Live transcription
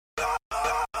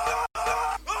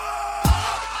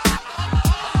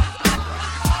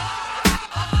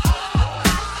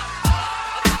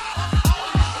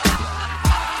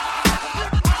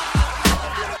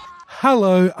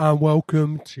Hello and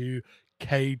welcome to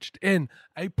Caged In,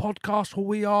 a podcast where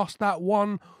we ask that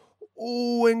one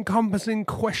all-encompassing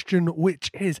question,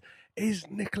 which is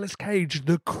Nicolas Cage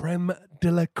the creme de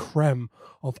la creme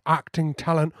of acting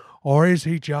talent, or is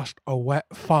he just a wet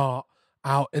fart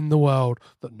out in the world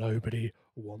that nobody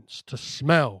wants to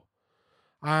smell?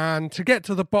 And to get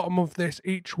to the bottom of this,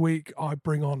 each week I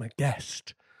bring on a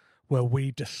guest where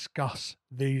we discuss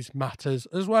these matters,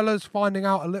 as well as finding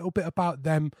out a little bit about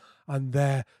them and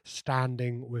their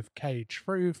standing with Cage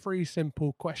through three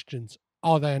simple questions.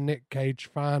 Are they a Nick Cage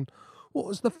fan? What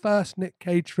was the first Nick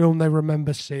Cage film they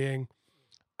remember seeing?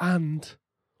 And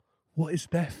what is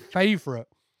their favourite?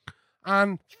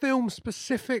 And film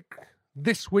specific,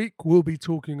 this week we'll be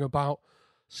talking about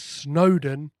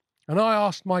Snowden. And I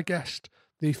asked my guest,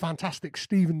 the fantastic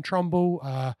Stephen Trumble,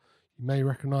 you may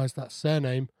recognise that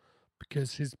surname,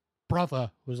 because his brother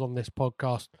was on this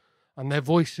podcast and their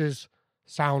voices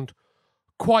sound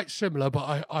quite similar,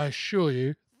 but I assure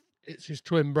you it's his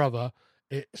twin brother.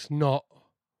 It's not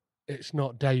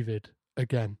David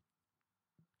again.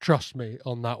 Trust me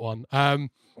on that one.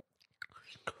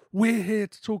 We're here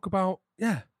to talk about,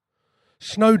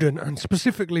 Snowden, and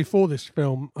specifically for this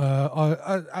film,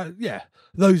 those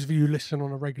of you who listen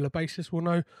on a regular basis will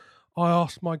know I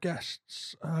ask my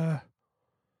guests,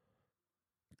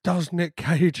 does Nick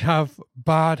Cage have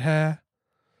bad hair?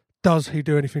 Does he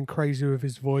do anything crazy with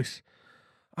his voice?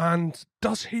 And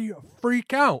does he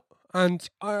freak out? And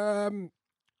for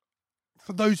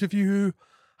those of you who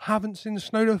haven't seen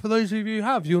Snowden, for those of you who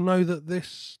have, you'll know that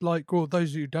this,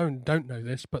 those who don't know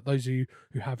this, but those of you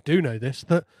who have do know this,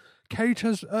 that Cage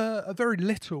has a very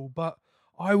little, but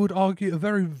I would argue a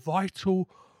very vital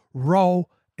role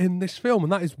in this film,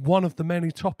 and that is one of the many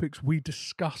topics we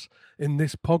discuss in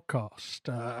this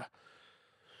podcast.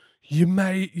 You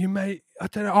may, I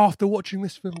don't know, after watching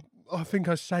this film, I think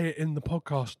I say it in the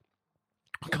podcast,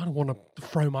 I kind of want to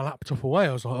throw my laptop away.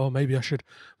 I was like, maybe we should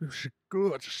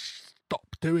go, just stop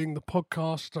doing the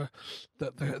podcast.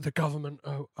 The government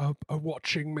are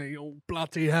watching me, all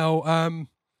bloody hell.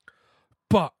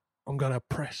 But I'm going to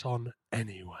press on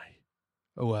anyway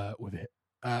with it.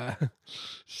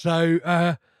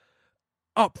 So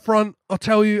up front, I'll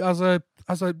tell you, as I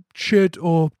should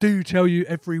or do tell you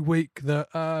every week, that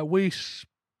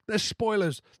there's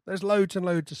spoilers. There's loads and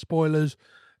loads of spoilers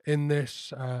in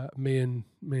this. Me and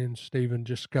Stephen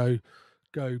just go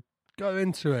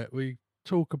into it. We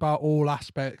talk about all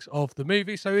aspects of the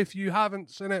movie. So if you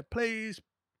haven't seen it, please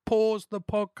pause the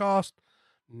podcast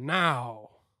now.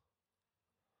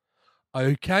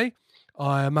 Okay.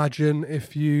 I imagine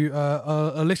if you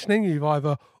are listening, you've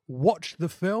either watched the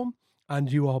film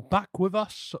and you are back with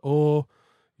us, or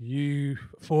you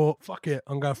thought, fuck it,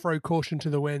 I'm going to throw caution to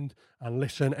the wind and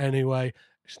listen anyway.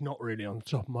 It's not really on the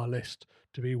top of my list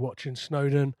to be watching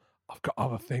Snowden. I've got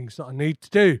other things that I need to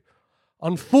do.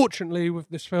 Unfortunately, with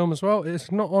this film as well,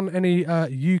 it's not on any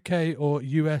UK or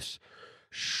US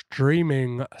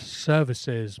streaming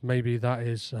services. Maybe that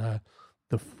is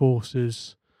the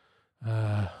forces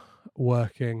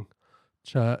working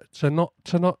to not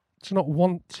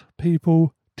want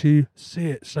people to see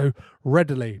it so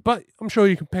readily, but I'm sure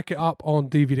you can pick it up on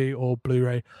DVD or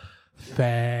Blu-ray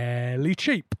fairly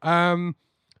cheap.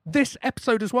 This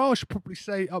episode as well, I should probably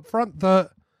say up front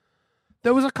that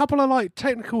there was a couple of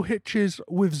technical hitches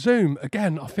with Zoom.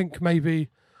 Again, I think maybe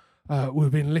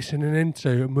we've been listening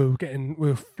into, and we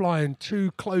were flying too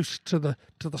close to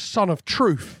the sun of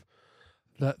truth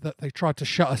that they tried to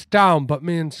shut us down, but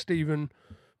me and Stephen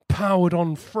powered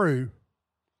on through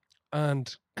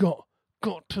and got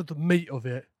to the meat of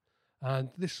it. And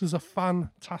this was a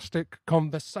fantastic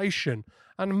conversation.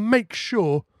 And make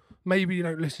sure, maybe you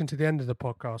don't listen to the end of the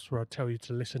podcast where I tell you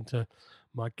to listen to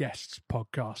my guest's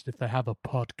podcast if they have a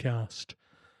podcast.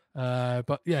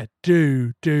 But yeah,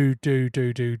 do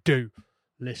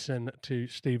listen to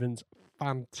Stephen's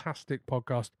fantastic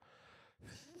podcast,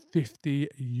 50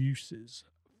 Uses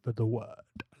for the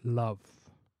Word Love.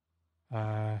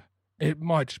 It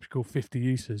might just be called 50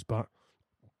 Uses, but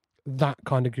that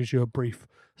kind of gives you a brief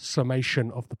summation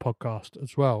of the podcast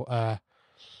as well.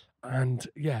 And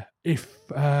yeah, if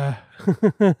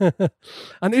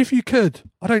you could,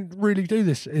 I don't really do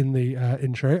this in the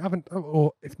intro, I haven't,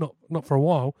 or if not for a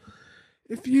while,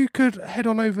 if you could head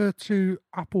on over to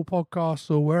Apple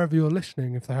Podcasts or wherever you're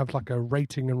listening, if they have a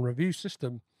rating and review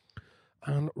system,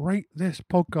 and rate this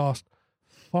podcast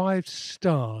 5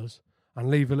 stars and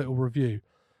leave a little review,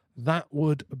 that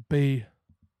would be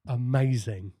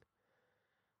amazing.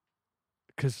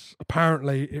 Because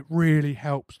apparently it really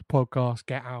helps the podcast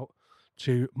get out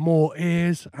to more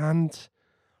ears, and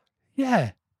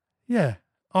yeah,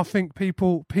 I think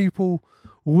people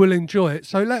will enjoy it.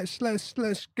 So let's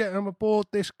get them aboard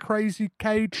this crazy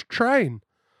cage train.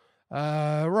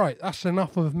 Right, that's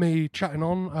enough of me chatting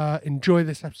on. Enjoy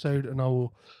this episode, and I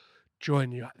will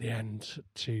join you at the end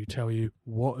to tell you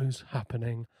what is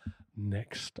happening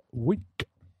next week.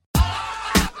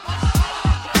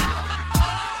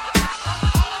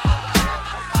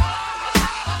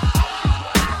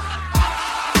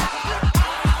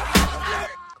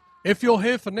 If you're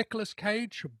here for Nicolas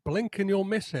Cage, blink and you'll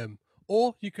miss him.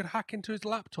 Or you could hack into his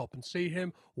laptop and see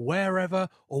him wherever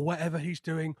or whatever he's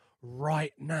doing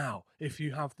right now, if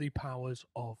you have the powers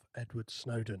of Edward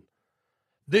Snowden.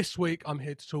 This week, I'm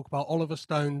here to talk about Oliver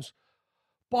Stone's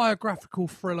biographical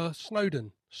thriller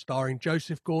Snowden, starring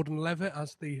Joseph Gordon-Levitt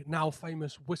as the now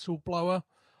famous whistleblower.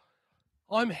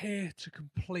 I'm here to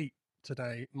complete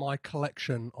today my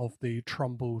collection of the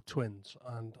Trumble twins,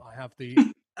 and I have the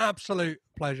absolute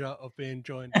pleasure of being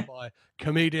joined by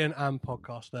comedian and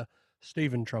podcaster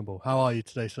Stephen Trumble. How are you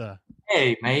today, sir?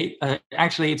 Hey, mate.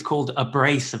 Actually, it's called a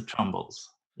brace of Trumbles.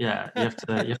 Yeah, you have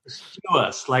to stew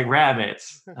us like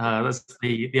rabbits. That's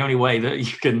the only way that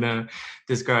you can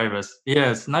describe us.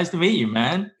 Yes, nice to meet you,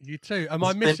 man. You too. Am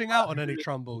I missing out on any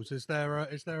Trumbles? Is there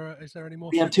any more?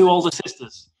 We have two older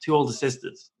sisters,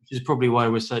 which is probably why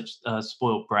we're such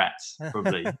spoiled brats.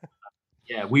 Probably.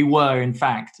 Yeah, we were in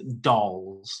fact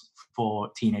dolls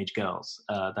for teenage girls.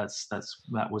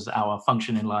 That was our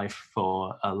function in life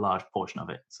for a large portion of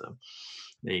it. So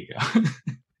there you go.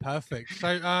 Perfect.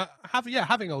 So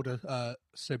having older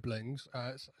siblings,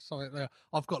 something there.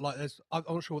 I've got like I'm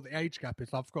not sure what the age gap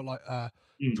is. I've got like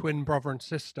twin brother and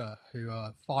sister who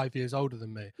are 5 years older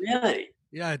than me. Really?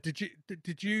 Yeah.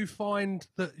 Did you find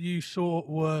that you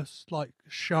were like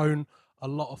shown a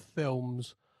lot of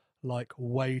films like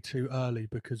way too early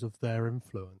because of their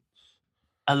influence?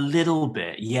 A little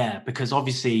bit, yeah, because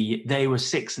obviously they were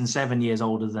 6 and 7 years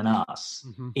older than us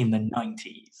in the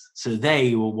 90s. So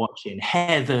they were watching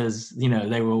Heathers,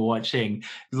 they were watching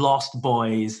Lost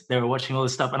Boys, they were watching all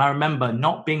this stuff. And I remember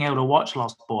not being able to watch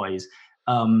Lost Boys.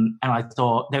 And I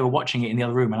thought they were watching it in the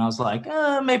other room, and I was like,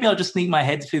 maybe I'll just sneak my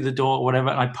head through the door or whatever.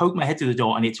 And I poke my head through the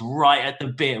door, and it's right at the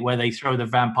bit where they throw the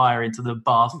vampire into the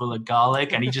bath full of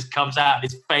garlic, and he just comes out, and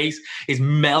his face is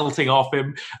melting off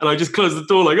him. And I just closed the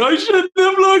door like, I shouldn't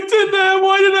have looked in there.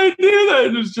 Why did I do that?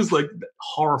 And it was just like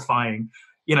horrifying,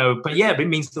 But yeah, it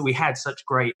means that we had such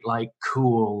great, like,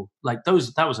 cool, like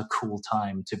those. That was a cool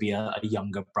time to be a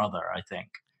younger brother, I think.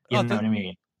 You know what I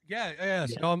mean? Yeah.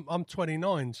 So I'm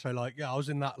 29, so like I was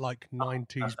in that like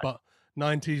 90s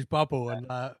bubble, and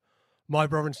my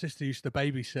brother and sister used to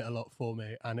babysit a lot for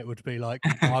me, and it would be like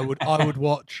I would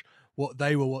watch what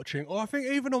they were watching, or I think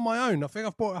even on my own. I think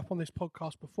I've brought it up on this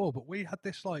podcast before, but we had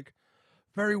this like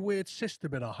very weird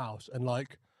system in our house, and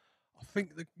like I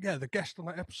think the guest on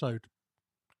that episode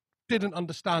didn't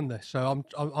understand this, so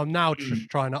I'm now just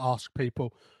trying to ask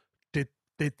people.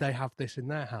 Did they have this in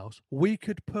their house? We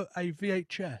could put a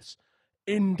VHS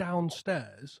in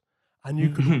downstairs, and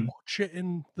you could watch it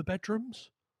in the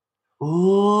bedrooms.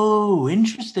 Oh,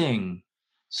 interesting.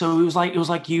 So it was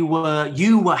like you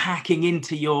were hacking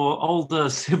into your older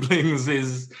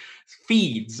siblings'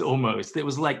 feeds almost. It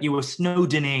was like you were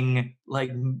Snowdening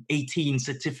like 18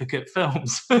 certificate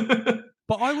films. But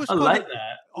I was that.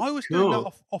 I was doing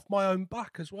that off my own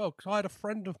back as well, because I had a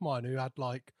friend of mine who had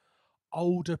like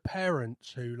older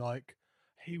parents who like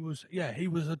he was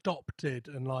adopted,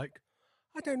 and like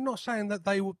I'm not saying that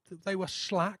they were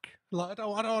slack, like I don't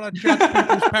want to judge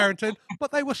people's parenting,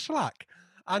 but they were slack,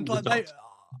 and like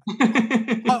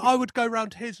I would go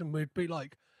around his, and we'd be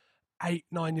like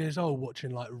 8-9 years old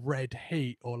watching like Red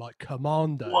Heat or like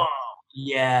Commando. Whoa.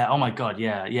 Yeah. Oh my God.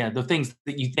 Yeah. The things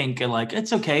that you think are like,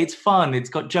 it's okay, it's fun, it's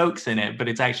got jokes in it, but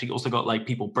it's actually also got like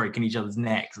people breaking each other's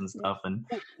necks and stuff. And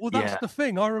well, that's the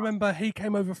thing. I remember he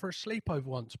came over for a sleepover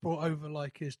once, brought over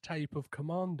like his tape of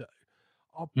Commando.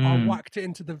 I whacked it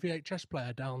into the VHS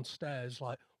player downstairs.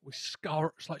 Like we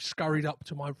scurried up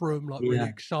to my room, like really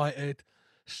excited,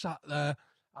 sat there,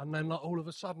 and then like all of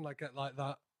a sudden I get like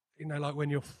that. Like when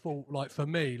you're full, like for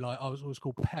me, like I was always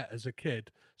called Pet as a kid.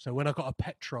 So when I got a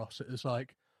Petros, it was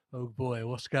like, oh boy,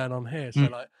 what's going on here? So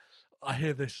like I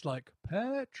hear this like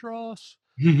Petros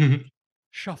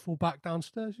shuffle back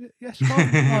downstairs. Yes,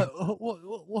 Mum. Like,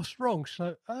 what's wrong?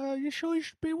 So you sure you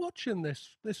should be watching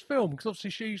this film? Because obviously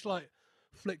she's like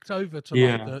flicked over to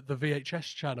like the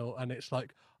VHS channel, and it's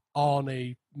like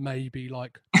Arnie maybe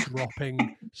like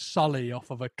dropping Sully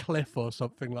off of a cliff or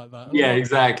something like that. Yeah,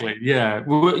 exactly. Yeah,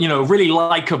 you know, really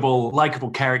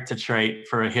likable character trait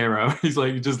for a hero. He's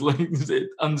like just like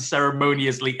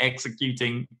unceremoniously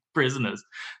executing prisoners.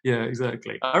 Yeah,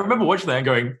 exactly. I remember watching that and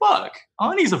going, "Fuck,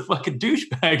 Arnie's a fucking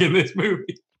douchebag in this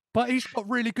movie." But he's got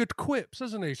really good quips,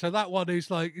 hasn't he? So that one is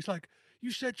like, he's like,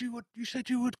 you said you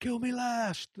would kill me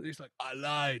last. And he's like, I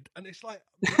lied, and it's like,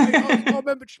 I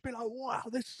remember just being like, wow,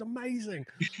 this is amazing.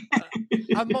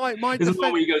 And my There's defense, a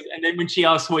moment where he goes, and then when she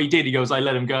asks what he did, he goes, "I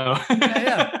let him go."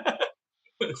 yeah.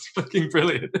 It's fucking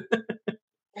brilliant.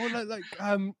 Or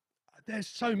there's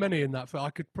so many in that film. I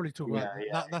could probably talk about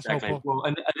that. That's exactly. how. Well,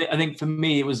 and I think for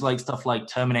me, it was like stuff like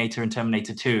Terminator and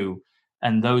Terminator 2.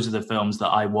 And those are the films that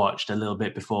I watched a little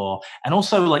bit before. And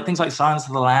also like things like Silence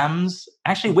of the Lambs.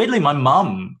 Actually, weirdly, my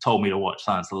mum told me to watch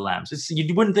Silence of the Lambs.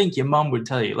 You wouldn't think your mum would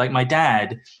tell you. Like my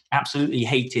dad absolutely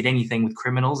hated anything with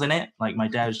criminals in it. Like my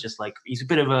dad's just like, he's a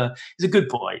good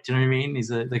boy. Do you know what I mean? He's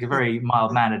a very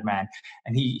mild-mannered man.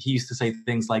 And he used to say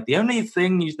things like, the only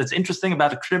thing that's interesting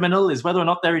about a criminal is whether or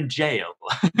not they're in jail.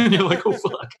 And you're like, oh,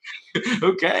 fuck.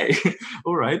 Okay.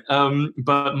 All right.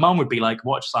 But mum would be like,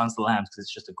 watch Silence of the Lambs because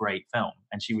it's just a great film.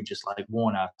 And she would just like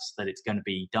warn us that it's going to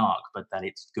be dark, but that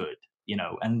it's good, you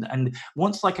know. And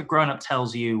once like a grown-up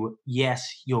tells you,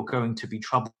 yes, you're going to be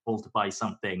troubled by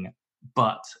something,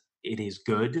 but it is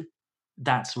good,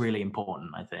 that's really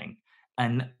important, I think.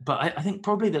 But I think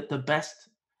probably that the best,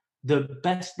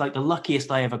 like the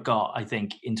luckiest I ever got, I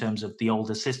think, in terms of the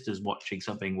older sisters watching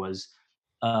something was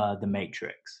The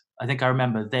Matrix. I think I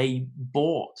remember they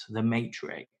bought The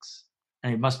Matrix,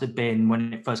 and it must have been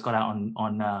when it first got out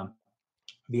on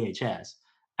VHS.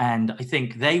 And I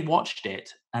think they watched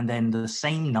it, and then the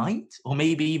same night, or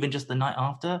maybe even just the night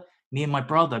after, me and my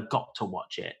brother got to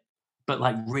watch it, but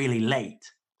like really late.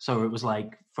 So it was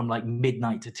like from like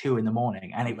midnight to 2 a.m,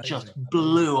 and it just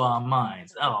blew our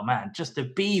minds. Oh man, just to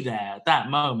be there at that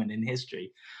moment in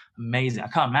history, amazing. I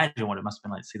can't imagine what it must have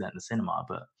been like to see that in the cinema,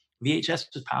 but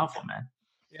VHS was powerful, man.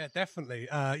 Yeah, definitely.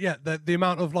 The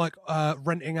amount of like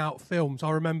renting out films.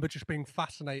 I remember just being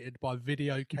fascinated by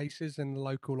video cases in the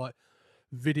local like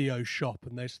video shop,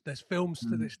 and there's films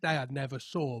to this day I never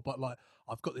saw, but like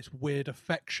I've got this weird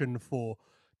affection for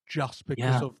just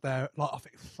because of their like I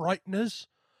think Frighteners.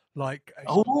 Like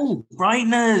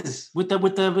Frighteners with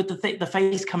the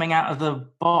face coming out of the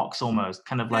box almost,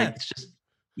 kind of like it's just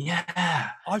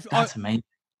that's amazing.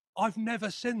 I've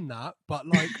never seen that, but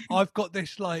like I've got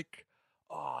this like,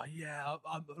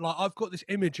 I've got this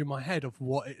image in my head of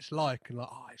what it's like, and like,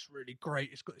 it's really great.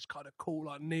 It's got this kind of cool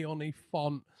like neon-y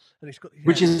font, and it's got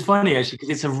which is funny actually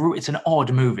because it's an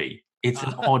odd movie. It's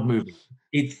an odd movie.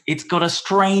 It's got a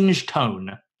strange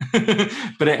tone,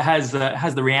 but it has the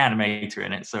Reanimator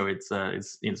in it, so it's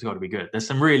got to be good. There's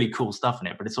some really cool stuff in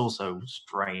it, but it's also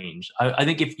strange. I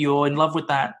think if you're in love with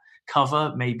that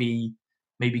cover, maybe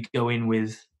go in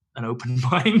with an open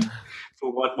mind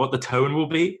for what the tone will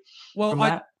be. Well,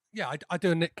 I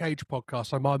do a Nick Cage podcast,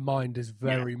 so my mind is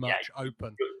very much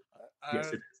open.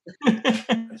 Yes,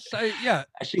 it is. So yeah,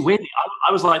 actually, weirdly,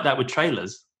 I was like that with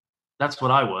trailers. That's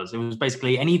what I was. It was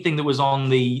basically anything that was on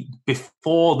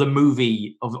before the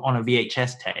movie on a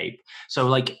VHS tape. So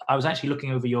like I was actually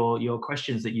looking over your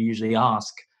questions that you usually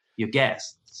ask your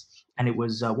guests, and it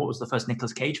was what was the first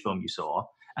Nicolas Cage film you saw?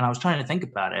 And I was trying to think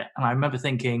about it, and I remember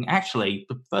thinking, actually,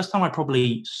 the first time I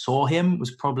probably saw him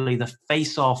was probably the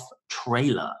Face Off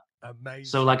trailer. Amazing.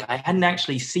 So like I hadn't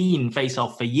actually seen Face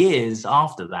Off for years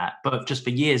after that, but just for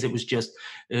years it was just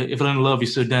if I didn't love you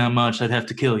so damn much, I'd have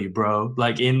to kill you, bro.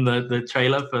 Like in the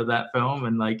trailer for that film,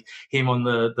 and like him on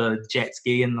the jet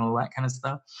ski and all that kind of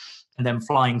stuff, and then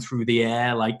flying through the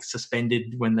air like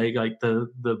suspended when they like the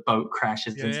boat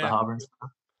crashes into the harbor and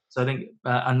stuff. So I think,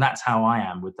 and that's how I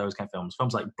am with those kind of films.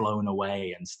 Films like Blown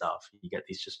Away and stuff. You get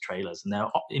these just trailers, and they're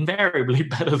invariably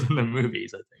better than the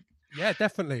movies, I think. Yeah,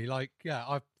 definitely. Like,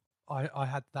 yeah, I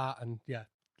had that, and yeah,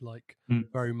 like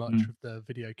very much of the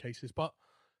video cases. But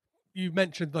you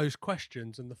mentioned those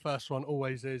questions, and the first one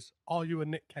always is, are you a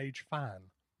Nick Cage fan?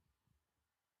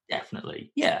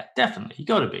 Definitely. Yeah, definitely. You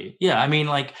gotta be. Yeah. I mean,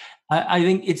 like, I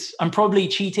think I'm probably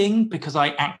cheating because I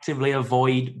actively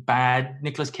avoid bad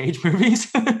Nicolas Cage movies,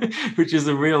 which is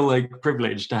a real like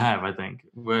privilege to have, I think,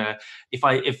 where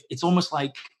if it's almost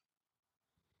like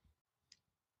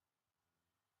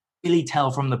really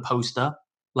tell from the poster,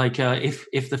 like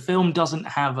if the film doesn't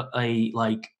have a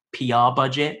like PR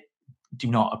budget, do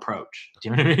not approach. Do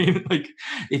you know what I mean? Like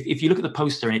if you look at the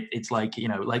poster and it's like, you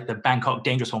know, like the Bangkok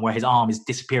Dangerous one where his arm is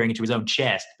disappearing into his own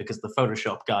chest because the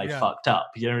Photoshop guy fucked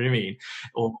up. You know what I mean?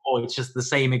 Or it's just the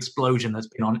same explosion that's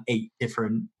been on 8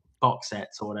 different box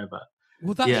sets or whatever.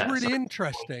 Well, that's Yeah, really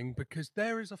interesting because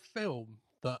there is a film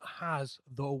that has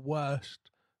the worst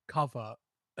cover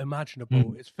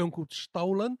imaginable. It's a film called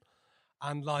Stolen,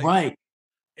 and like right.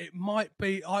 it might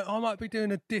be I might be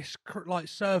doing a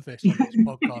service on this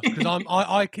podcast because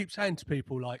I keep saying to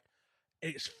people like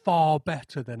it's far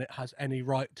better than it has any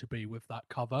right to be with that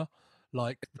cover.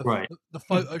 Like Right. the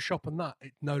Photoshop and that,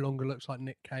 it no longer looks like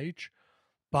Nick Cage.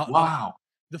 But like Wow.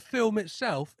 the film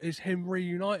itself is him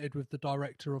reunited with the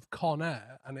director of Con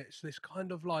Air, and it's this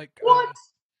kind of like What?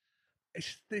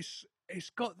 it's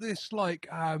got this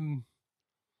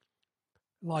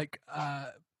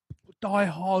Die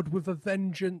Hard with a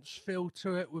Vengeance feel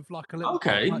to it, with like a little bit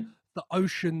of Okay. like the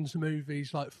Ocean's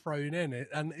movies like thrown in it,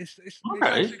 and it's Okay.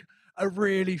 actually a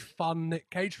really fun Nick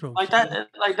Cage film.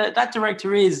 That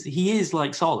director is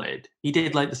like solid. He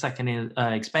did like the second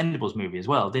Expendables movie as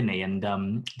well, didn't he? And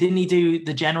didn't he do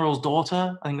The General's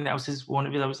Daughter? I think that was his one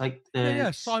of that was like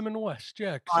the Simon West,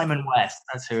 yeah. Simon West.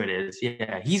 That's who it is.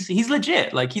 Yeah, he's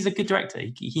legit. Like he's a good director.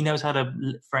 He knows how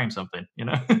to frame something. You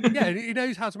know. Yeah, he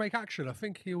knows how to make action. I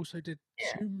think he also did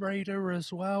Tomb Raider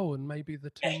as well, and maybe the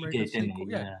Tomb Raider did, didn't sequel.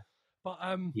 he? Yeah, but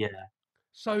Yeah.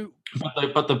 So,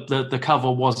 but the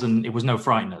cover wasn't. It was no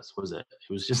frighteners, was it?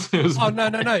 It was just. It was, oh no,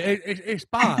 it's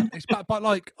bad. It's bad, but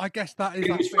like I guess that is.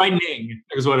 It was frightening.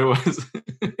 Is what it was.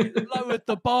 It lowered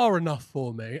the bar enough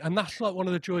for me, and that's like one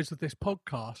of the joys of this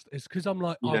podcast is because I'm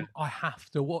like I have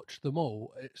to watch them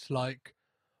all. It's like,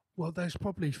 well, there's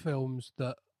probably films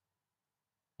that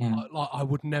I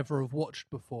would never have watched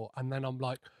before, and then I'm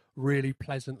like really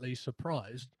pleasantly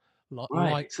surprised.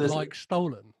 Like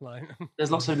Stolen. Like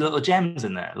there's lots of little gems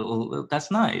in there.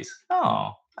 That's nice.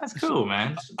 Oh, that's cool,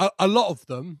 man. A lot of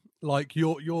them, like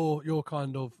your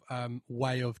kind of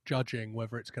way of judging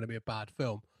whether it's going to be a bad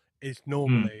film, is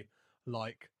normally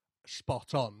like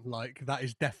spot on. Like that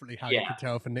is definitely how you can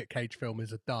tell if a Nick Cage film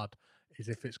is a dud, is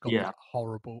if it's got that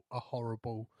horrible.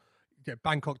 Yeah,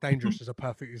 Bangkok Dangerous is a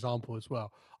perfect example as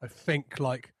well. I think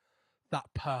like that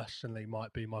personally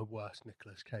might be my worst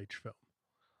Nicolas Cage film.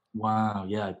 Wow,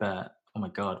 yeah, I bet. Oh my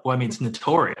god. Well, I mean, it's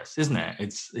notorious, isn't it?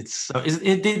 It's so.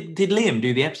 Did Liam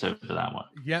do the episode for that one?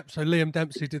 Yep. So Liam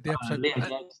Dempsey did the episode. Liam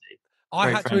Dempsey. I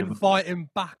had to invite him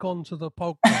back onto the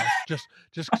podcast just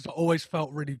because I always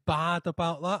felt really bad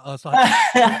about that. I was like,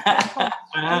 I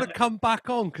want to come back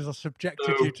on because I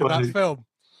subjected you to that film.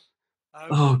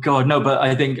 Oh god, no! But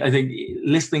I think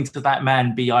listening to that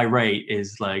man be irate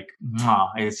is like,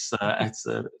 it's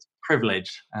a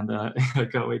privilege, and I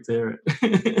can't wait to hear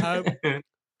it.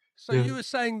 So you were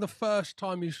saying the first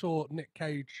time you saw Nick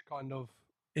Cage kind of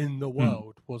in the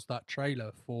world was that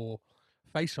trailer for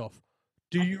Face Off.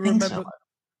 Do you remember?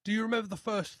 Do you remember the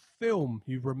first film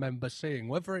you remember seeing?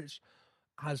 Whether it's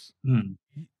as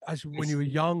when you were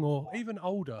young or even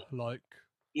older, like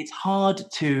it's hard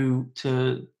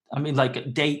to. I mean,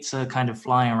 like dates are kind of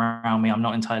flying around me. I'm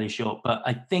not entirely sure, but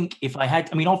I think if I had,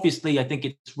 I mean, obviously, I think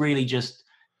it's really just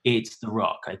it's The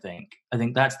Rock. I think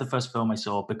that's the first film I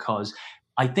saw because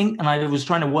I think, and I was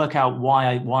trying to work out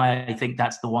why I think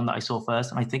that's the one that I saw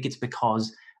first, and I think it's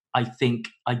because I think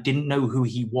I didn't know who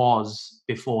he was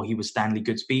before he was Stanley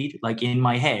Goodspeed. Like in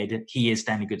my head, he is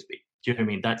Stanley Goodspeed. Do you know what I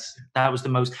mean? That was the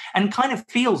most, and kind of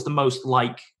feels the most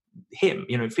like him.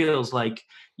 You know, it feels like,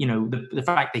 you know, the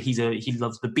fact that he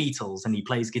loves the Beatles and he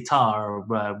plays guitar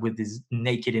with his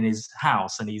naked in his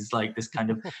house, and he's like this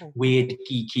kind of weird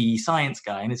geeky science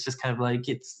guy, and it's just kind of like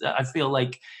I feel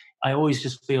like I always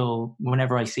just feel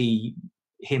whenever I see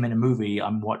him in a movie,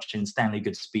 I'm watching Stanley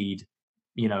Goodspeed,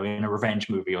 you know, in a revenge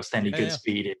movie, or Stanley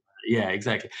Goodspeed. Yeah,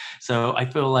 exactly. So I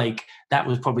feel like that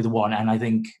was probably the one, and I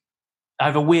think I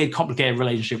have a weird, complicated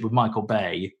relationship with Michael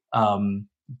Bay,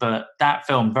 but that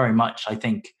film very much, I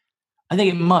think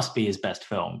it must be his best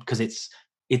film because it's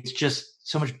just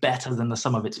so much better than the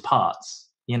sum of its parts.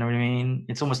 You know what I mean?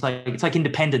 It's almost like it's like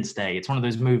Independence Day. It's one of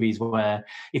those movies where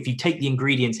if you take the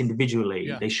ingredients individually,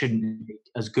 they shouldn't be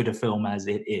as good a film as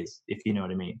it is, if you know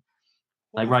what I mean.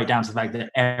 Like right down to the fact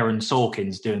that Aaron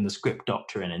Sorkin's doing the script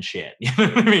doctoring and shit. You know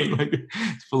what I mean? Like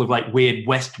it's full of like weird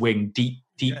West Wing deep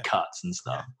cuts and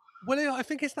stuff. Well, I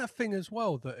think it's that thing as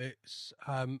well that it's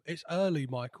early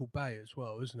Michael Bay as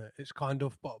well, isn't it? It's kind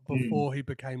of before he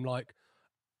became like,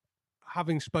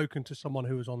 having spoken to someone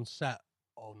who was on set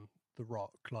on The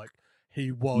Rock, like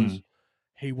he was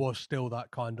still that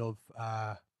kind of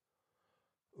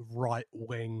right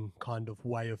wing kind of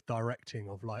way of directing,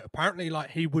 of like apparently like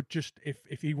he would just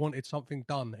if he wanted something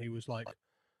done, he was like,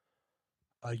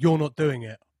 you're not doing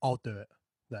it, I'll do it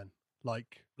then.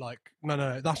 Like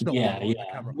no, that's not what I want the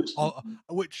camera.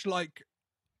 Which like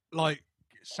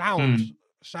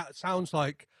sounds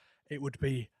like it would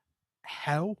be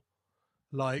hell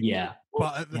Like, Yeah.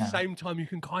 Well, but at the yeah. same time, you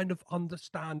can kind of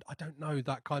understand. I don't know,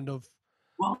 that kind of.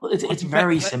 Well, it's I've met.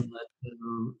 very similar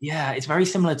to, yeah, it's very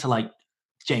similar to like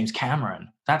James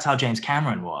Cameron. That's how James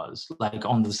Cameron was, like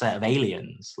on the set of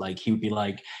Aliens. Like he would be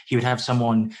like, he would have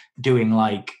someone doing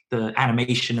like the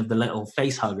animation of the little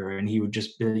face hugger, and he would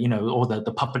just be, or the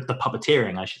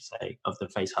puppeteering, I should say, of the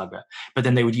face hugger. But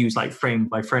then they would use like frame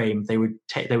by frame. They would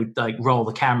like roll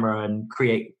the camera and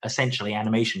create essentially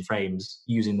animation frames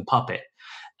using the puppet.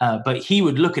 But he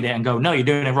would look at it and go, "No, you're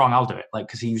doing it wrong. I'll do it." Like,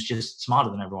 because he was just smarter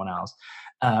than everyone else.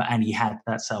 And he had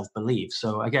that self-belief.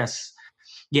 So I guess,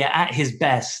 yeah, at his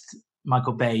best,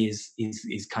 Michael Bay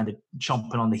is kind of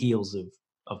chomping on the heels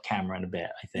of Cameron a bit,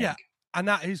 I think. Yeah, and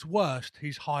at his worst,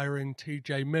 he's hiring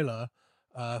T.J. Miller,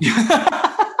 and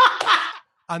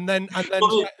then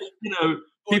well,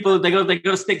 people they got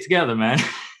to stick together, man.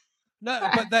 No,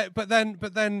 but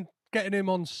then getting him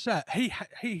on set, he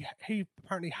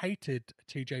apparently hated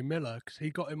T.J. Miller because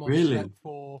he got him on set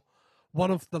for one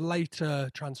of the later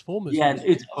Transformers. Yeah,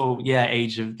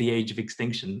 Age of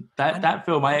Extinction. That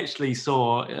film I actually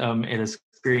saw in a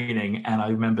screening, and I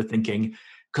remember thinking,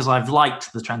 because I've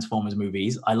liked the Transformers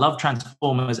movies. I love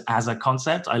Transformers as a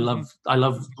concept. I love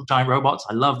giant robots.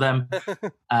 I love them.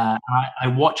 I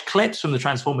watch clips from the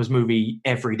Transformers movie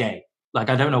every day. Like,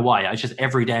 I don't know why. I just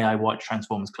every day I watch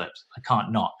Transformers clips. I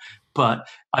can't not. But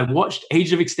I watched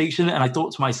Age of Extinction, and I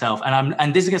thought to myself,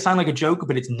 and this is gonna sound like a joke,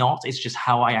 but it's not. It's just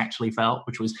how I actually felt,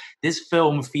 which was, this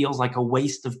film feels like a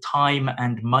waste of time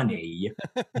and money.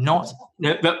 Not,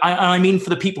 but I mean for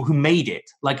the people who made it.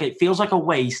 Like, it feels like a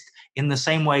waste in the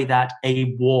same way that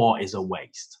a war is a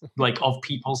waste, like, of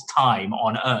people's time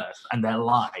on Earth and their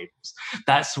lives.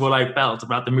 That's what I felt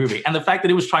about the movie. And the fact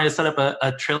that it was trying to set up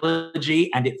a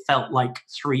trilogy and it felt like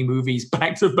 3 movies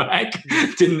back to back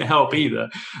didn't help either.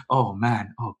 Oh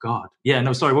man, oh god. Yeah,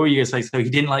 no, sorry, what were you gonna say? So he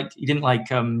didn't like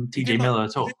TJ Miller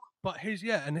at all. But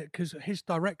because his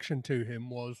direction to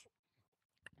him was,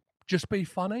 just be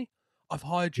funny. I've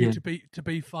hired you to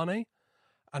be funny.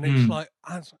 And it's like,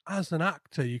 as an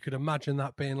actor, you could imagine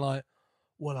that being like,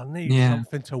 well, I need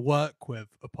something to work with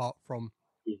apart from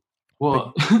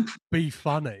be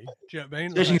funny. Do you know what I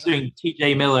mean? Especially considering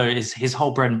TJ Miller, is his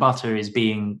whole bread and butter is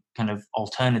being kind of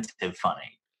alternative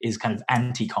funny, is kind of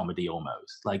anti-comedy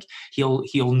almost. Like, he'll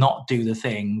not do the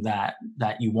thing that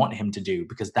you want him to do,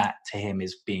 because that to him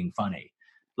is being funny.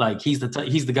 Like, he's the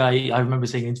guy. I remember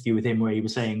seeing an interview with him where he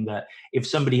was saying that if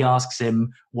somebody asks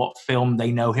him what film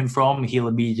they know him from, he'll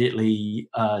immediately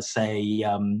say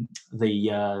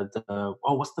what's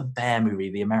the bear movie?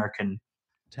 The American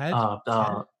Ted?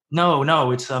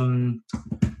 No, it's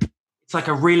like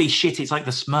a really shitty. It's like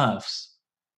the Smurfs.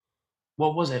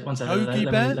 What was it? One second. Yogi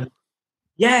Bear?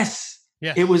 Yes.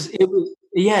 It was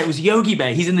Yogi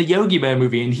Bear. He's in the Yogi Bear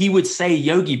movie, and he would say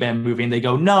Yogi Bear movie, and they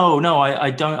go, no, I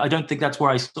don't think that's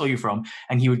where I saw you from.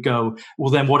 And he would go,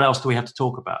 well, then what else do we have to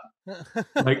talk about?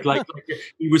 like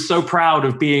he was so proud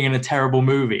of being in a terrible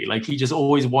movie. Like, he just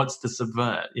always wants to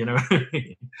subvert,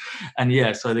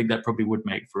 And so I think that probably would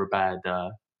make for a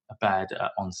bad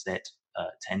on-set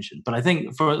tension. But I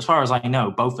think, for as far as I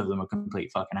know, both of them are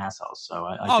complete fucking assholes. So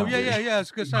I I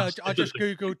was gonna say, I just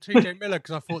googled TJ Miller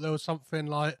because I thought there was something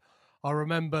like, I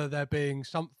remember there being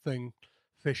something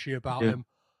fishy about him,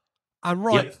 and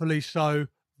rightfully so.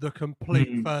 The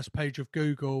complete first page of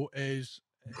Google is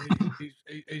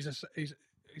he's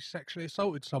sexually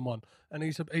assaulted someone, and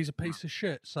he's a piece of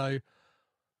shit. So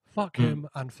fuck him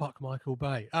and fuck Michael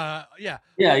Bay. Yeah,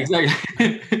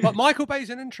 exactly. But Michael Bay's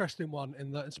an interesting one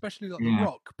in that, especially like The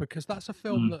Rock, because that's a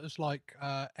film that has like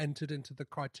entered into the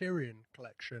Criterion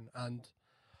collection, and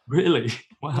really,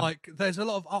 wow. Like, there's a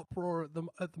lot of uproar at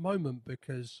the moment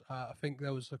because I think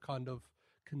there was a kind of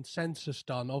consensus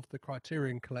done of the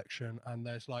Criterion collection, and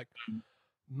there's like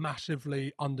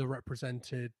massively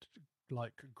underrepresented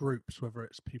like groups, whether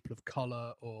it's people of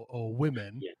color or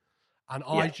women, and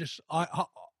I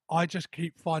just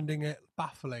keep finding it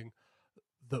baffling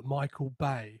that Michael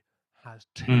Bay has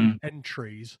 2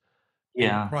 entries in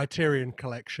the Criterion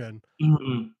collection,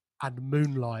 and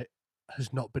Moonlight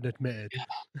has not been admitted.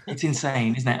 It's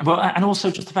insane, isn't it? Well, and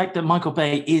also just the fact that Michael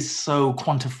Bay is so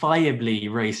quantifiably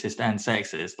racist and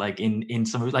sexist. Like, in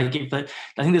some, like, I think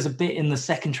there's a bit in the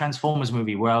second Transformers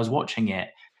movie where I was watching it,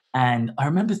 and I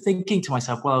remember thinking to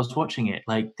myself while I was watching it,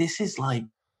 like, this is like,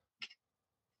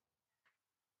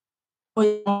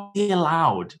 are we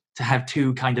allowed to have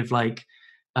 2 kind of like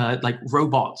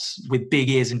robots with big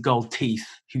ears and gold teeth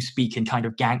who speak in kind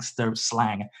of gangster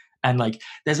slang? And like,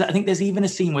 I think there's even a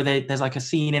scene where there's like a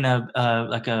scene in a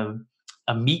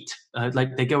a meat,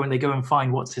 like they go and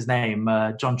find what's his name,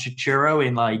 John Turturro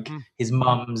in like his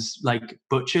mum's like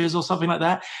butchers or something like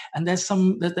that. And there's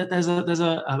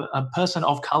a person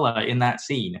of color in that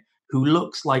scene who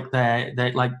looks like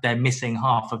they're missing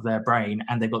half of their brain,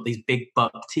 and they've got these big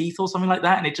buck teeth or something like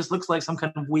that, and it just looks like some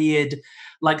kind of weird,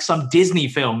 like some Disney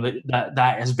film that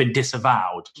has been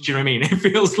disavowed. Do you know what I mean? It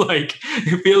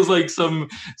feels like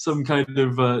some kind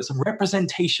of some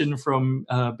representation from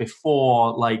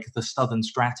before, like the Southern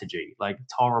Strategy, like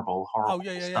horrible stuff.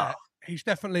 Yeah. He's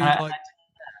definitely like.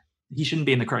 He shouldn't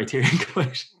be in the Criterion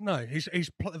Collection. No, he's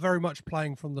very much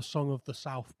playing from the Song of the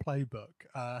South playbook.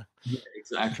 Yeah,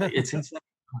 exactly. It's insane.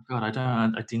 Oh God,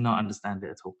 I do not understand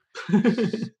it at all.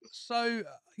 So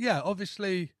yeah,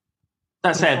 obviously.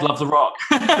 That said, love The Rock.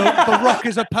 The Rock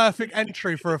is a perfect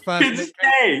entry for a first.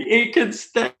 It can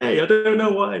stay. I don't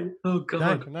know why. Oh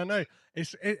God. No.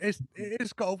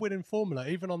 It's got a winning formula,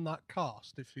 even on that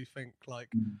cast. If you think like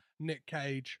Nick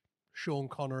Cage, Sean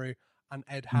Connery, and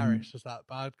Ed Harris as that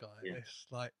bad guy, it's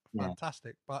like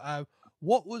fantastic. But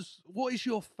what is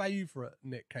your favorite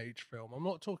Nick Cage film? I'm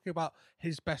not talking about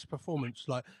his best performance.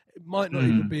 Like, it might not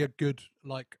even be a good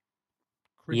like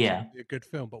critically a good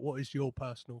film. But what is your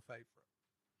personal favorite?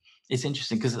 It's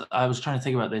interesting because I was trying to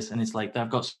think about this, and it's like I've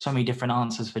got so many different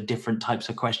answers for different types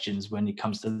of questions when it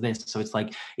comes to this. So it's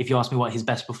like, if you ask me what his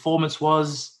best performance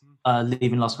was,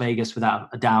 Leaving Las Vegas, without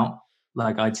a doubt,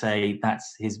 like I'd say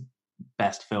that's his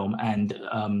best film. And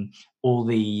all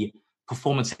the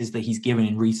performances that he's given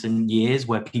in recent years,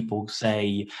 where people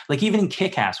say, like even in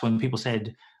Kick-Ass, when people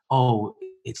said, "Oh,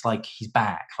 it's like he's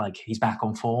back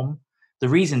on form." The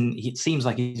reason it seems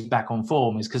like he's back on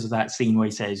form is because of that scene where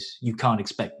he says, "You can't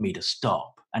expect me to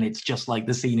stop." And it's just like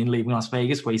the scene in Leaving Las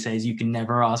Vegas where he says, "You can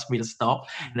never ask me to stop."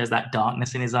 And there's that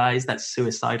darkness in his eyes, that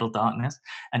suicidal darkness.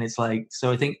 And it's like,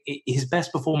 so I think his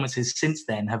best performances since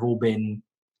then have all been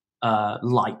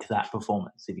like that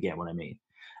performance, if you get what I mean.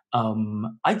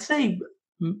 I'd say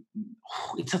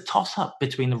it's a toss-up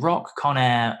between The Rock, Con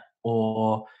Air,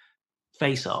 or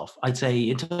Face Off. I'd say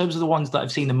in terms of the ones that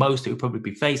I've seen the most, it would probably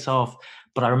be Face Off.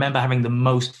 But I remember having the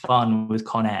most fun with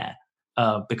Con Air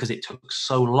because it took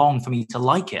so long for me to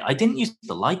like it. I didn't used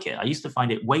to like it. I used to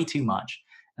find it way too much.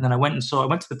 And then I went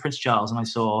to the Prince Charles and I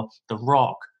saw The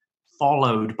Rock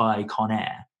followed by Con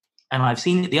Air. And I've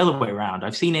seen it the other way around.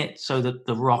 I've seen it so that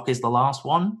The Rock is the last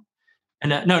one. And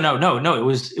no. It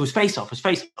was Face Off. It was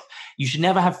Face Off. You should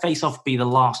never have Face Off be the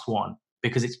last one,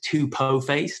 because it's too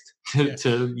po-faced,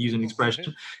 to use an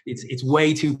expression. It's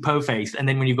way too po-faced. And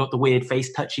then when you've got the weird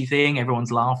face touchy thing,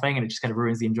 everyone's laughing and it just kind of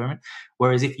ruins the enjoyment.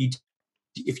 Whereas if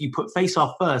you put Face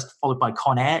Off first, followed by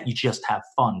Con Air, you just have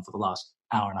fun for the last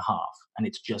hour and a half. And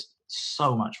it's just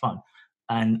so much fun.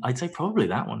 And I'd say probably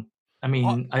that one. I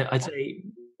mean, I'd say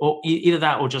or either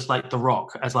that or just like The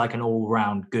Rock as like an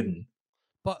all-round good one.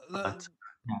 But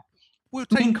we'll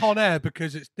take Con Air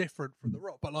because it's different from The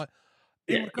Rock. But like,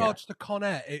 in regards to Con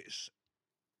Air,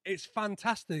 it's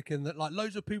fantastic in that like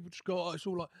loads of people just go, "Oh, it's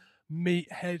all like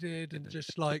meat-headed and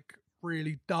just like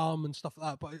really dumb and stuff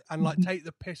like that," but and like take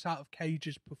the piss out of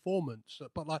Cage's performance.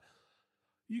 But like,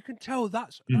 you can tell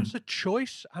that's a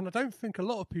choice, and I don't think a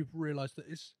lot of people realise that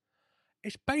it's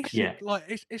basic. Like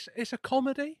it's a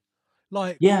comedy.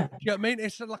 Like, you know what I mean?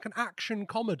 It's like an action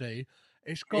comedy.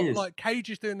 It's got like Cage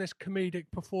is doing this comedic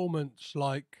performance,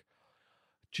 like,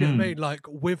 do you know what I mean? Like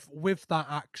with that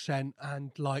accent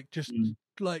and like just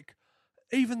like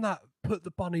even that put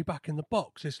the bunny back in the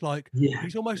box. It's like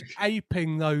he's almost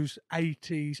aping those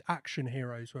 80s action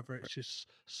heroes, whether it's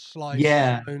just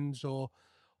Sly Stones or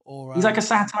he's like a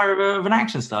satire of an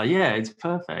action star. Yeah, it's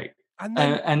perfect. And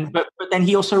then, but then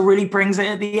he also really brings it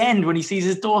at the end when he sees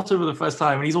his daughter for the first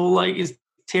time, and he's all like, is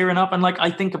tearing up. And like,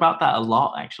 I think about that a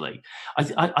lot, actually.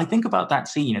 I think about that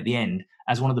scene at the end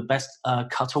as one of the best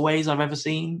cutaways I've ever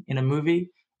seen in a movie.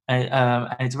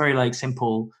 And it's very like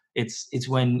simple. It's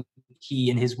when he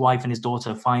and his wife and his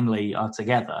daughter finally are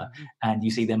together, and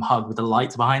you see them hug with the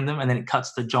lights behind them, and then it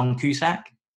cuts to John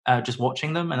Cusack just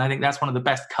watching them. And I think that's one of the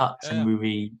best cuts in a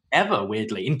movie ever,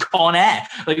 weirdly, in Con Air.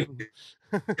 Like,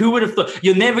 who would have thought?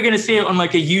 You're never going to see it on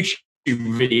like a YouTube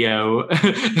video.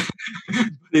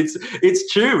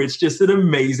 It's true. It's just an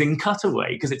amazing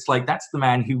cutaway, because it's like that's the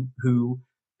man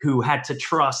who had to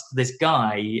trust this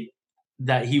guy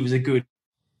that he was a good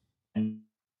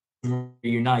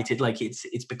united. Like it's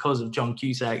because of John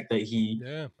Cusack that he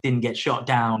didn't get shot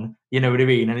down. You know what I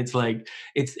mean? And it's like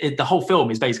the whole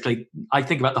film is basically. I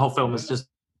think about the whole film as just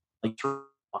like,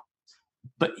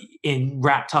 but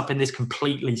wrapped up in this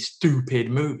completely stupid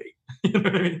movie. You know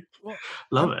what I mean?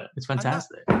 Love it. It's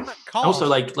fantastic. Also,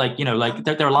 like you know, like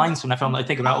there are lines from that film that I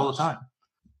think about all the time.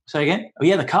 Say again? Oh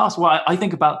yeah, the cast. Well, I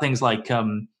think about things like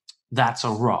 "That's a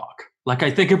Rock." Like I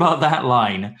think about that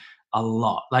line a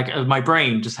lot. Like my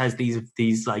brain just has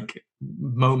these like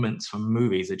moments from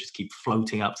movies that just keep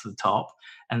floating up to the top,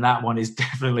 and that one is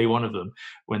definitely one of them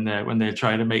when they're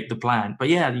trying to make the plan. But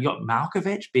yeah, you got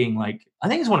Malkovich being like, I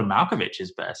think it's one of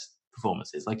Malkovich's best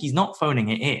performances. Like he's not phoning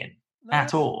it in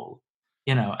at all,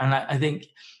 you know. And I think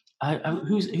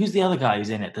who's the other guy who's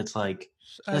in it that's like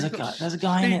there's a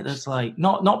guy in it that's like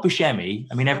not Buscemi.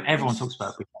 I mean everyone talks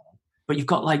about Buscemi. But you've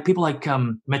got like people like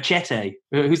Machete.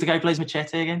 Who's the guy who plays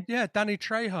Machete again? Yeah, Danny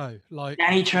Trejo. Like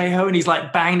Danny Trejo, and he's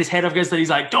like banging his head off against it. He's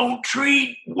like, "Don't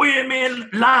treat women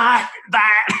like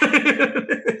that."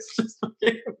 It's just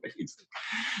amazing.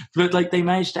 But like they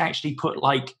managed to actually put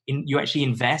like you actually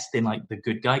invest in like the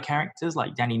good guy characters,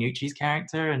 like Danny Nucci's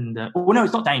character, and well, no,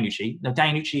 it's not Danny Nucci. No,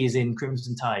 Danny Nucci is in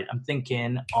Crimson Tide. I'm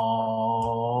thinking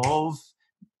of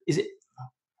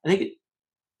I think it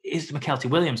is McKelty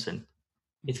Williamson.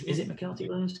 Is it McKelty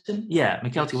Williamson? Yeah,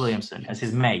 McKelty Williamson as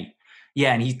his mate.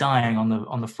 Yeah, and he's dying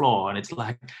on the floor, and it's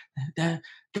like,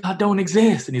 God don't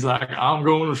exist, and he's like, I'm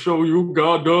going to show you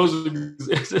God does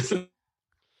exist.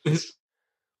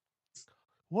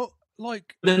 What,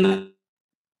 like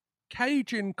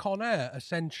Cage in Con Air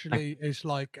essentially is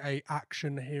like a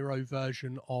action hero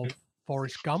version of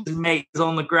Forrest Gump. His mate is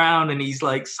on the ground, and he's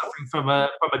like suffering from a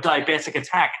diabetic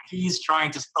attack. He's trying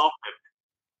to stop him.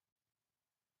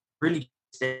 Really.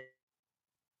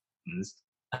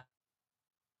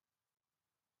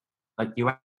 Like you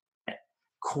have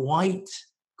quite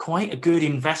a good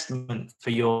investment for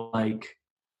your like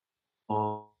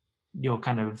or your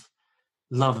kind of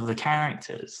love of the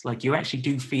characters. Like you actually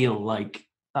do feel like,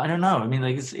 I don't know, I mean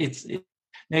like it's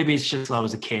maybe it's just I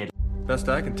was a kid. Best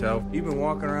I can tell, you've been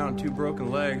walking around 2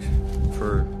 broken legs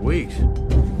for weeks.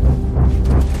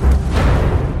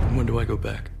 When do I go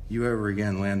back? You ever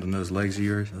again land on those legs of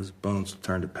yours, those bones will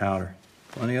turn to powder.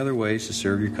 Plenty other ways to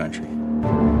serve your country.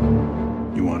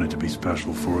 You wanted to be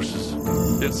special forces?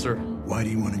 Yes, sir. Why do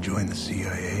you want to join the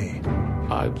CIA?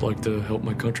 I'd like to help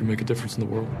my country make a difference in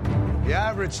the world. The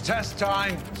average test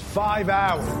time is 5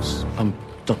 hours. I'm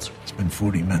done, sir. It's been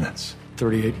 40 minutes.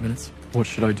 38 minutes. What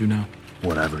should I do now?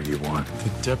 Whatever you want.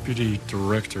 The deputy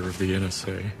director of the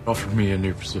NSA offered me a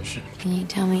new position. Can you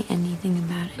tell me anything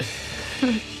about it?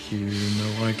 You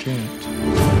know I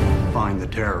can't. Find the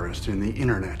terrorist in the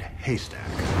internet haystack.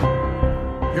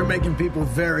 You're making people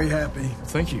very happy.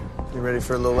 Thank you. You ready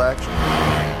for a little action?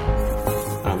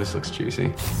 Oh, this looks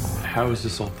juicy. How is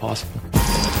this all possible?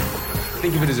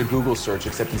 Think of it as a Google search,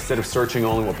 except instead of searching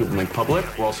only what people make public,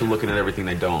 we're also looking at everything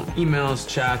they don't. Emails,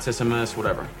 chats, SMS,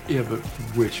 whatever. Yeah, but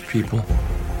which people?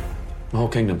 The whole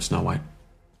kingdom, Snow White.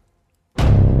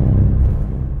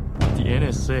 The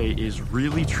NSA is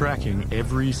really tracking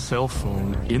every cell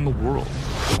phone in the world.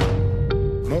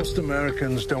 Most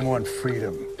Americans don't want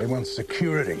freedom. They want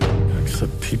security.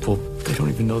 Except people, they don't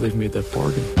even know they've made that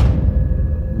bargain.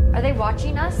 Are they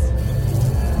watching us?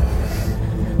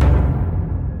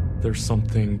 There's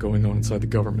something going on inside the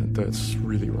government that's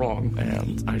really wrong,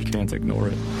 and I can't ignore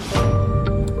it.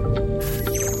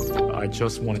 I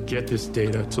just want to get this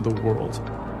data to the world.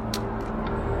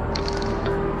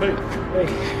 Hey.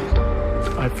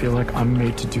 I feel like I'm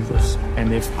made to do this,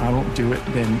 and if I don't do it,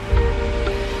 then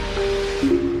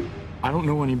I don't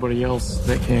know anybody else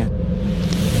that can.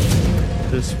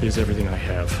 This is everything I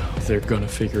have. They're gonna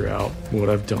figure out what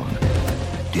I've done.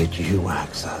 Did you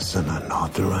access an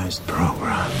unauthorized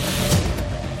program?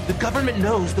 The government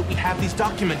knows that we have these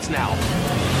documents now.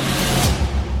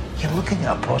 You're looking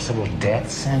at a possible death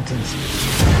sentence.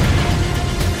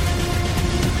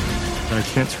 I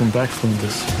can't turn back from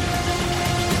this.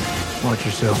 Watch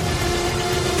yourself.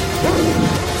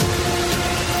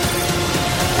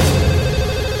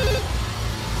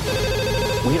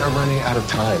 We are running out of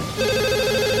time.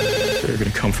 They're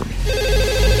gonna come for me.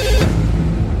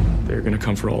 They're gonna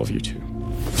come for all of you too.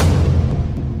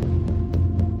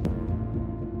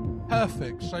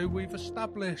 Perfect. So we've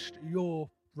established your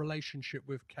relationship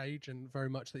with Cage and very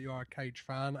much that you are a Cage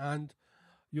fan, and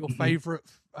your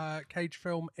favourite Cage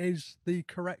film is the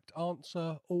correct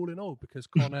answer all in all, because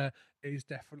Con Air is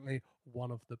definitely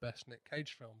one of the best Nick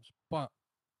Cage films. But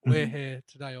we're here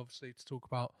today obviously to talk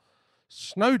about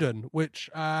Snowden, which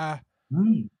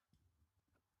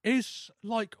is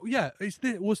like,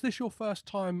 was this your first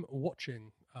time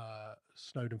watching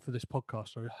Snowden for this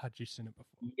podcast, or had you seen it before?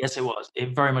 Yes, it was.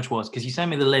 It very much was, because you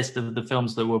sent me the list of the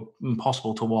films that were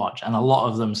impossible to watch, and a lot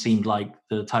of them seemed like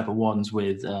the type of ones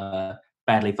with bad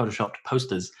badly photoshopped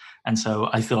posters. And so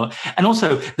I thought, and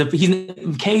also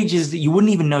Cage is that you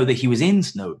wouldn't even know that he was in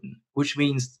Snowden, which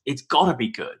means it's got to be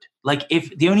good. Like,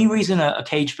 if the only reason a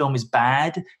Cage film is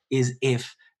bad is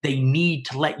if they need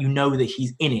to let you know that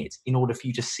he's in it in order for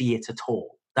you to see it at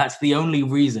all. That's the only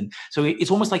reason. So it's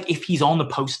almost like if he's on the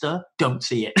poster, don't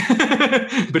see it.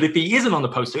 But if he isn't on the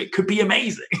poster, it could be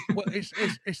amazing. Well,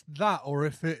 it's that, or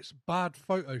if it's bad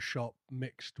Photoshop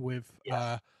mixed with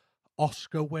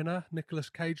Oscar winner Nicolas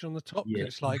Cage on the top. Yeah.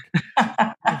 It's like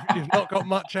you've not got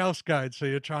much else going, so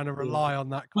you're trying to rely on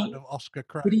that kind of Oscar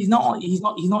credit. But he's not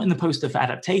in the poster for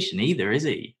adaptation either, is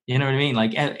he? You know what I mean?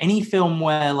 Like, any film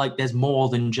where like there's more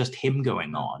than just him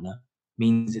going on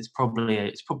means it's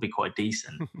probably quite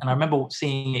decent. And I remember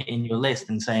seeing it in your list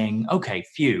and saying, okay,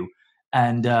 phew.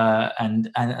 And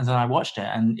then I watched it,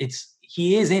 and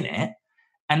he is in it.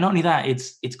 And not only that,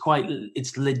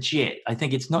 it's legit. I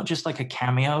think it's not just like a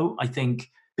cameo. I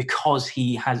think because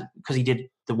he did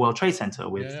the World Trade Center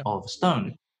with Oliver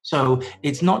Stone. So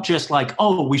it's not just like,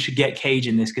 oh, we should get Cage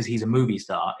in this because he's a movie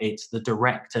star. It's the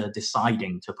director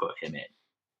deciding to put him in,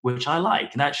 which I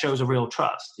like. And that shows a real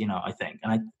trust, I think.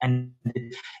 And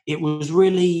it was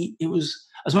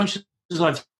as much as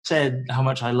I've said how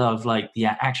much I love like the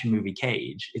action movie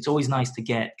Cage, it's always nice to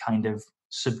get kind of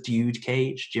subdued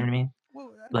Cage. Do you know what I mean?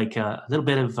 Like a little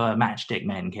bit of Matchstick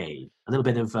Men Cage, a little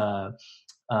bit of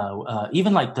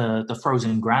even like the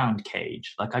Frozen Ground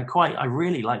Cage. Like I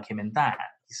really like him in that.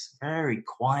 He's very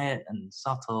quiet and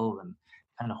subtle and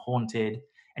kind of haunted.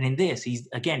 And in this, he's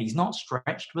not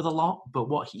stretched with a lot, but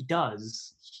what he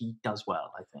does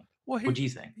well, I think. What do you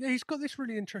think? Yeah, he's got this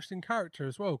really interesting character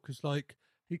as well, because like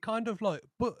he kind of like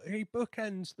he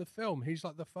bookends the film. He's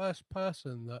like the first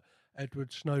person that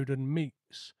Edward Snowden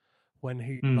meets when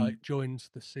he like joins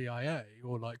the CIA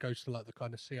or like goes to like the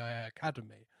kind of CIA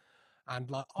academy. And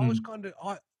like I was kind of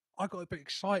I got a bit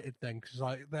excited then, because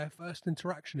like their first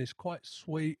interaction is quite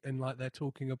sweet, and like they're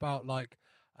talking about like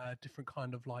different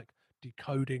kind of like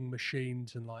decoding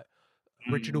machines and like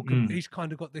original he's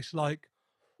kind of got this like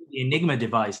the Enigma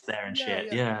device there and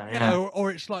shit. Yeah. Or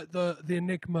it's like the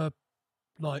Enigma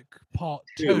like part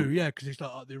 2, because he's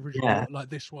like the original,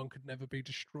 like this one could never be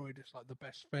destroyed, it's like the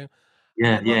best thing.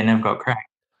 Never got cracked.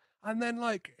 And then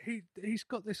like he's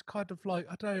got this kind of like,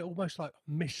 I don't know, almost like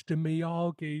Mr.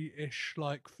 Miyagi-ish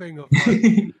like thing of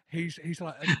like he's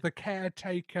like the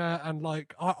caretaker, and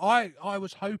like I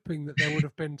was hoping that there would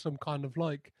have been some kind of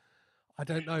like, I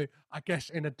don't know, I guess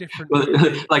in a different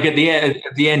like at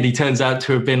the end he turns out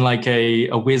to have been like a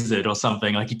wizard or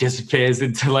something, like he disappears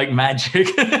into like magic.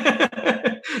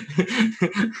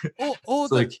 or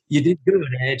like, you did good,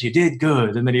 Ed, you did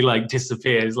good, and then he like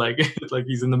disappears like like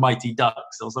he's in the Mighty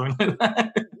Ducks or something like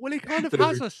that. Well, he kind of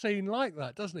has a scene like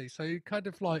that, doesn't he? So he kind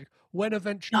of like, when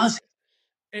eventually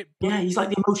he's like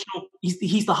the emotional,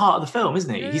 he's the heart of the film,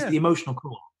 isn't he? He's the emotional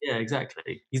core. Yeah,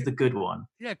 exactly. He's the good one.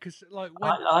 Yeah, because like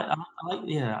when I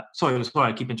like sorry,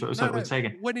 I keep interrupting. Sorry, say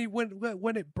again.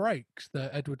 When it breaks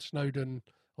that Edward Snowden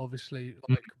obviously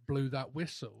like blew that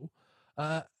whistle.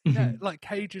 Like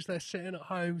Cage is there sitting at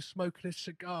home smoking his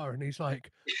cigar, and he's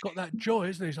like got that joy,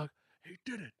 isn't he? He's like, he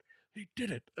did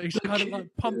it. He's kind of like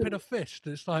pumping a fist.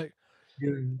 It's like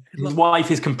his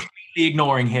wife is completely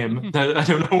ignoring him. I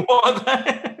don't know what.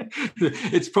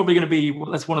 It's probably going to be,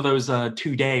 that's one of those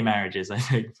 2-day marriages, I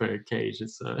think, for Cage.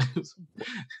 It's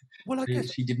well, I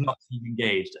guess she did not seem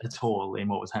engaged at all in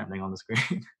what was happening on the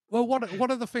screen. Well,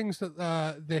 one of the things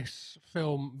that this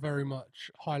film very much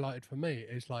highlighted for me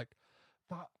is like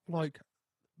that, like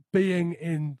being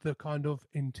in the kind of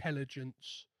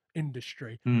intelligence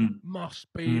industry must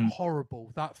be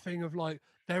horrible. That thing of like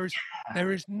there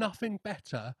is nothing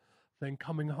better than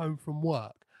coming home from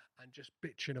work and just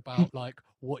bitching about like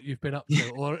what you've been up to,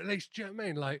 or at least, do you know what I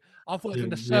mean? Like I've worked in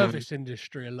the service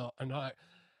industry a lot, and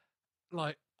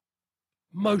like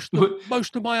most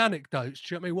of my anecdotes,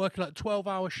 do you know what I mean? Working like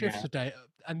 12-hour shifts a day,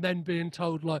 and then being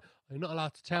told like you're not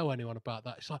allowed to tell anyone about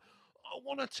that. It's like, I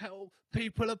want to tell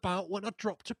people about when I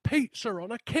dropped a pizza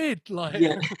on a kid. Like,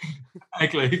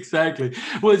 exactly.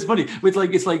 Well, it's funny.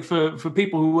 It's like for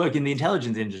people who work in the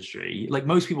intelligence industry, like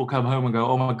most people come home and go,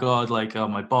 "Oh my god, like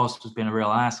my boss has been a real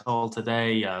asshole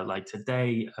today. Like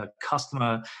today, a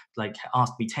customer like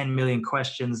asked me 10 million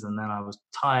questions, and then I was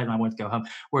tired and I wanted to go home."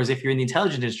 Whereas if you're in the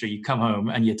intelligence industry, you come home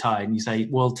and you're tired and you say,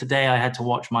 "Well, today I had to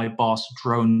watch my boss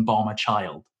drone bomb a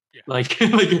child." Yeah. Like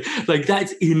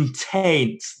that's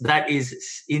intense. That is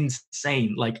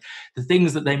insane. Like the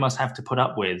things that they must have to put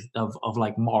up with of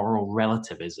like moral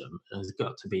relativism has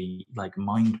got to be like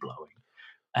mind blowing.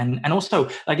 And also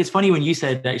like it's funny when you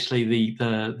said actually the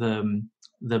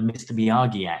Mr.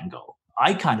 Miyagi angle.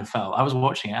 I kind of felt, I was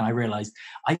watching it and I realized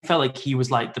I felt like he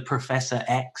was like the Professor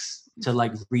X to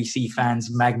like Reese fans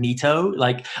Magneto.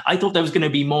 Like I thought there was going to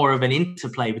be more of an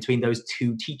interplay between those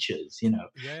two teachers. You know,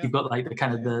 you've got like the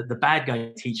kind of the bad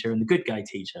guy teacher and the good guy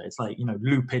teacher. It's like, you know,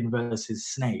 Lupin versus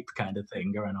Snape kind of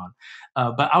thing going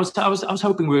on. But I was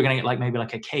hoping we were going to get like maybe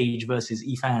like a Cage versus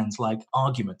E-fans like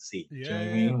argument scene. Do you know what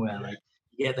I mean? Where like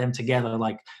get them together,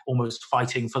 like almost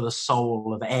fighting for the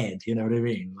soul of Ed. You know what I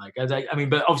mean? Like I mean,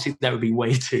 but obviously that would be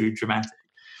way too dramatic.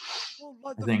 Well,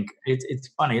 like I think it's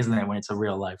funny, isn't it, when it's a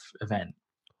real life event?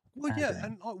 Well, yeah,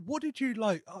 and what did you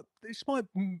like? This might.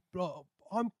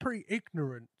 I'm pretty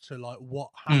ignorant to like what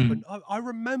happened. I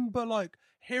remember like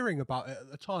hearing about it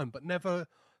at the time, but never.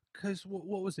 Because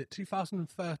what was it?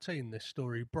 2013. This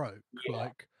story broke.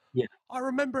 Yeah. I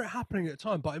remember it happening at the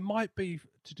time, but it might be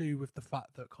to do with the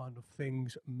fact that kind of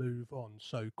things move on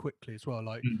so quickly as well.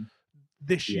 Like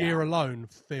this year alone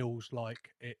feels like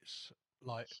it's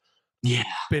like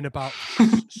been about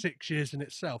 6 years in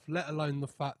itself, let alone the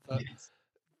fact that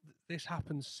this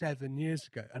happened 7 years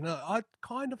ago. And I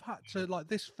kind of had to, like,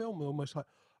 this film almost like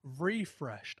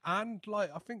refreshed and like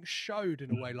I think showed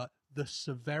in a way like the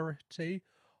severity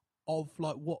of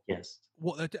like what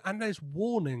they're doing. And there's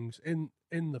warnings in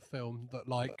the film that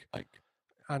like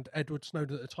and Edward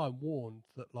Snowden at the time warned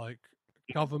that like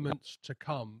governments to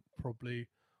come probably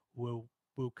will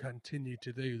continue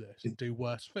to do this and do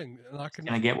worse things. And I can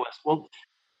get worse. Well,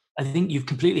 I think you've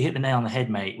completely hit the nail on the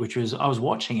head, mate, which was I was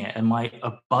watching it and my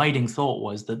abiding thought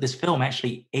was that this film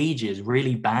actually ages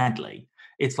really badly.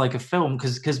 It's like a film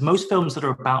because most films that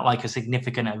are about like a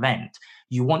significant event,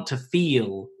 you want to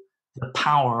feel the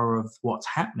power of what's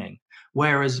happening.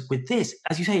 Whereas with this,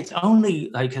 as you say, it's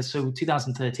only like, so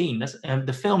 2013,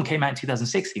 the film came out in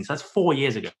 2016. So that's 4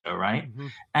 years ago, right?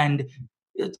 And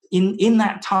in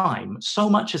that time, so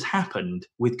much has happened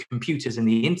with computers and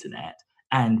the internet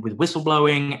and with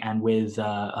whistleblowing and with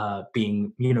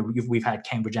being, you know, we've had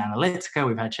Cambridge Analytica,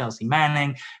 we've had Chelsea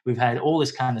Manning, we've had all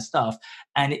this kind of stuff.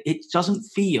 And it doesn't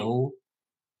feel,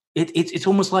 it's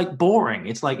almost like boring.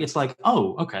 It's like,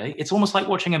 oh, okay. It's almost like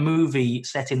watching a movie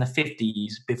set in the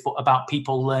 50s about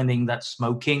people learning that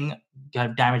smoking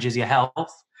damages your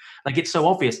health. Like it's so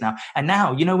obvious now. And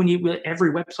now, you know,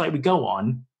 every website we go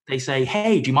on, they say,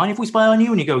 hey, do you mind if we spy on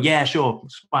you? And you go, yeah, sure,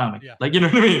 spy on me. Yeah. Like, you know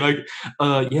what I mean?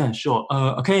 Like, yeah, sure.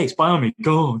 Okay, spy on me.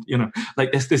 God, you know,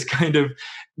 like there's this kind of,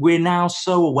 we're now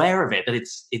so aware of it that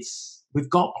we've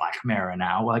got Black Mirror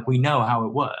now. Like we know how it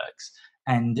works.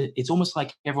 And it's almost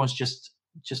like everyone's just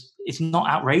it's not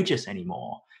outrageous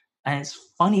anymore. And it's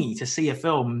funny to see a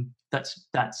film that's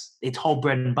its whole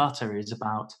bread and butter is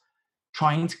about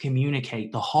trying to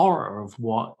communicate the horror of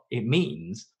what it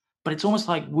means. But it's almost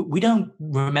like we don't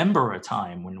remember a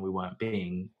time when we weren't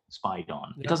being spied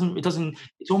on. Yeah. It doesn't,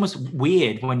 it's almost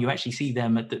weird when you actually see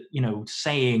them at the, you know,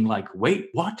 saying like, wait,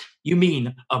 what? You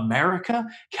mean America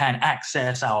can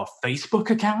access our Facebook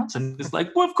accounts? And it's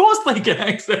like, well, of course they can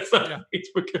access our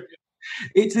Facebook account.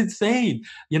 It's insane.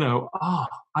 You know,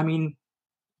 I mean,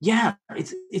 yeah,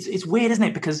 it's weird, isn't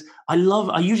it? Because I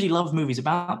usually love movies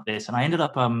about this. And I ended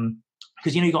up,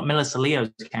 because, you know, you got Melissa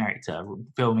Leo's character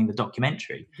filming the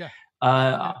documentary. Yeah.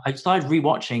 I started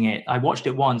rewatching it. I watched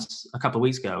it once a couple of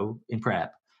weeks ago in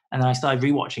prep, and then I started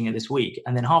rewatching it this week.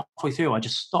 And then halfway through, I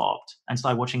just stopped and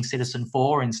started watching Citizen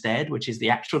 4 instead, which is the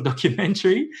actual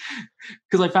documentary,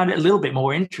 because I found it a little bit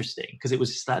more interesting because it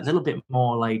was just that little bit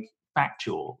more like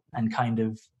factual and kind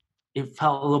of, it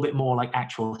felt a little bit more like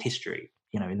actual history,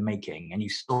 you know, in the making, and you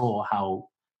saw how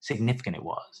significant it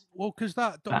was. Well, because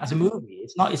that as a movie,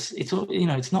 it's you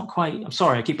know, it's not quite. I'm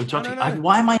sorry, I keep interrupting. No.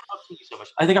 Why am I interrupting you so much?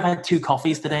 I think I've had 2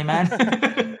 coffees today, man.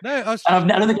 I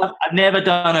don't think I've never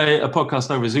done a podcast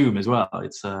over Zoom as well.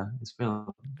 It's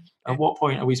at what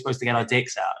point are we supposed to get our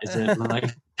dicks out? Is it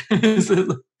like?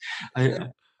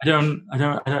 I don't.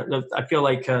 I feel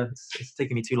like it's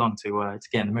taking me too long to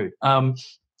get in the mood.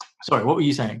 Sorry, what were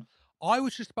you saying? I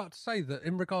was just about to say that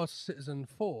in regards to Citizen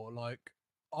 4, like,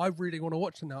 I really want to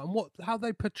watch it now, and how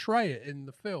they portray it in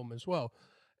the film as well.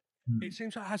 It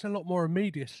seems like it has a lot more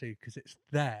immediacy because it's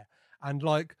there, and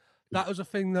like that was a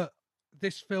thing that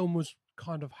this film was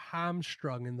kind of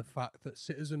hamstrung in the fact that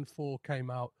Citizen 4 came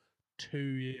out 2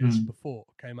 years before,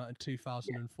 came out in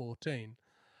 2014,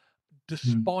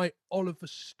 despite Oliver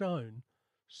Stone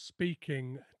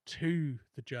speaking to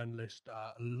the journalist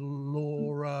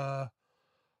Laura.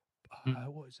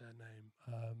 What is her name?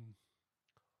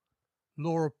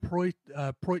 Laura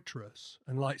Poitras,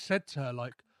 and like said to her,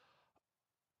 like,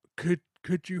 could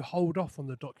you hold off on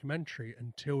the documentary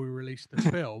until we release the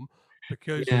film?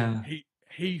 Because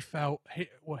he felt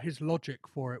his logic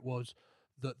for it was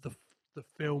that the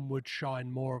film would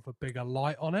shine more of a bigger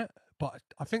light on it. But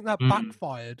I think that Mm.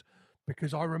 backfired,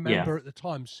 because I remember at the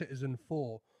time Citizen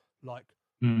 4 like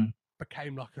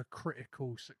became like a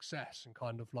critical success and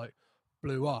kind of like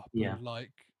blew up. Yeah. And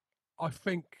like, I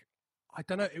think, I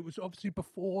don't know, it was obviously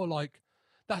before, like,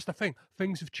 that's the thing.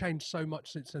 Things have changed so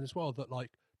much since then as well, that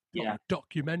like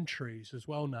documentaries as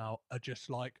well now are just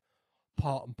like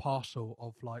part and parcel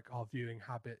of like our viewing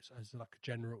habits as like a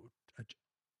general, do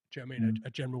you know what I mean? A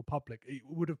general public. It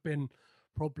would have been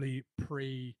probably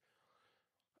pre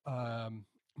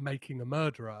Making a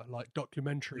Murderer. Like,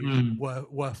 documentaries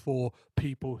were for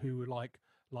people who were like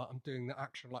I'm doing the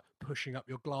action, like pushing up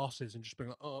your glasses and just being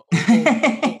like, or do you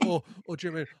know what I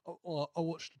mean? I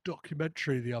watched a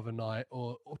documentary the other night,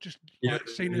 or just like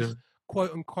seen as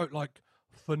quote unquote like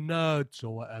for nerds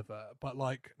or whatever. But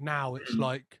like now it's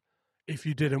like, if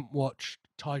you didn't watch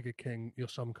Tiger King, you're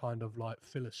some kind of like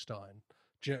Philistine.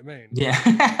 Do you know what I mean? Yeah.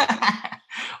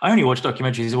 I only watch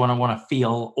documentaries when I want to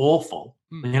feel awful.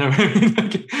 You know what I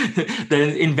mean?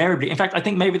 They're invariably, in fact, I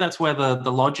think maybe that's where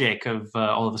the logic of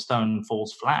Oliver Stone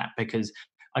falls flat, because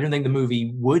I don't think the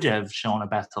movie would have shone a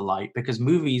better light, because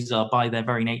movies are by their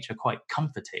very nature quite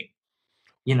comforting.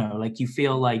 You know, like you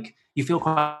feel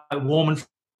quite warm and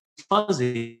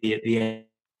fuzzy at the end.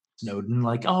 Snowden,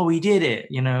 like, oh, he did it,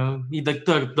 you know,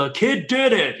 the kid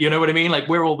did it, you know what I mean? Like,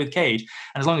 we're all with Cage,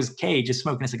 and as long as Cage is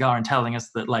smoking a cigar and telling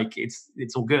us that like it's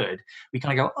all good, we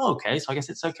kind of go, oh, okay, so I guess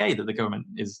it's okay that the government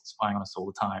is spying on us all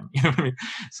the time, you know what I mean?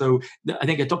 So I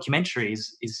think a documentary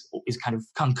is kind of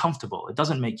uncomfortable. It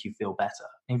doesn't make you feel better.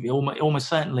 It almost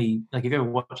certainly, like if you ever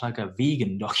watch like a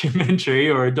vegan documentary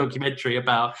or a documentary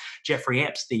about Jeffrey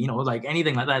Epstein, you know, like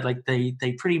anything like that, like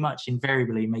they pretty much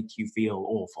invariably make you feel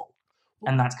awful.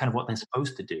 And that's kind of what they're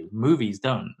supposed to do. Movies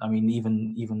don't. I mean,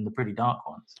 even the pretty dark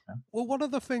ones. You know? Well, one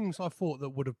of the things I thought that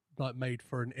would have like made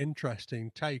for an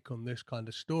interesting take on this kind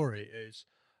of story is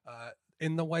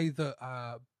in the way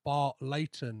that Bart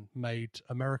Layton made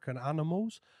American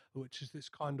Animals, which is this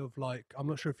kind of like, I'm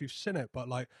not sure if you've seen it, but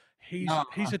like he's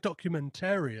a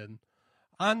documentarian,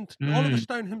 and Oliver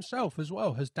Stone himself as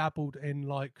well has dabbled in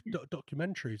like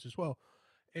documentaries as well.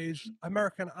 Is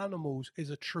American Animals is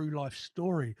a true life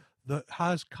story that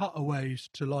has cutaways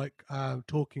to like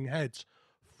talking heads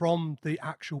from the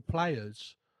actual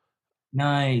players.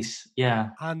 Nice, yeah.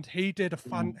 And he did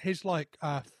his like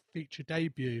feature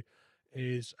debut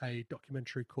is a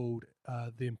documentary called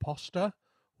The Imposter,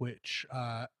 which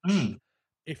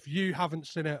if you haven't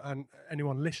seen it and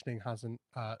anyone listening hasn't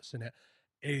seen it,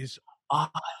 is I've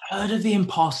heard of The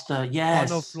Imposter. Yes,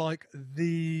 one of like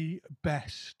the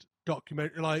best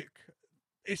documentary. Like,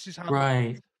 this is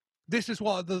how this is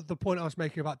what the point I was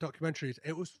making about documentaries.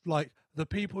 It was like the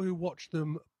people who watched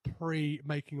them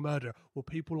pre-Making a Murder were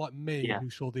people like me who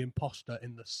saw The Imposter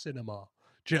in the cinema.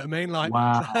 Do you know what I mean? Like,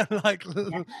 wow. Like,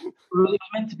 it was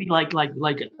meant to be like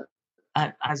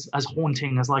as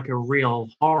haunting as like a real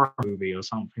horror movie or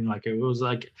something. Like, it was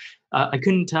like I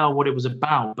couldn't tell what it was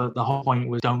about, but the whole point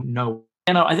was don't know.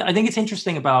 You know, I think it's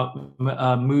interesting about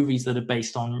movies that are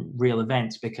based on real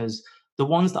events, because the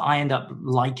ones that I end up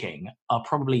liking are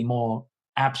probably more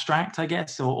abstract, I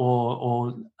guess,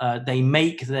 or they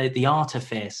make the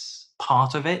artifice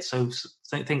part of it. So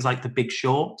things like The Big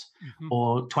Short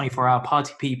or 24-Hour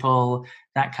Party People,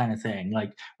 that kind of thing,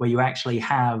 like where you actually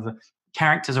have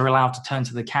characters are allowed to turn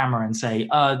to the camera and say,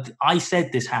 I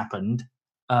said this happened,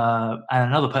 and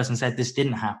another person said this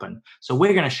didn't happen. So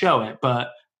we're going to show it,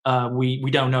 but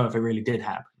we don't know if it really did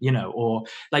happen, you know, or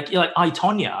like I,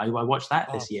 Tonya, I watched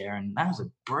that this year, and that was a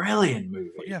brilliant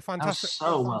movie. Yeah, fantastic. That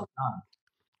was so well done.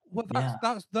 Well,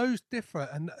 that's those differ,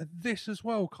 and this as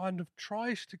well kind of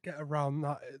tries to get around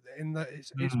that in that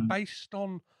it's based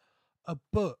on a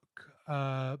book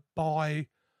by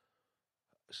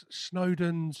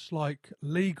Snowden's like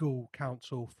legal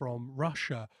counsel from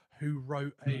Russia, who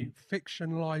wrote a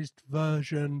fictionalized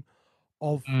version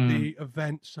of the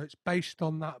event. So it's based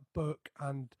on that book,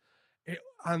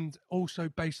 and also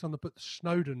based on the book, the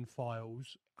Snowden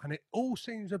Files, and it all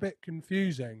seems a bit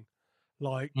confusing.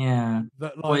 Like, that,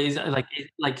 like, well, is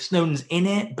like Snowden's in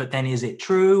it, but then is it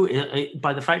true?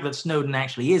 By the fact that Snowden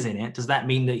actually is in it, does that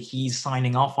mean that he's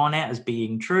signing off on it as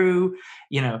being true?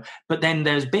 You know, but then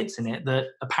there's bits in it that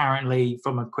apparently,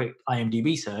 from a quick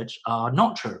IMDb search, are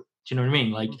not true. Do you know what I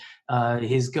mean? Like,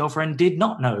 his girlfriend did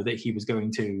not know that he was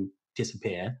going to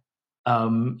disappear.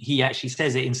 He actually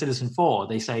says it in Citizen 4.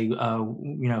 They say, you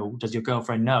know, does your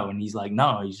girlfriend know? And he's like,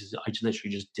 no, I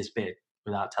literally just disappeared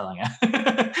without telling her.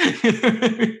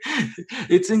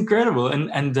 It's incredible.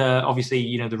 And obviously,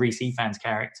 you know, the Reese Ifans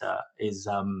character is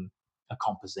a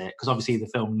composite, because obviously the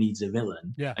film needs a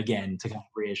villain, again, to kind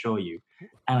of reassure you.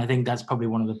 And I think that's probably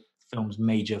one of the film's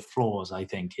major flaws, I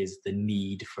think, is the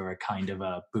need for a kind of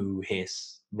a boo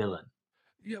hiss villain.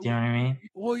 Yeah, do you know what I mean?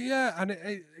 Well, yeah, and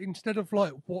instead of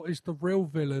like what is the real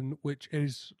villain, which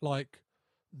is like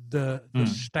the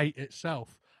state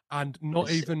itself, and not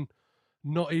even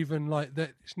like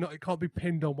that. It's not. It can't be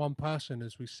pinned on one person,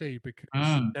 as we see,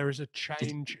 because there is a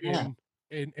change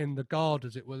in the guard,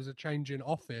 as it was a change in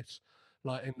office,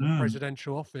 like in the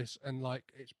presidential office, and like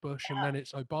it's Bush and then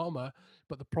it's Obama,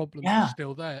 but the problems are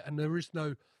still there, and there is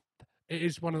no. It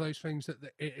is one of those things that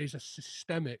it is a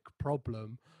systemic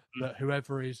problem that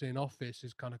whoever is in office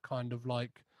is kind of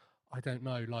like, I don't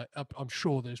know, like I'm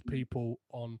sure there's people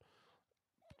on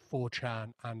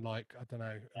 4chan and like, I don't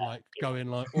know, like going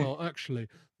like, well, actually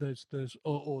there's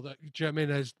or that, do you know what I mean?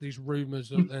 There's these rumors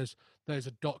that there's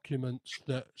a document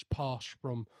that's passed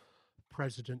from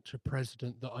president to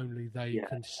president that only they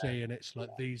can see, and it's like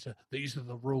these are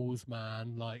the rules,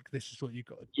 man, like this is what you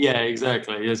got to do. Yeah,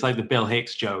 exactly. It's like the Bill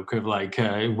Hicks joke of like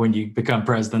when you become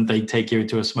president, they take you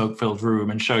into a smoke-filled room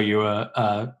and show you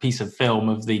a piece of film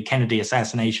of the Kennedy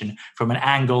assassination from an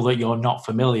angle that you're not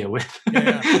familiar with.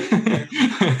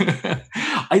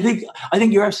 I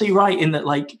think you're absolutely right in that,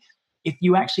 like, if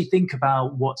you actually think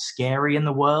about what's scary in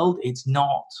the world, it's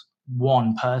not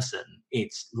one person,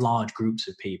 it's large groups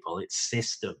of people, it's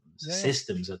systems.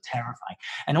 Systems are terrifying.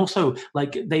 And also,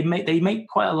 like, they make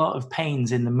quite a lot of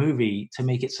pains in the movie to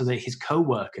make it so that his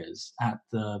co-workers at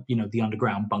the the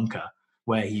underground bunker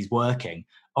where he's working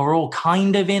are all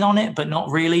kind of in on it, but not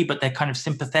really, but they're kind of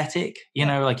sympathetic,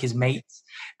 like his mates.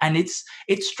 And it's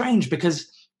strange because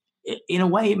in a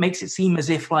way it makes it seem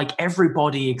as if like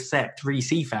everybody except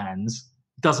VC fans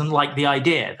doesn't like the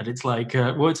idea that it's like,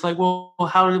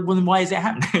 why is it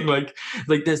happening? like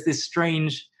there's this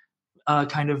strange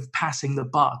kind of passing the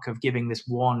buck of giving this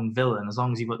one villain, as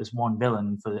long as you've got this one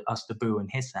villain for us to boo and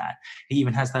hiss at. He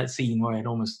even has that scene where it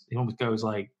almost goes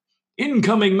like,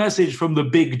 incoming message from the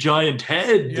big giant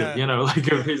head,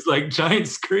 like of his like giant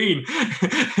screen.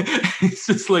 It's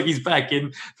just like he's back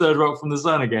in Third Rock from the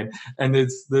Sun again, and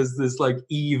there's this like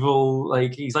evil,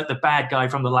 like he's like the bad guy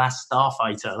from the last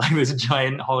Starfighter, like this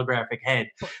giant holographic head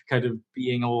kind of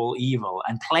being all evil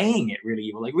and playing it really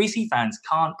evil. Like Reese fans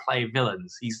can't play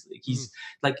villains. He's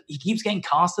like, he keeps getting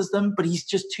cast as them, but he's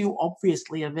just too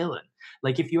obviously a villain.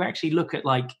 Like if you actually look at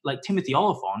like Timothy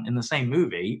Olyphant in the same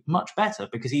movie, much better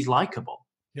because he's likable.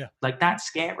 Yeah, like that's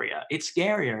scarier. It's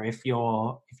scarier if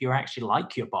you're actually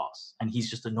like your boss and he's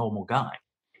just a normal guy.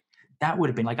 That would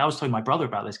have been like, I was telling my brother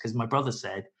about this because my brother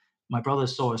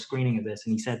saw a screening of this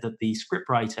and he said that the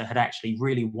scriptwriter had actually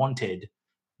really wanted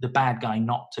the bad guy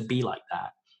not to be like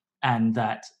that, and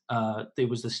that there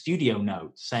was the studio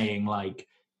note saying like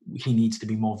he needs to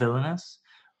be more villainous.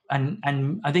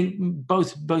 And I think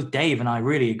both Dave and I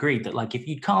really agreed that like if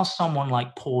you cast someone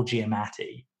like Paul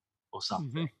Giamatti or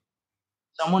something,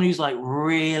 someone who's like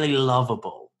really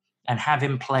lovable, and have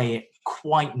him play it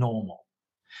quite normal,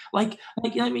 like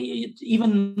I mean,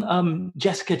 even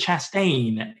Jessica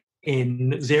Chastain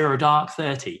in Zero Dark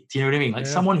 30. Do you know what I mean? Like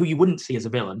someone who you wouldn't see as a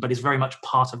villain, but is very much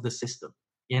part of the system.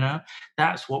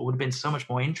 That's what would have been so much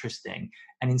more interesting.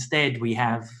 And instead, we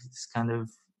have this kind of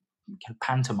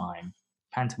pantomime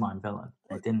villain.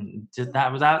 It didn't.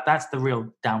 That's the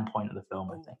real down point of the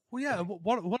film, I think. Well, yeah.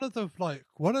 One of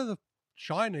the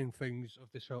shining things of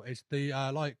this film is the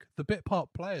like the bit part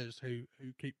players who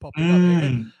keep popping up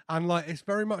in, and like it's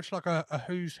very much like a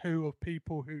who's who of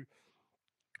people who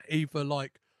either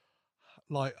like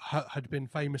had been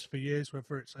famous for years,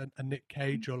 whether it's a Nick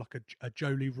Cage or like a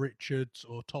Jolie Richards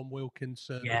or Tom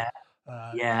Wilkinson.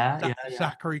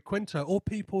 Zachary Quinto, or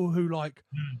people who like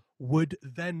would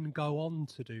then go on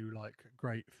to do like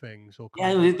great things. Or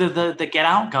the Get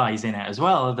Out guys in it as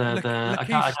well.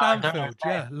 Lakeith Stanfield,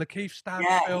 Lakeith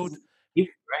Stanfield. He's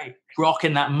great,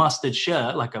 rocking that mustard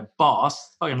shirt like a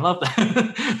boss. Fucking love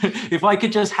that. If I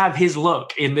could just have his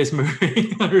look in this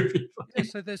movie, that would be funny. Yeah,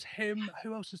 so there's him.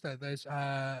 Who else is there? There's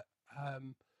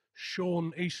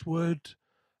Sean Eastwood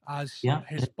as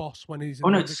his boss when he's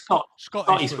in Scott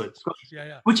Eastwood.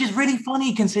 Yeah. Which is really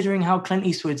funny considering how Clint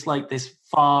Eastwood's like this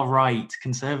far right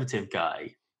conservative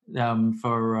guy,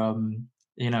 for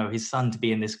his son to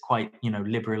be in this quite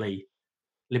liberally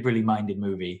minded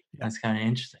movie. That's kind of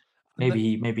interesting.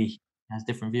 Maybe he has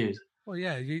different views. Well,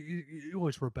 yeah, you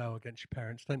always rebel against your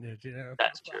parents, don't you?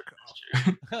 That's true.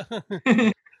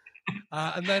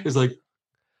 And then it's like,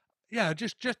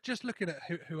 just looking at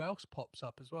who else pops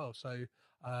up as well. So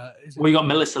we got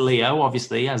Melissa Leo,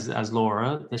 obviously, as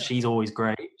Laura. She's always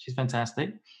great. She's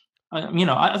fantastic. I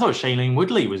thought Shailene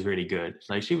Woodley was really good.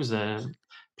 Like she was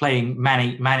playing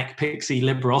manic pixie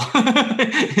liberal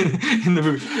in the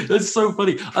movie. That's so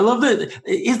funny. I love that.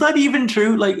 Is that even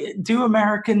true? Like, do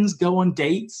Americans go on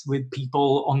dates with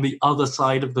people on the other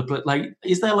side of the like?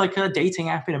 Is there like a dating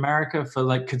app in America for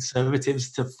like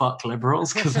conservatives to fuck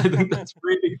liberals? Because I think that's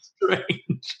really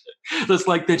strange. That's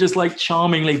like they're just like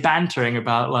charmingly bantering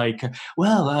about like,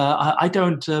 well, I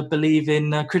don't believe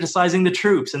in criticizing the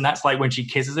troops, and that's like when she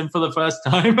kisses him for the first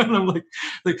time, and I'm like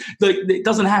it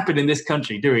doesn't happen in this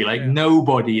country, do we? Like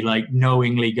nobody like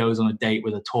knowingly goes on a date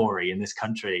with a Tory in this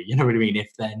country. You know what I mean?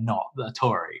 If they're not a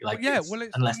Tory, like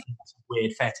unless it's a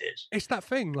weird fetish. It's that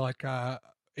thing like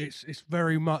it's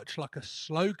very much like a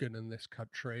slogan in this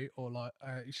country, or like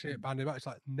you see it bandied about. It's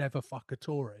like never fuck a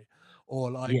Tory,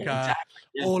 or like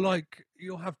or like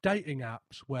you'll have dating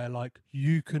apps where like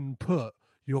you can put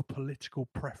your political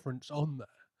preference on there,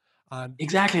 and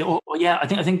exactly. Or I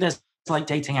think there's like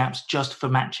dating apps just for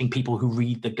matching people who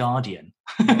read The Guardian.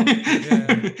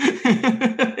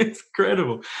 It's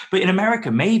incredible. But in America,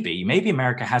 maybe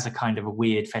America has a kind of a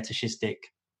weird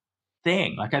fetishistic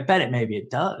thing. Like I bet maybe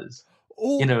it does.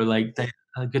 Or, like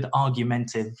a good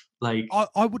argumentative, like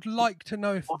I would like to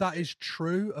know if that is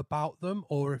true about them,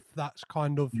 or if that's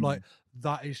kind of like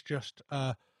that is just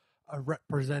a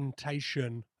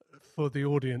representation for the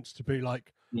audience to be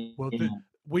like, well,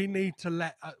 we need to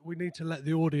let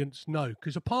the audience know,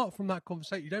 because apart from that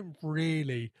conversation, you don't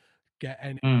really get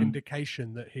any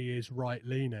indication that he is right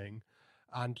leaning,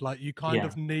 and like you kind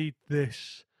of need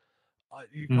this.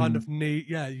 You kind of need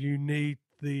you need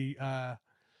the.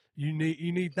 You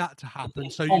need that to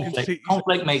happen, so conflict, you can see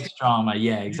conflict makes drama.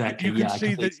 Yeah, exactly. You can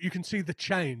see that. You can see the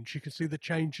change. You can see the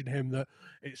change in him. That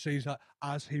it seems like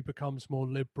as he becomes more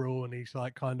liberal, and he's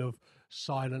like kind of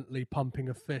silently pumping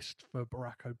a fist for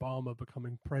Barack Obama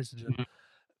becoming president.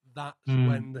 That's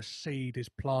when the seed is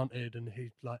planted, and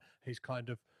he's kind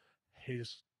of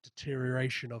his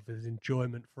deterioration of his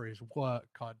enjoyment for his work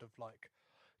kind of like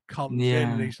comes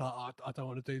in, and he's like, I don't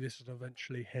want to do this, and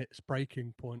eventually hits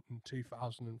breaking point in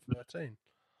 2013.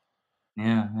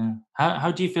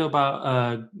 How do you feel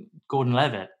about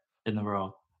Gordon-Levitt in the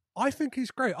role? I think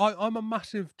he's great. I'm a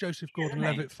massive Joseph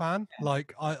Gordon-Levitt fan.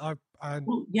 Like I have a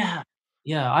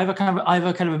kind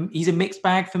of he's a mixed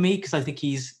bag for me, because I think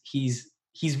he's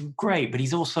great, but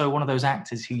he's also one of those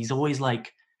actors who he's always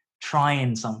like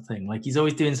trying something, like he's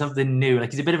always doing something new,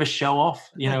 like he's a bit of a show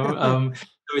off,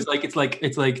 So it's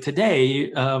like today,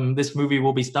 this movie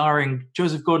will be starring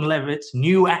Joseph Gordon-Levitt's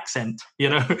new accent.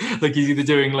 Like he's either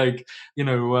doing like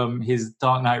his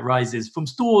Dark Knight Rises from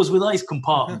stores with ice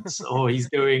compartments, or he's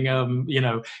doing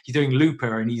he's doing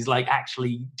Looper, and he's like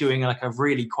actually doing like a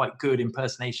really quite good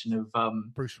impersonation of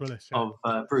Bruce Willis,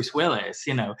 Bruce Willis,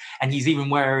 and he's even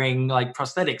wearing like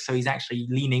prosthetics, so he's actually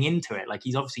leaning into it. Like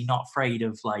he's obviously not afraid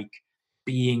of like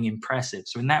being impressive.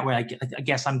 So in that way, I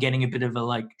guess I'm getting a bit of a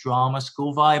like drama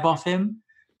school vibe off him.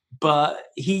 But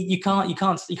you can't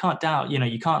doubt,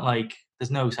 you can't like.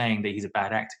 There's no saying that he's a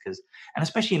bad actor, and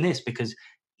especially in this, because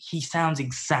he sounds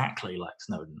exactly like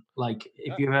Snowden. Like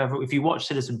if you watch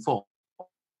Citizen 4,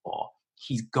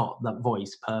 he's got that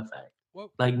voice perfect.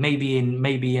 Well, like maybe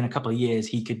in a couple of years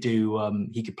he could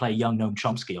play young Noam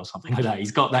Chomsky or something like that.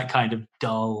 He's got that kind of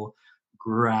dull,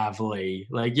 gravelly,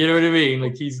 like, you know what I mean?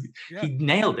 Like he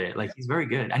nailed it. Like he's very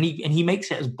good, and he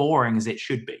makes it as boring as it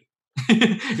should be.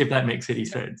 If that makes any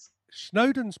sense.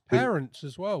 Snowden's parents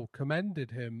as well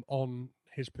commended him on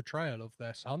his portrayal of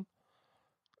their son.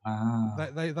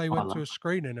 They went to a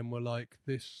screening and were like,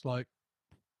 "This like,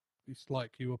 it's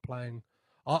like you were playing,"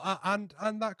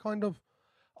 and that kind of.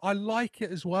 I like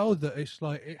it as well that it's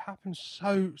like it happens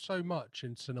so much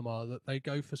in cinema that they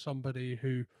go for somebody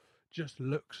who just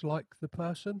looks like the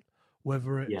person,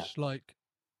 whether it's like,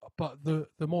 but the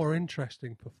more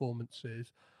interesting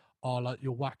performances are like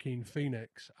your Joaquin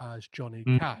Phoenix as Johnny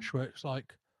Cash, where it's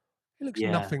like he looks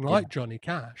nothing like Johnny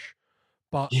Cash,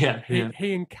 but he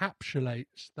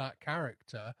encapsulates that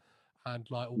character, and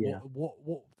like what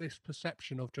this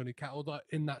perception of Johnny Cash, or that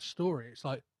in that story, it's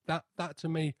like that to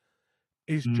me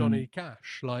is Johnny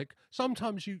Cash. Like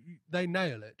sometimes they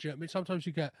nail it. Do you know what I mean? Sometimes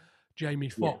you get Jamie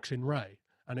Foxx in Ray,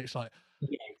 and it's like,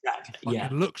 exactly. He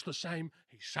looks the same,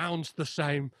 he sounds the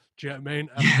same. Do you know what I mean?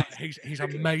 And he's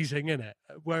amazing in it.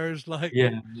 Whereas, like,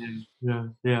 I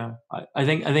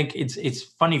think it's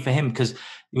funny for him, because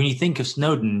when you think of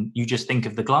Snowden, you just think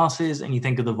of the glasses and you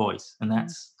think of the voice, and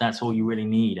that's all you really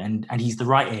need. And he's the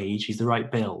right age, he's the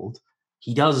right build.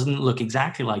 He doesn't look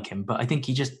exactly like him, but I think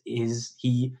he just is.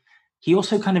 He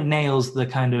also kind of nails the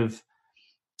kind of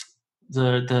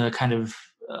the kind of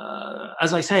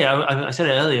as I say, I said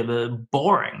it earlier, but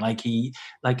boring. I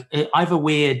have a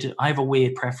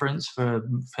weird preference for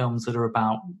films that are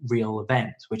about real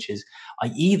events, which is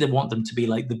I either want them to be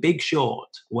like The Big Short,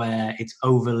 where it's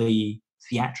overly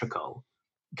theatrical,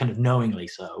 kind of knowingly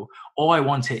so, or I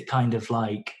want it kind of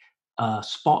like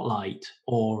Spotlight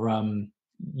or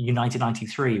United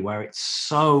 93, where it's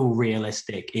so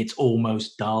realistic it's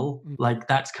almost dull. Like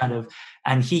that's kind of,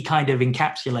 and he kind of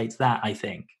encapsulates that, I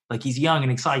think. Like he's young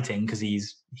and exciting because he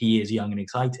is young and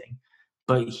exciting,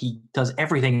 but he does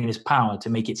everything in his power to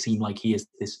make it seem like he is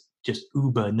this just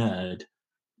uber nerd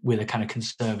with a kind of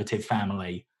conservative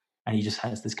family, and he just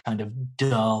has this kind of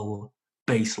dull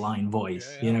baseline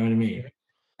voice. You know what I mean?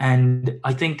 And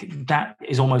I think that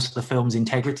is almost the film's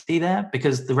integrity there,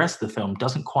 because the rest of the film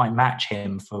doesn't quite match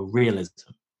him for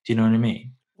realism. Do you know what I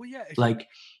mean? Well, yeah.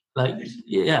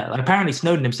 Apparently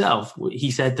Snowden himself, he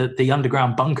said that the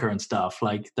underground bunker and stuff,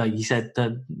 he said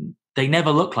that they never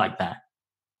look like that.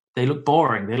 They look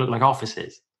boring. They look like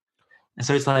offices. And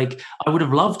so it's like, I would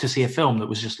have loved to see a film that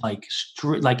was just like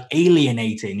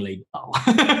alienatingly dull.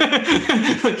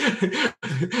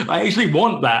 I actually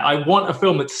want that. I want a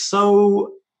film that's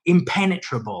so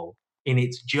impenetrable in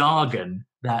its jargon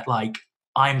that like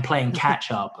I'm playing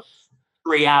catch up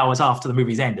 3 hours after the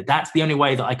movie's ended. That's the only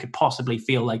way that I could possibly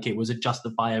feel like it was a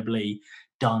justifiably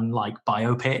done like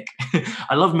biopic.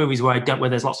 I love movies where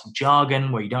there's lots of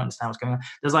jargon, where you don't understand what's going on.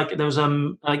 There was like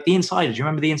The Insider. Do you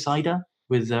remember The Insider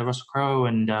with Russell Crowe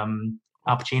and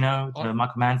Al Pacino, the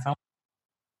Michael Mann film?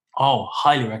 Oh,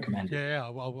 highly recommended. Yeah,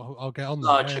 I'll get on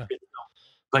that.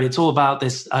 But it's all about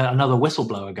this another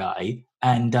whistleblower guy,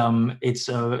 and it's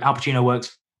Al Pacino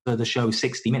works for the show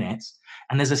 60 Minutes,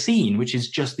 and there's a scene which is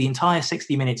just the entire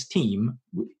 60 Minutes team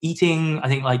eating, I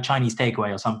think, like Chinese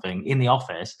takeaway or something in the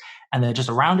office, and they're just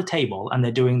around a table, and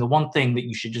they're doing the one thing that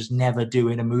you should just never do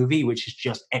in a movie, which is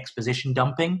just exposition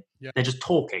dumping. Yeah. They're just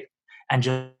talking and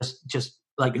just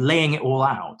like laying it all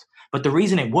out. But the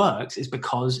reason it works is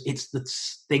because it's the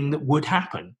thing that would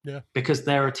happen. Yeah. Because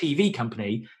they're a TV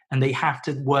company and they have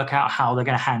to work out how they're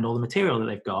going to handle the material that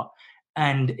they've got.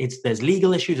 And there's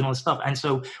legal issues and all this stuff. And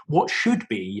so what should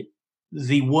be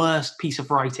the worst piece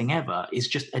of writing ever is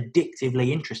just addictively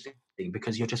interesting,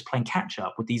 because you're just playing catch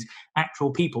up with these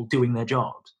actual people doing their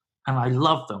jobs. And I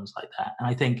love films like that. And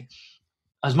I think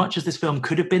as much as this film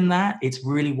could have been that, it's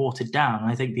really watered down.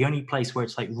 And I think the only place where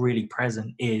it's like really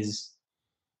present is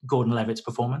Gordon Levitt's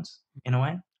performance, in a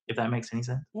way, if that makes any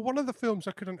sense. Well, one of the films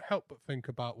I couldn't help but think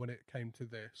about when it came to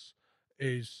this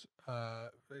is,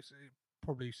 it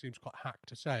probably seems quite hack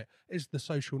to say it, is The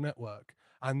Social Network.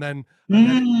 And then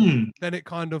it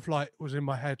kind of like was in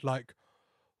my head, like,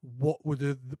 what would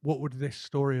this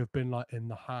story have been like in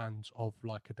the hands of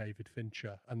like a David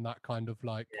Fincher, and that kind of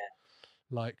like,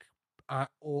 that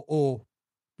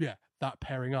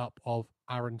pairing up of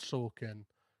Aaron Sorkin,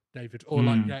 David, or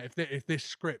if this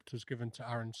script was given to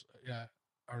Aaron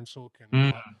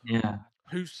Sorkin,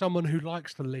 who's someone who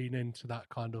likes to lean into that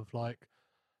kind of like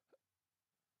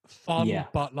fun,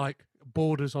 but like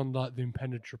borders on like the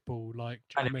impenetrable, like,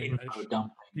 do you know what I mean?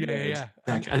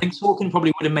 Exactly. I think Sorkin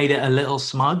probably would have made it a little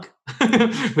smug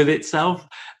with itself.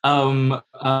 I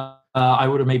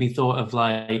would have maybe thought of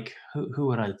like, who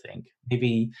would I think?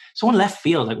 Maybe someone left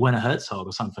field, like Werner Herzog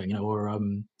or something, or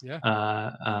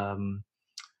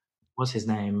what's his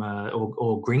name,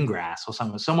 or Greengrass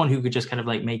or someone who could just kind of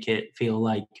like make it feel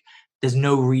like there's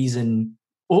no reason,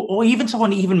 or even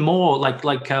someone even more like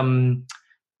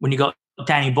when you got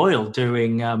Danny Boyle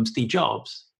doing Steve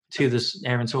Jobs to this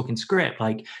Aaron Sorkin script,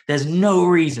 like there's no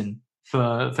reason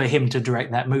for him to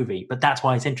direct that movie, but that's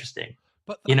why it's interesting.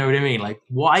 But you know what I mean? Like,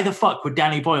 why the fuck would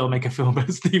Danny Boyle make a film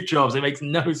about Steve Jobs? It makes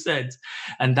no sense.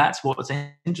 And that's what's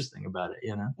interesting about it,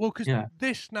 you know? Well, because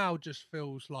this now just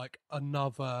feels like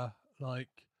another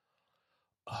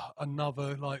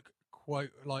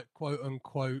quote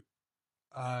unquote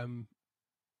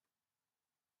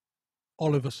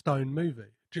Oliver Stone movie.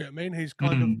 Do you know what I mean? He's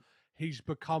kind of, he's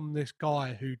become this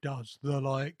guy who does the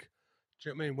like, do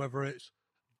you know what I mean? Whether it's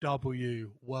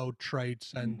W, World Trade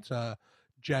Center,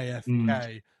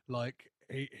 JFK, like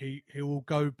he will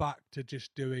go back to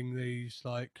just doing these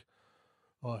like,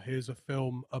 oh, here's a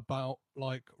film about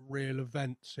like real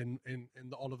events in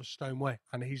the Oliver Stone way,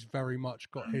 and he's very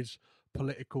much got his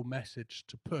political message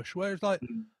to push. Whereas like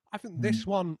I think this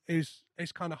one is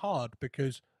kind of hard,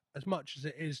 because as much as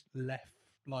it is left,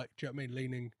 like, do you know what I mean,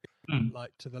 leaning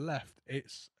like to the left,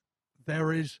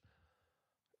 there is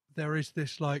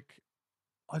this like,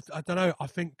 I don't know. I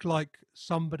think like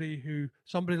somebody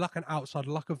like an outsider,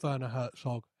 like a Werner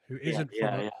Herzog, who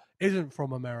isn't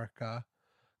from America,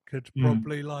 could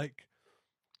probably like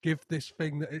give this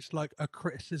thing that it's like a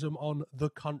criticism on the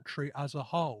country as a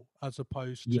whole, as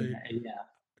opposed to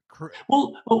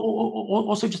Well,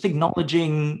 also just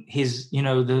acknowledging his,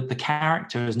 the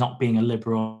character as not being a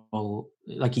liberal,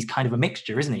 like he's kind of a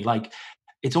mixture, isn't he? Like,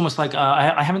 it's almost like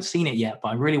I haven't seen it yet, but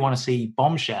I really want to see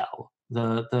Bombshell,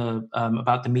 the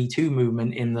about the Me Too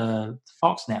movement in the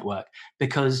Fox network,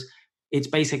 because it's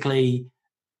basically,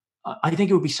 I think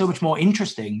it would be so much more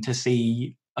interesting to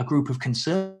see a group of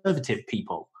conservative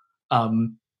people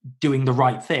doing the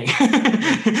right thing.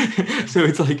 So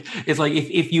it's like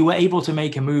if you were able to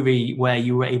make a movie where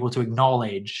you were able to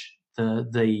acknowledge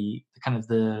the kind of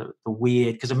the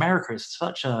weird, because America is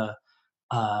such a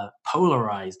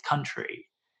polarized country.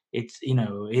 It's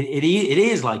it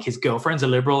is like his girlfriend's a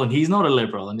liberal and he's not a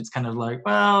liberal, and it's kind of like,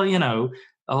 well,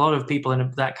 a lot of people,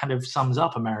 and that kind of sums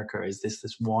up America, is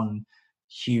this one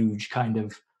huge kind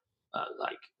of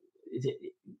like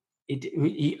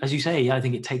as you say, I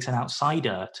think it takes an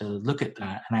outsider to look at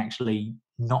that and actually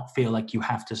not feel like you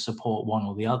have to support one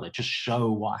or the other. Just show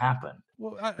what happened.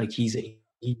 Well, like he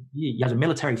has a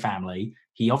military family.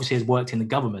 He obviously has worked in the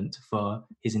government for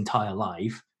his entire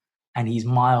life, and he's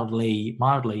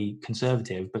mildly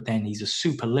conservative. But then he's a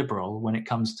super liberal when it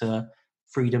comes to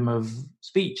freedom of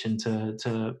speech and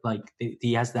to like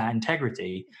he has that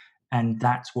integrity. And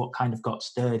that's what kind of got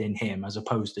stirred in him, as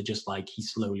opposed to just like he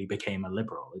slowly became a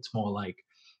liberal. It's more like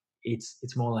it's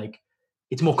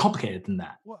more complicated than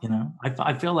that.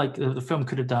 I feel like the film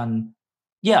could have done.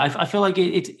 Yeah, I feel like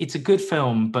it's a good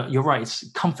film, but you're right.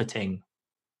 It's comforting.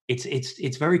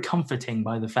 It's very comforting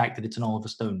by the fact that it's an Oliver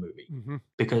Stone movie,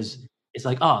 because it's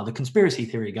like, the conspiracy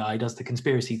theory guy does the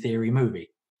conspiracy theory movie.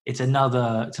 It's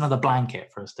another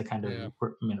blanket for us to kind of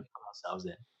put ourselves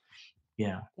in.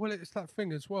 Yeah. Well, it's that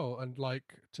thing as well, and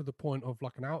like to the point of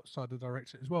like an outsider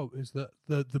director as well, is that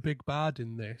the big bad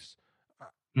in this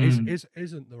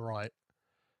isn't the right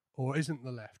or isn't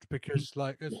the left, because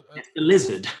like it's the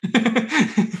lizard.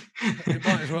 It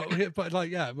might as well, but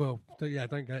like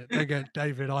don't get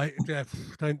David.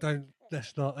 Don't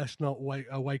let's not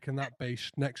awaken that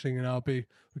beast. Next thing you know, we're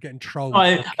getting trolled.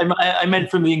 I meant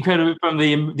from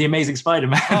the Amazing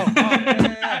Spider-Man.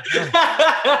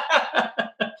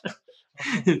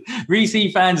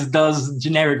 Reese fans does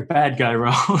generic bad guy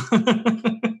role.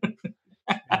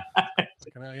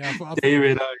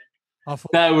 David,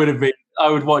 that would have been. I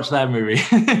would watch that movie.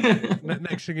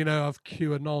 Next thing you know, I've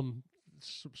QAnon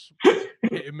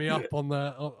hitting me up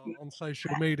on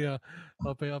social media.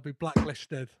 I'll be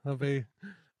blacklisted.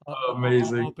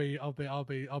 Amazing.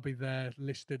 I'll be there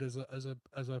listed as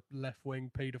a left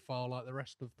wing paedophile like the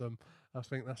rest of them. I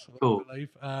think that's what cool. I believe.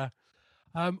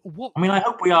 What? I mean, I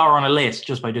hope we are on a list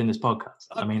just by doing this podcast.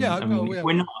 If we're not. I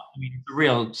mean, it's a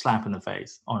real slap in the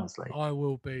face, honestly. I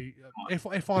will be if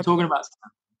I'm talking about.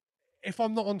 If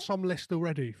I'm not on some list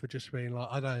already for just being like,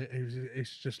 I don't.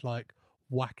 It's just like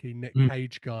wacky Nick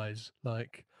Cage guys.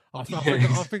 Like I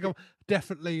think I'm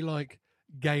definitely like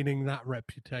gaining that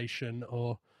reputation.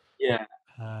 Or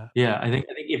I think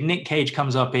if Nick Cage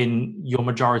comes up in your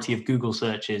majority of Google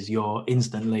searches, you're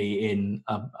instantly in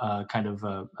a kind of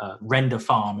a render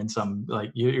farm in some, like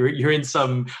you're in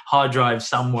some hard drive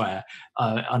somewhere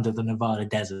under the Nevada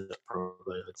desert,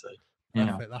 probably. I'd say.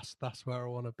 Perfect. That's where I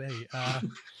want to be.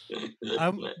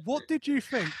 What did you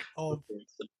think of?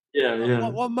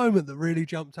 One moment that really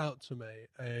jumped out to me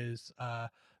is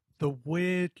the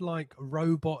weird like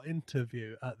robot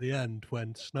interview at the end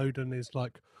when Snowden is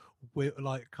like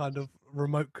kind of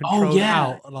remote controlled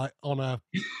out like on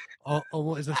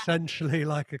what is essentially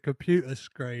like a computer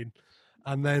screen,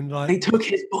 and then like they took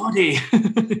his body.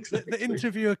 the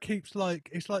interviewer keeps like,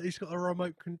 it's like he's got a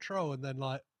remote control and then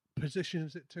like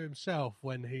positions it to himself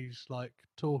when he's like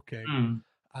talking,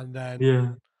 and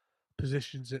then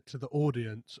positions it to the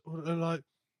audience. And like,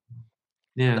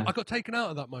 I got taken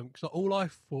out of that moment because all I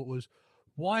thought was,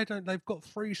 why don't they've got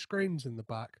 3 screens in the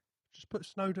back? Just put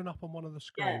Snowden up on one of the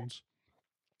screens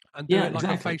and do it like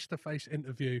a face-to-face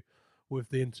interview with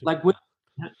the interview. Like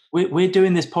we're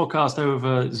doing this podcast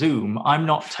over Zoom. I'm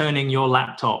not turning your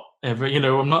laptop ever.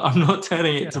 I'm not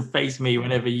turning it to face me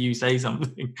whenever you say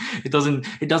something. It doesn't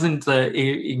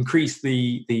increase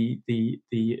the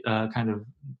kind of.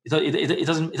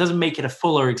 It doesn't make it a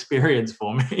fuller experience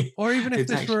for me. Or even if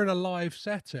this were in a live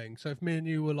setting. So if me and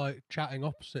you were like chatting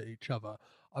opposite each other,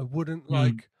 I wouldn't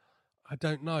like. I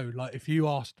don't know. Like if you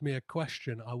asked me a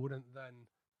question, I wouldn't then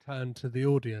turn to the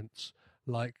audience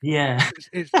Like, Yeah.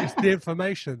 it's the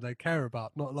information they care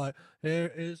about, not like,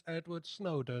 here is Edward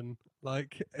Snowden.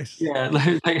 Like, Yeah,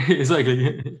 it's like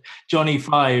Johnny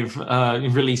Five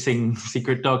releasing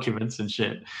secret documents and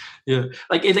shit. Yeah,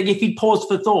 like if he paused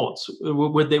for thoughts,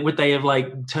 would they have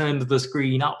like turned the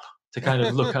screen up to kind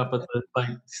of look up at the like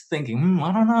thinking?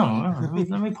 I don't know.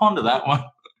 Let me ponder that one.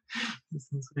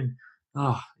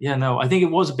 Oh yeah, no, I think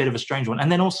it was a bit of a strange one.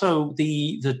 And then also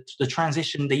the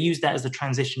transition, they use that as the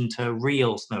transition to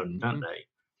real Snowden, don't they?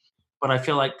 But I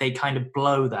feel like they kind of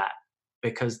blow that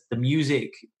because the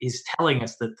music is telling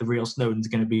us that the real Snowden's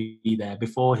going to be there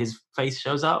before his face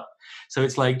shows up. So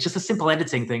it's like just a simple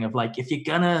editing thing of like, if you're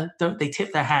gonna, don't they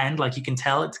tip their hand, like you can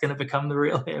tell it's going to become the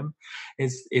real him.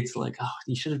 It's like, oh,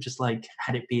 you should have just like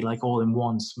had it be like all in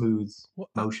one smooth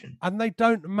motion. And they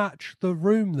don't match the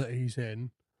room that he's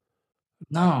in.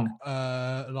 No.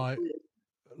 Like, do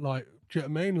you know what I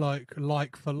mean?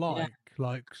 Like for like,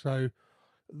 like, so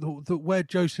the where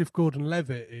Joseph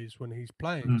Gordon-Levitt is when he's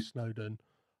playing Snowden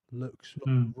looks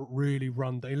really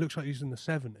run down. He looks like he's in the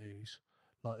 70s,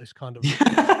 like this kind of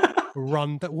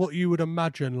run that what you would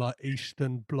imagine like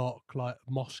Eastern Bloc, like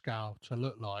Moscow to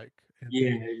look like.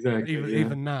 Yeah, exactly.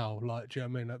 Even now, like, do you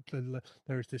know what I mean?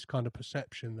 There is this kind of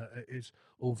perception that it is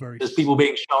all very. There's people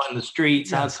being shot in the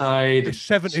streets outside. It's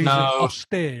 70s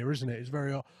austere, isn't it? It's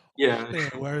very austere.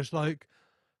 Whereas like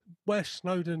where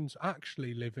Snowden's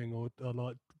actually living or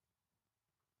like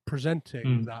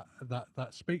presenting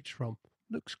that speech from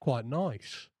looks quite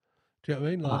nice. Do you know what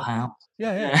I mean? Like, house.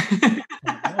 Yeah.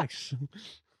 Nice.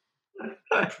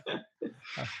 I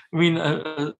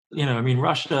mean,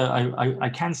 Russia. I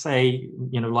can say,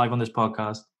 live on this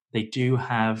podcast, they do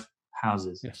have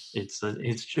houses. Yes,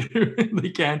 it's true. They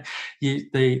can.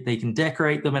 They can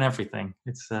decorate them and everything.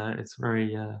 It's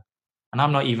very. And I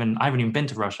haven't even been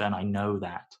to Russia, and I know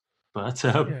that. But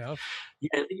yeah,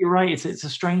 you're right. It's a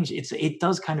strange. It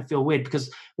does kind of feel weird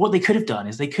because what they could have done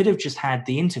is they could have just had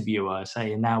the interviewer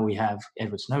say, and now we have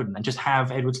Edward Snowden, and just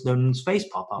have Edward Snowden's face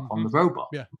pop up on the robot.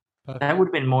 Yeah, perfect. That would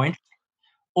have been more interesting.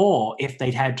 Or if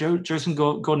they'd had Joseph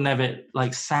Gordon-Levitt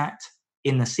like sat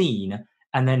in the scene,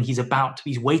 and then he's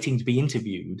waiting to be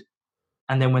interviewed,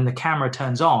 and then when the camera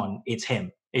turns on, it's him.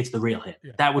 It's the real him.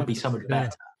 Yeah, that would be so much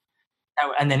better.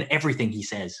 And then everything he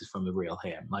says is from the real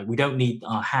him. Like, we don't need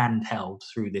our hand held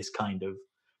through this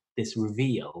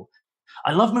reveal.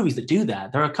 I love movies that do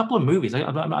that. There are a couple of movies. I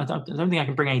don't think I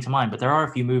can bring any to mind, but there are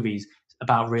a few movies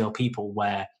about real people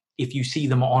where if you see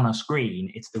them on a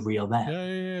screen, it's the real them.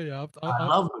 Yeah. I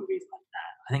love movies like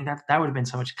that. I think that would have been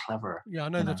so much cleverer. Yeah, I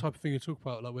know the type of thing you talk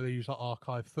about, like where they use like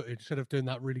archive footage instead of doing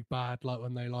that really bad, like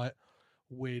when they like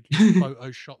weird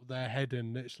Photoshop their head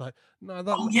in. It's like, no,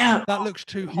 that looks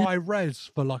too high res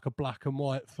for like a black and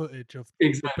white footage of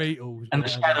the Beatles and the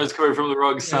shadows coming from the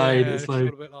wrong side. It's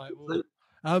like, a bit like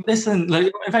listen,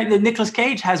 like, in fact, Nicolas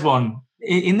Cage has one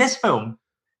in this film.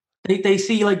 They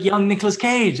see like young Nicolas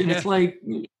Cage, and it's like,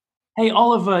 hey,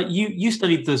 Oliver, you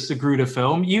studied the Sagruda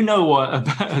film. You know what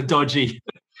about a dodgy.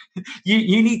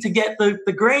 you need to get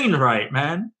the grain right,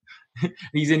 man.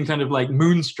 He's in kind of like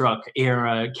Moonstruck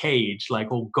era Cage, like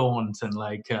all gaunt and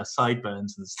like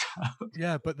sideburns and stuff.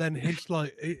 Yeah, but then his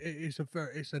like it's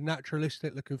a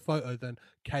naturalistic looking photo. Then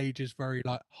Cage is very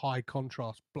like high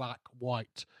contrast, black,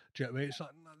 white. Do you know what I mean? It's like,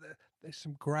 no, there's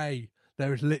some grey.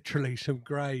 There is literally some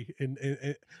grey in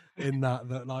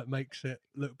that like makes it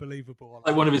look believable.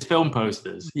 Like one of his film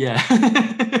posters. Yeah.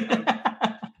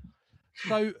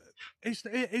 So, is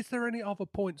there any other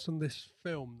points on this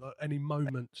film, any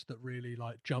moments that really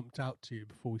like jumped out to you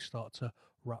before we start to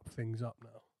wrap things up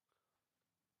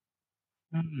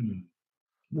now?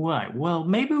 Right. Well,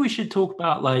 maybe we should talk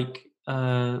about like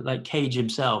Cage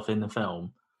himself in the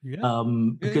film. Yeah.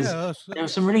 Because there were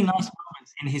some really nice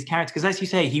moments in his character. Because as you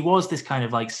say, he was this kind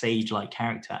of like sage-like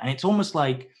character, and it's almost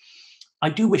like I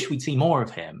do wish we'd see more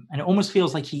of him, and it almost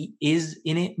feels like he is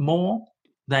in it more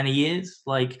than he is.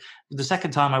 Like the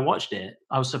second time I watched it,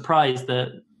 I was surprised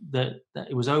that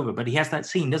it was over. But he has that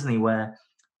scene, doesn't he, where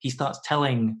he starts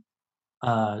telling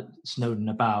Snowden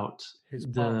about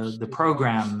the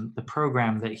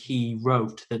program that he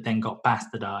wrote that then got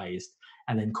bastardized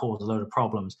and then caused a load of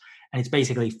problems. And it's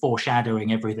basically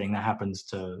foreshadowing everything that happens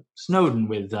to Snowden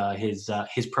with his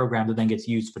program that then gets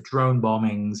used for drone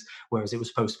bombings, whereas it was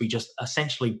supposed to be just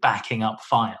essentially backing up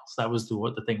files. That was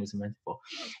what the thing was invented for.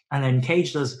 And then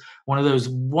Cage does one of those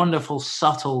wonderful,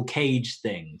 subtle Cage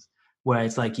things where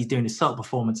it's like he's doing his subtle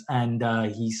performance, and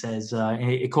he says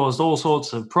it caused all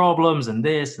sorts of problems and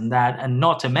this and that, and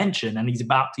not to mention, and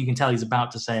you can tell he's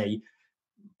about to say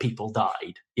people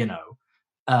died,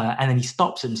 and then he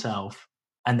stops himself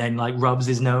and then like rubs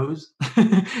his nose,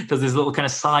 does this little kind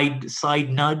of side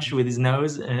nudge with his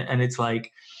nose, and it's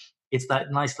like it's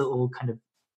that nice little kind of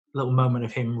little moment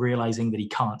of him realizing that he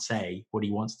can't say what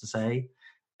he wants to say,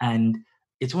 and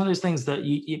it's one of those things that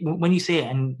when you see it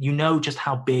and you know just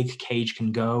how big Cage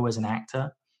can go as an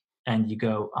actor, and you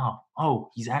go, oh,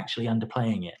 he's actually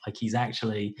underplaying it. Like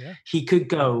he could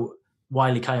go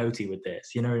Wile E. Coyote with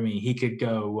this. You know what I mean? He could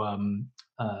go,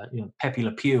 Pepe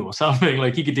Le Pew or something.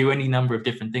 Like he could do any number of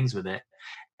different things with it,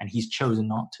 and he's chosen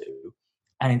not to.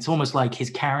 And it's almost like his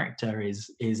character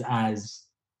is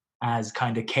as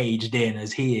kind of caged in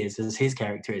as his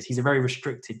character is. He's a very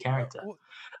restricted character.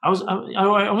 I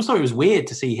almost thought it was weird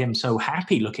to see him so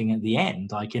happy looking at the end,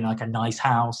 like in like a nice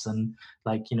house, and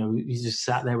like he just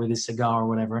sat there with his cigar or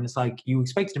whatever. And it's like you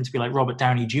expected him to be like Robert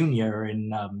Downey Jr.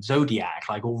 in Zodiac,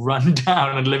 like all run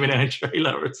down and living in a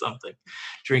trailer or something,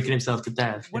 drinking himself to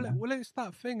death. Well, it's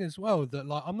that thing as well that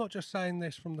like I'm not just saying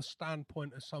this from the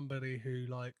standpoint of somebody who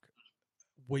like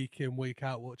week in week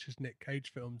out watches Nick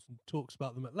Cage films and talks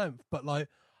about them at length, but like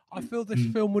I feel this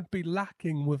film would be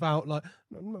lacking without like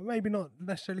maybe not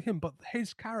necessarily him, but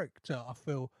his character. I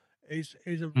feel is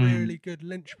a really good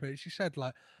linchpin. As you said,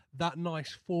 like that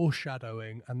nice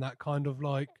foreshadowing and that kind of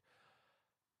like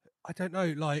I don't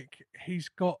know, like he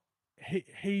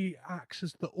acts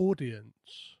as the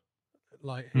audience,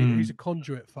 like he's a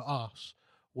conduit for us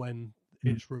when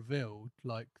it's revealed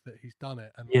like that he's done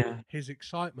it, and his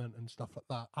excitement and stuff like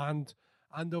that,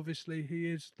 and obviously he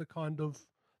is the kind of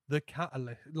the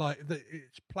catalyst, like that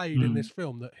it's played in this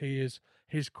film that he is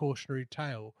his cautionary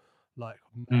tale, like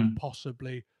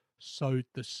possibly sowed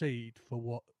the seed for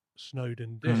what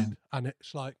Snowden did, and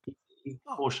it's like he's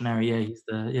cautionary.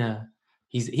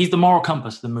 He's the moral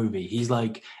compass of the movie. He's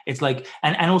like it's like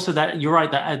and also that you're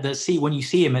right that when you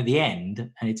see him at the end,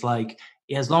 and it's like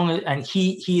as long as and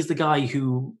he's the guy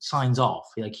who signs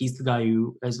off. Like he's the guy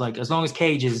who is like as long as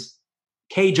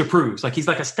Cage approves, like he's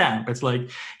like a stamp. It's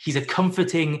like he's a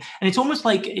comforting, and it's almost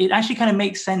like it actually kind of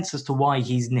makes sense as to why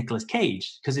he's Nicolas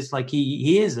Cage, because it's like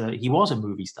he was a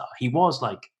movie star. He was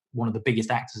like one of the biggest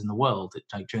actors in the world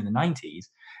like during the 90s,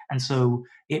 and so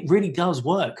it really does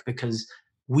work because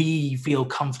we feel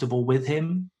comfortable with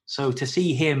him. So to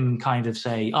see him kind of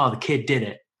say, "Oh, the kid did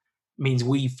it," means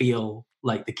we feel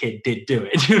like the kid did do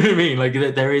it. Do you know what I mean? Like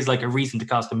there is like a reason to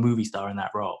cast a movie star in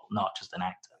that role, not just an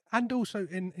actor. And also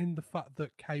in the fact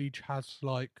that Cage has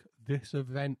like this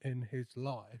event in his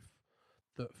life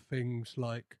that things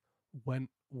like went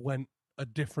a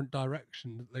different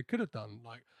direction that they could have done.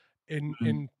 Like in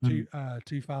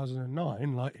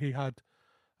 2009, like he had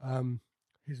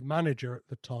his manager at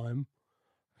the time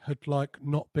had like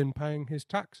not been paying his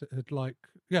tax. It had like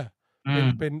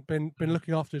been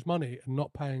looking after his money and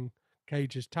not paying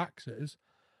Cage's taxes,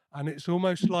 and it's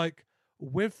almost like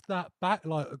with that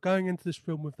like going into this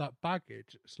film with that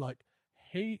baggage, it's like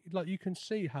he like you can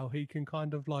see how he can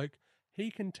kind of like he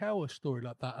can tell a story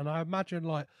like that, and I imagine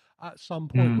like at some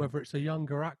point whether it's a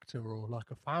younger actor or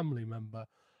like a family member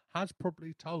has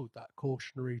probably told that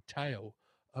cautionary tale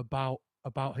about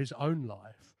his own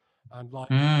life, and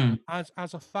like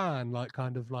as a fan, like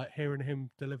kind of like hearing him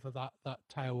deliver that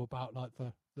tale about like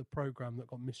the program that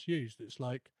got misused, it's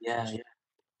like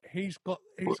he's got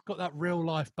that real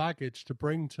life baggage to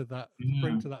bring to that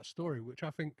story, which I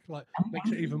think like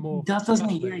makes it even more. Doesn't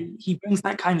he? He brings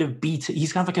that kind of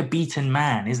he's kind of like a beaten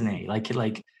man, isn't he? Like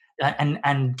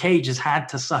and Cage has had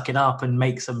to suck it up and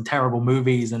make some terrible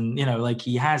movies, and like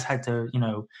he has had to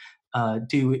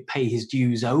pay his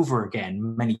dues over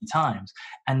again many times.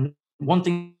 And one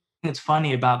thing that's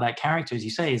funny about that character, as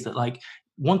you say, is that like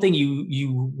one thing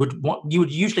you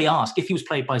would usually ask if he was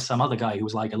played by some other guy who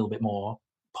was like a little bit more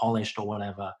polished or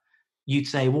whatever, you'd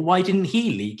say, well, why didn't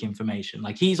he leak information?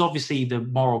 Like he's obviously the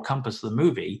moral compass of the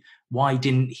movie. Why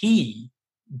didn't he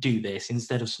do this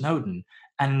instead of Snowden?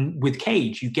 And with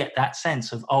Cage, you get that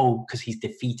sense of because he's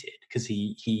defeated, because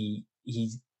he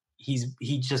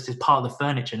just is part of the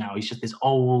furniture now. He's just this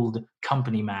old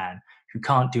company man who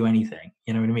can't do anything.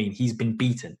 You know what I mean? He's been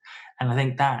beaten, and I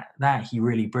think that he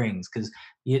really brings, because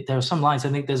there are some lines. I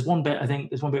think there's one bit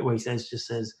where he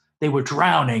says they were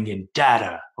drowning in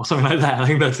data or something like that. I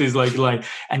think that's his like,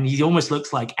 and he almost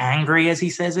looks like angry as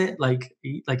he says it. Like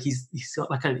he's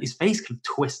got like his face kind of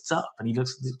twists up and he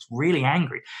looks really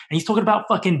angry. And he's talking about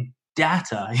fucking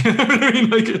data. You know what I mean?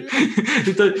 Like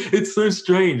it's so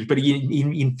strange, but he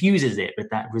infuses it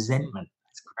with that resentment.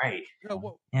 It's great.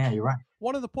 Yeah, you're right.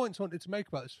 One of the points I wanted to make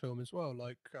about this film as well,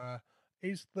 like,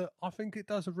 is that I think it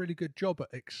does a really good job at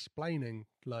explaining,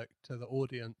 like, to the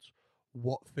audience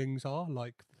what things are,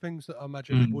 like things that I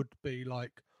imagine would be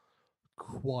like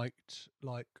quite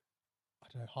like I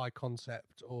don't know, high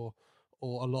concept or a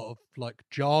lot of like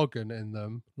jargon in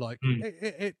them. Like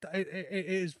it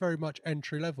is very much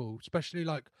entry level, especially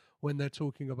like when they're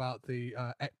talking about the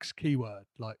X keyword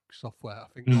like software. I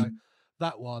think like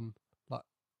that one,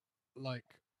 like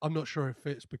I'm not sure if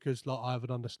it's because like I have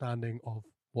an understanding of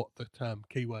what the term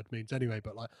keyword means anyway,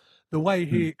 but like the way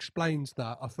he explains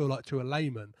that, I feel like to a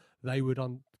layman they would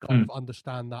kind of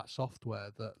understand that software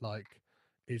that like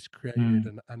is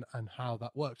created and how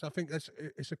that works. I think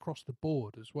it's across the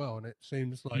board as well, and it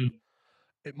seems like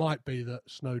it might be that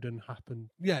Snowden happened.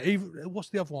 Yeah, even what's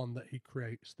the other one that he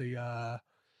creates? The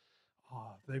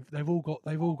they've all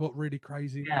got really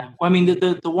crazy names. Well, I mean,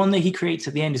 the one that he creates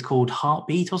at the end is called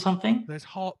Heartbeat or something. There's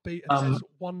Heartbeat, and there's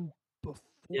one before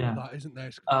that, isn't there?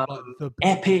 It's like the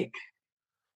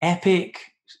Epic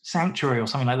Sanctuary or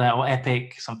something like that, or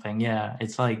Epic something. Yeah,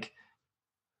 it's like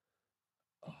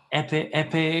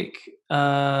Epic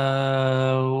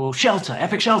Shelter.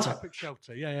 Epic Shelter. Epic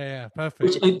Shelter. Yeah.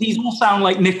 Perfect. Which, these all sound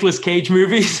like Nicolas Cage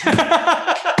movies.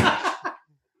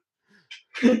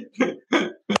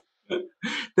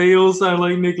 They all sound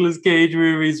like Nicolas Cage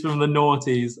movies from the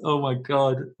noughties. Oh my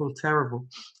god, oh terrible.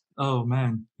 Oh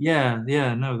man, yeah.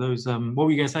 No, those. What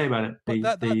were you gonna say about it?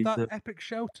 But that Epic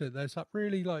Shelter, there's that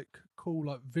really like cool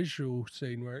like visual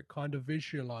scene where it kind of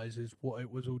visualizes what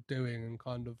it was all doing, and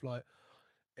kind of like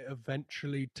it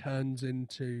eventually turns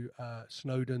into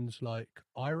Snowden's like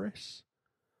iris,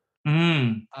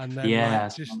 and then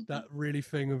like, just that really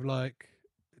thing of like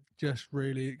just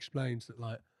really explains that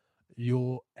like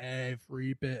your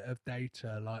every bit of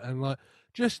data, like, and like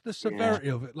just the severity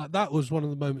of it. Like that was one of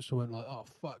the moments I went like, oh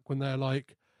fuck, when they're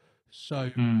like,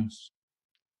 so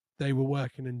they were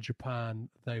working in Japan,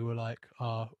 they were like,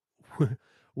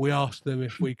 we asked them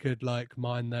if we could like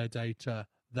mine their data,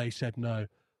 they said no,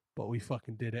 but we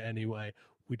fucking did it anyway.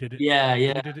 We did it. We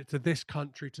did it to this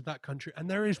country, to that country, and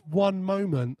there is one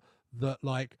moment that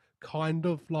like kind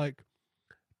of like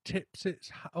tips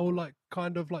its or like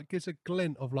kind of like gives a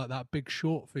glint of like that Big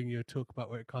Short thing you talk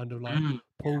about, where it kind of like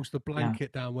pulls the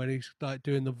blanket down when he's like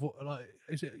doing the like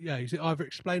is it either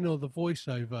explaining or the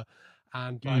voiceover,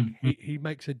 and like he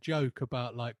makes a joke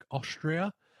about like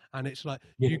Austria, and it's like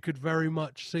you could very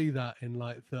much see that in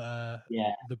like the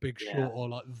Big Short or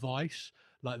like Vice,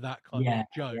 like that kind of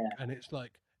joke, and it's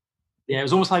like it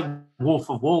was almost like Wolf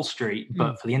of Wall Street,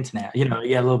 but for the internet. You know, a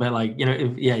little bit like, you know,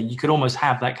 you could almost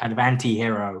have that kind of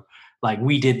anti-hero, like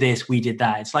we did this, we did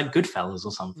that. It's like Goodfellas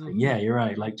or something. Yeah, you're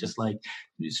right. Like just like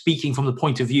speaking from the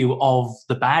point of view of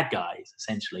the bad guys.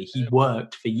 Essentially, he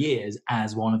worked for years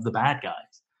as one of the bad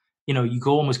guys. You know, you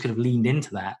could have leaned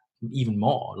into that even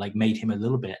more, like made him a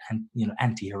little bit, and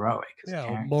anti-heroic.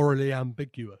 Yeah, morally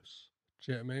ambiguous.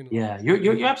 Do you know what I mean? Yeah,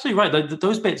 you're absolutely right.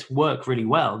 Those bits work really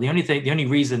well. The only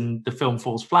reason the film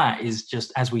falls flat is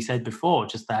just, as we said before,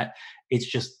 that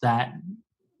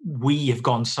we have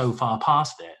gone so far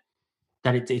past it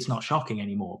that it's not shocking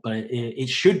anymore. But it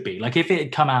should be. Like if it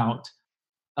had come out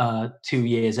 2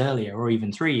 years earlier or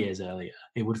even 3 years earlier,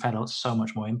 it would have had so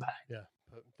much more impact. Yeah,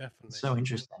 definitely. It's so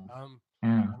interesting.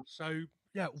 So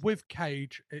yeah, with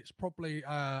Cage, it's probably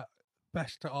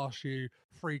best to ask you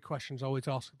 3 questions I always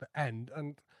ask at the end,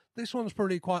 and this one's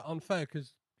probably quite unfair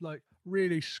because like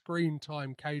really screen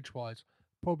time Cage wise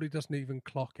probably doesn't even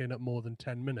clock in at more than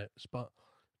 10 minutes, but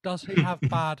does he have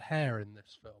bad hair in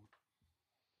this film?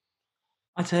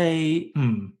 I'd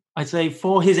say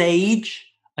for his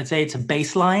age, I'd say it's a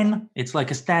baseline. It's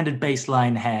like a standard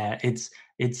baseline hair. It's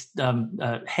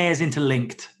hairs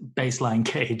interlinked baseline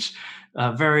Cage.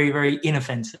 Very, very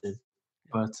inoffensive,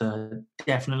 but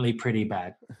definitely pretty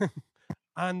bad.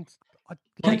 And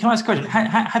can I ask a question?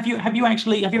 Have you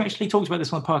actually talked about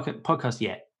this on the podcast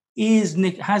yet?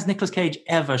 Has Nicolas Cage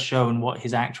ever shown what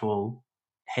his actual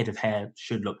head of hair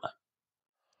should look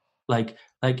like?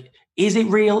 Like, is it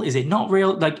real? Is it not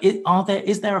real? Like,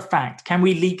 is there a fact? Can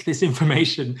we leak this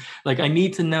information? Like, I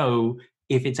need to know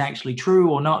if it's actually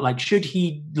true or not. Like, should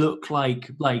he look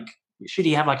like should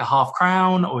he have like a half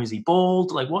crown, or is he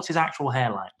bald? Like, what's his actual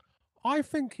hairline? I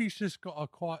think he's just got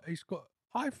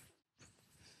I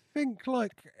think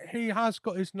like he has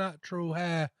got his natural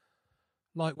hair,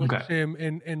 like when you see him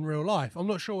in real life. I'm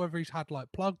not sure whether he's had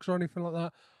like plugs or anything like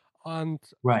that. And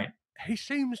he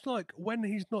seems like when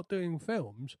he's not doing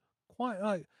films, quite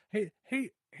like he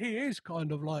is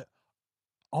kind of like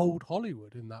old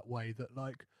Hollywood in that way, that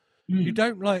like you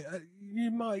don't like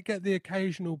you might get the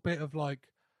occasional bit of like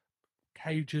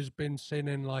Cage has been seen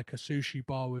in like a sushi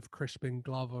bar with Crispin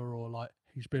Glover, or like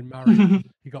he's been married.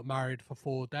 He got married for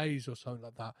 4 days or something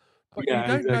like that. But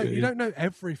you don't know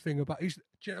everything about. Do you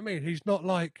know what I mean? He's not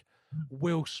like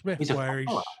Will Smith, where he's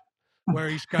where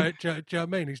he's going. Do you know what I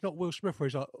mean? He's not Will Smith, where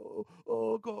he's like,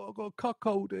 I got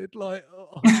cuckolded, like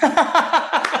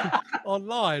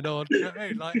online, or do you know what I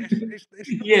mean? Like, it's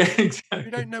yeah, exactly.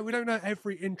 We don't know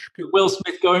every intricate. Will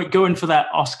Smith going for that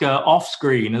Oscar off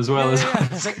screen as well as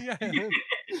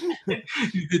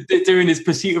doing his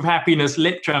Pursuit of Happiness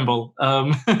lip tremble.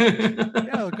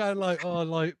 Yeah, going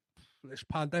like, this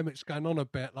pandemic's going on a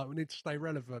bit. Like, we need to stay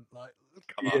relevant. Like,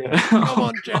 come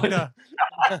on, gender.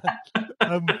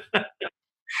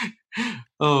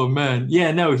 Oh man,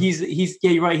 yeah, no, he's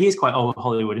yeah, you're right. He is quite old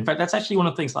Hollywood. In fact, that's actually one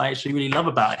of the things I actually really love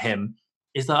about him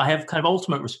is that I have kind of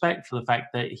ultimate respect for the fact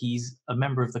that he's a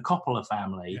member of the Coppola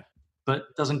family,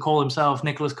 but doesn't call himself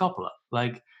Nicholas Coppola.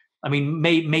 Like, I mean,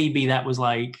 maybe that was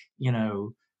like, you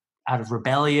know, out of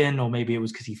rebellion, or maybe it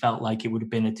was because he felt like it would have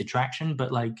been a detraction.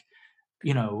 But like,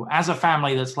 you know, as a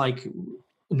family that's like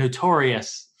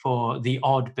notorious for the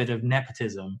odd bit of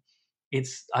nepotism,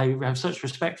 I have such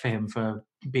respect for him for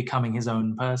becoming his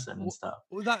own person and stuff.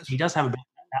 Well, he does have a bit of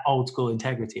that old school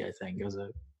integrity, I think, as a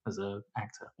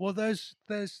actor. Well, there's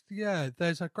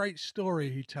a great story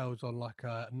he tells on like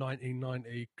a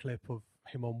 1990 clip of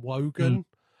him on Wogan,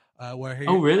 where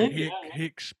he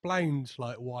explains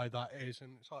like why that is,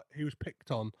 and it's like he was picked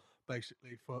on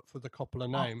basically for the Coppola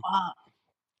name,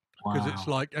 because it's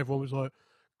like everyone was like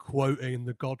quoting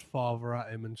The Godfather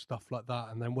at him and stuff like that,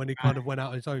 and then when he kind of went out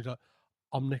on his own, he's like,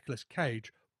 I'm Nicolas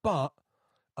Cage, but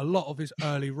a lot of his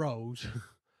early roles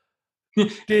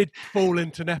did fall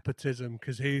into nepotism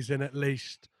because he's in at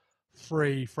least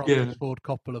 3 Francis Ford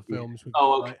Coppola films with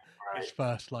his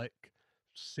first like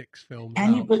 6 films.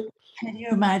 Can you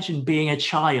imagine being a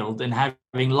child and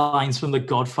having lines from The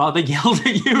Godfather yelled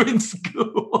at you in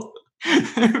school?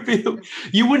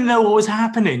 You wouldn't know what was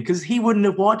happening because he wouldn't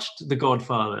have watched The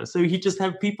Godfather. So he'd just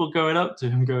have people going up to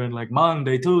him going like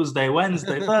Monday, Tuesday,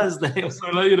 Wednesday, Thursday. So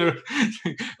like, you know,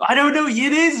 I don't know.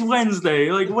 It is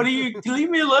Wednesday. Like, what are you? Leave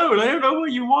me alone. I don't know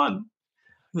what you want.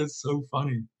 That's so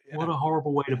funny. Yeah. What a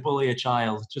horrible way to bully a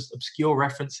child. Just obscure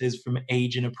references from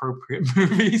age inappropriate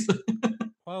movies.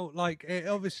 Well, like it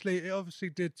obviously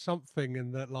did something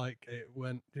in that, like it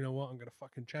went, you know what, I'm gonna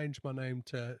fucking change my name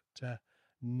to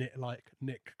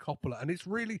Nick Coppola. And it's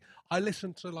really, I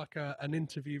listened to like an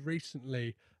interview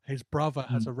recently. His brother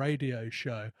has a radio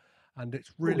show, and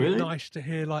it's really nice to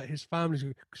hear like his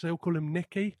family, because they'll call him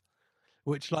Nicky,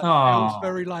 which like feels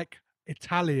very like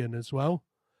Italian as well.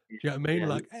 Do you know what I mean?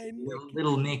 Like, hey,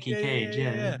 little Nicky Cage,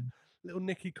 yeah. Little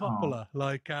Nicky Coppola,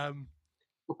 like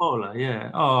Coppola,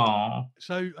 yeah. Oh,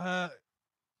 so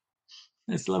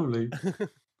it's lovely.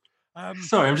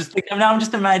 Sorry, I'm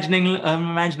just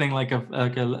imagining like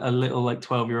a little like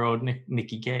 12-year-old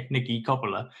Nicky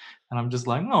Coppola, and I'm just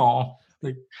like, oh,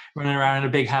 like running around in a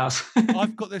big house.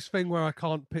 I've got this thing where I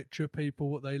can't picture people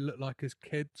what they look like as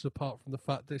kids, apart from the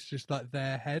fact that it's just like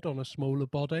their head on a smaller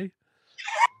body.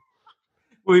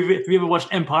 Have you ever watched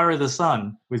Empire of the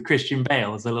Sun with Christian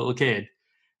Bale as a little kid?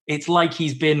 It's like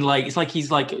he's playing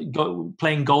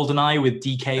GoldenEye with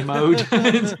DK mode.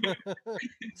 It's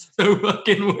so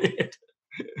fucking weird.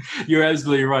 You're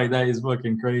absolutely right. That is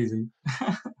fucking crazy.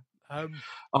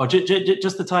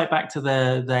 Just to tie it back to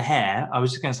the hair, I was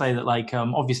just going to say that, like,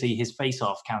 obviously his Face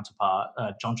Off counterpart,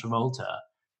 John Travolta,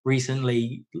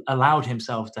 recently allowed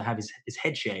himself to have his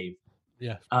head shaved.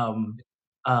 Yeah.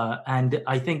 And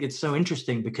I think it's so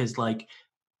interesting because, like,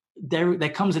 there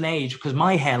comes an age, because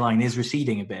my hairline is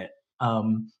receding a bit.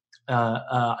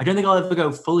 I don't think I'll ever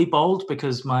go fully bald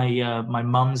because my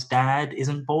mum's dad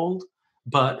isn't bald,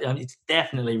 but it's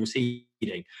definitely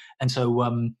receding. And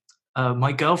so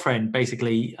my girlfriend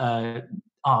basically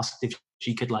asked if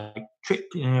she could like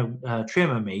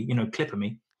trim me, clipper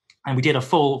me, and we did a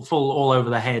full all over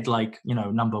the head, like,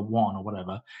 number 1 or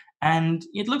whatever. And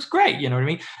it looks great, you know what I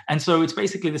mean? And so it's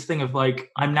basically this thing of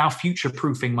like, I'm now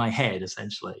future-proofing my head,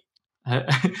 essentially.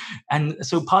 And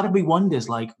so part of me wonders,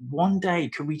 like, one day,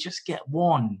 could we just get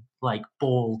one, like,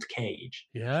 bald Cage?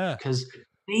 Yeah. Because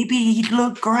maybe he'd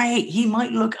look great. He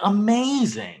might look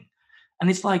amazing.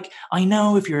 And it's like, I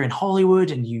know if you're in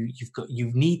Hollywood and you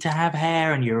need to have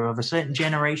hair and you're of a certain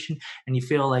generation and you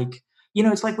feel like,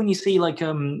 it's like when you see like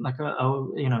a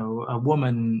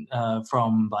woman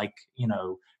from like,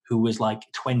 who was like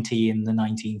 20 in the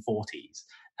 1940s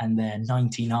and they're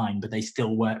 99, but they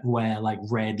still wear like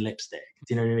red lipstick.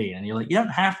 Do you know what I mean? And you're like, you don't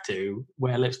have to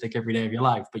wear lipstick every day of your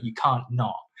life, but you can't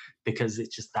not, because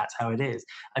it's just, that's how it is.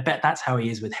 I bet that's how he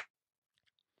is with,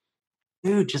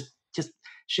 dude, just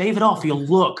shave it off. You'll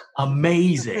look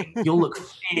amazing. You'll look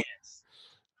fierce.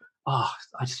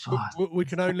 We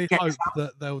can only hope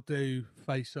that they'll do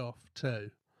Face Off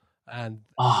 2, and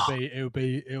it'll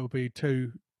be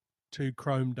two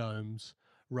chrome domes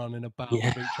running about Yeah.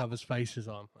 with each other's faces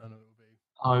on, and it would be.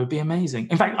 Oh, it would be amazing.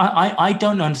 In fact, I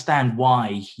don't understand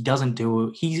why he doesn't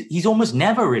do. He's almost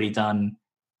never really done.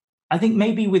 I think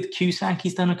maybe with Cusack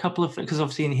he's done a couple of, because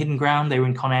obviously in Hidden Ground they were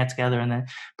in Con Air together, and then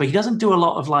but he doesn't do a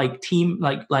lot of like team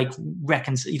like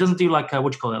he doesn't do like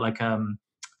what do you call it, like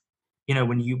you know,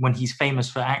 when he's famous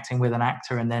for acting with an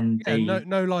actor and then Yeah, they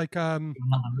no like another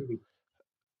movie.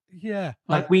 yeah,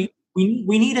 Like we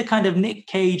need a kind of Nick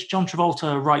Cage, John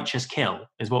Travolta righteous kill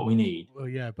is what we need. well,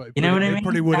 yeah, but You know what I it mean?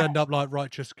 probably would end up like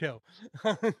Righteous Kill.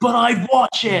 But I'd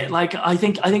watch it. Like I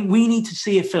think we need to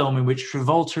see a film in which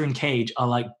Travolta and Cage are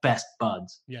like best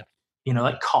buds. Yeah. You know,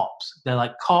 like cops. They're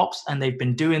like cops and they've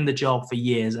been doing the job for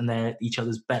years and they're each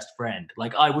other's best friend.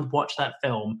 Like I would watch that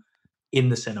film in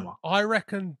the cinema. I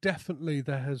reckon definitely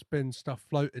there has been stuff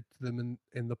floated to them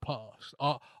in the past.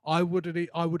 I would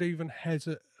even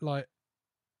hazard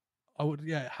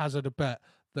hazard a bet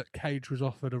that Cage was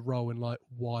offered a role in like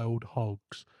Wild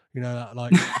Hogs. You know that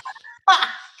like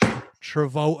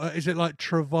Travolta. Is it like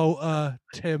Travolta,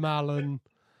 Tim Allen,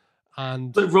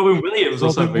 and Like Robin Williams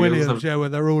or something. Robin Williams, yeah, where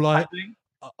they're all like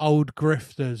old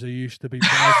grifters who used to be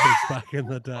bikers back in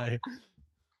the day.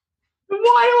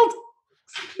 Wild.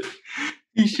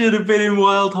 He should have been in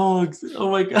Wild Hogs.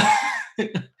 Oh my god.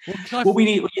 What we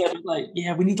need,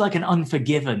 we need like an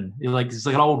Unforgiven. It's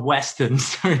like an old western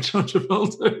starring John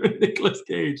Travolta and Nicolas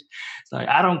Cage. It's like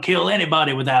I don't kill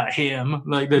anybody without him.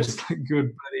 Like they're just like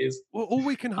good buddies. Well, all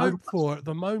we can hope for at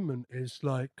the moment is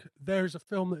like there is a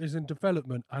film that is in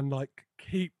development and like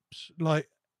keeps like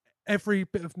every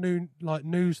bit of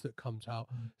news that comes out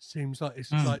seems like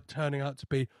it's like turning out to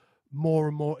be more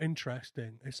and more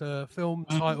interesting. It's a film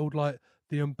titled like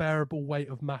The Unbearable Weight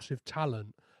of Massive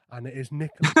Talent, and it is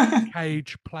Nicolas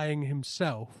Cage playing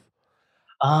himself.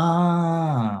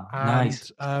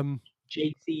 Nice. JC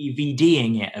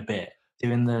VDing it a bit,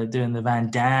 doing the Van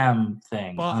Damme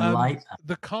thing. But I like that.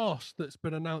 The cast that's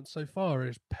been announced so far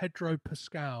is Pedro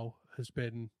Pascal has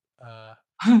been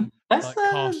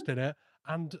cast in it,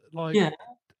 and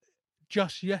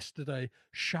just yesterday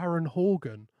Sharon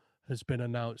Horgan has been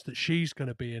announced that she's going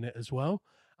to be in it as well,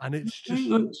 and it's just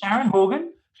Sharon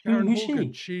Horgan. Who's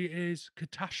Horgan. she? She is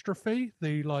Catastrophe.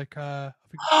 The I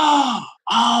think.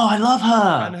 I love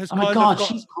her. And has oh my god,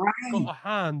 she's got great. a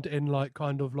hand in like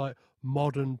kind of like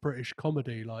modern British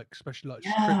comedy, like especially like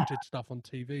scripted stuff on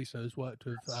TV. So has worked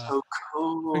with. So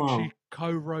cool. I think she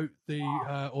co-wrote the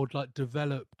or like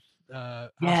developed.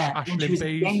 Ashley B's.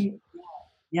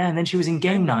 And then she was in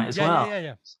Game Night as well.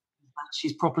 Yeah.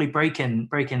 She's properly breaking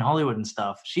Hollywood and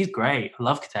stuff. She's great. I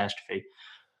love Catastrophe.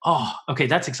 Oh, okay,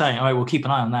 that's exciting. All right, we'll keep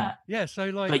an eye on that. Yeah, so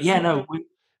like, but we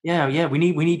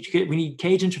need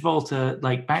Cage and Travolta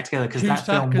like back together because that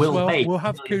film will make. We'll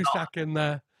have Cusack in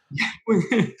there.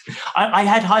 I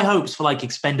had high hopes for like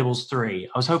Expendables 3.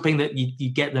 I was hoping that you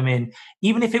get them in,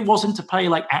 even if it wasn't to play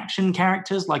like action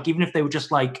characters, like even if they were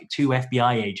just like 2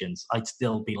 FBI agents, I'd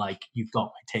still be like, you've got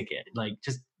my ticket. Like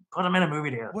just put them in a movie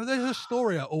together. Well, there's a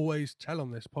story I always tell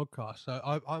on this podcast. So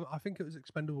I think it was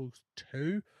Expendables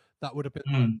 2. That would have been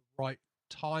the right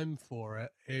time for it.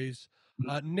 Is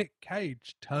Nick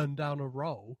Cage turned down a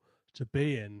role to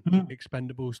be in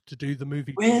Expendables to do the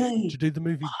movie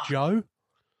Joe.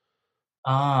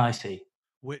 Ah, I see.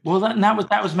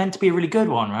 That was meant to be a really good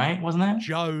one, right? Wasn't it?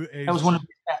 That was one of his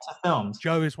better films.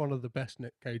 Joe is one of the best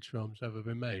Nick Cage films ever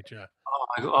been made. Yeah.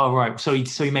 Oh right. So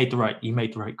he made the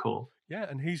right call. Yeah,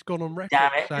 and he's gone on record.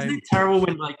 Damn it! Isn't it terrible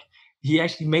when like he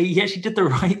actually did the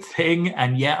right thing,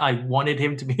 and I wanted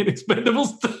him to be an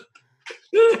Expendables.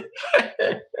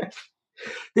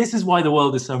 This is why the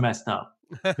world is so messed up,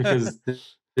 because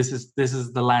this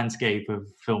is the landscape of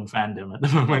film fandom at the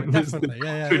moment.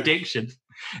 Definitely, prediction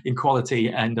in quality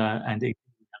and.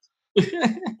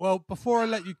 Well, before I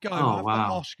let you go, I have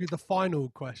to ask you the final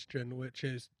question, which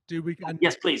is: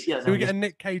 yes, please. Yeah, do we get a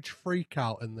Nick Cage freak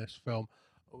out in this film?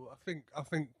 I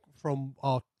think from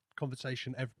our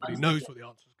conversation, everybody knows what the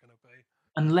answer is going to be.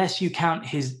 Unless you count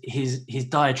his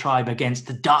diatribe against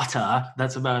the data,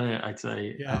 that's about it, I'd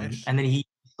say. Yeah, and then he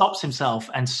stops himself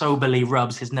and soberly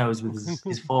rubs his nose with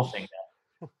his forefinger,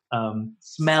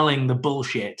 smelling the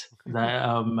bullshit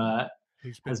that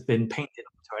has been painted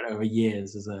onto it over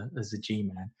years as a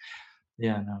G-man.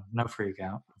 Yeah, no freak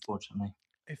out, unfortunately.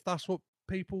 If that's what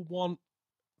people want,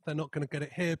 they're not going to get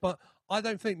it here. But I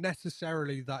don't think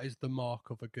necessarily that is the mark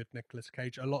of a good Nicolas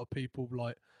Cage. A lot of people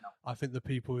I think the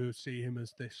people who see him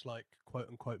as this like quote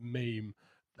unquote meme,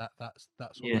 that's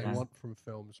what they want from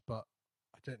films. But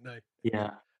I don't know.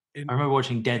 Yeah. I remember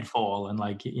watching Deadfall, and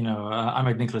like, you know, I'm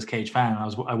a Nicolas Cage fan.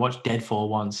 I watched Deadfall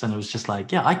once, and it was just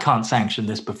like, yeah, I can't sanction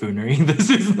this buffoonery. This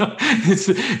is not.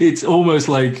 It's almost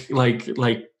like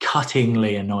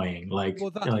cuttingly annoying. Like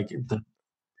that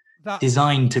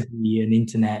designed to be an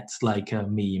internet like a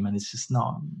meme, and it's just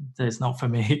not. It's not for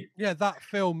me. Yeah, that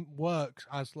film works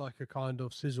as like a kind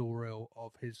of sizzle reel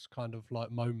of his kind of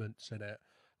like moments in it.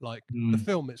 Like the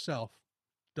film itself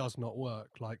does not work.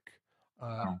 Like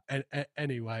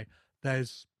anyway,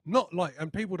 there's not like,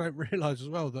 and people don't realize as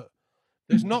well that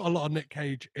there's not a lot of Nick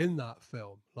Cage in that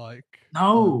film. Like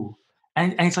No.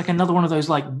 And it's like another one of those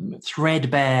like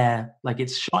threadbare, like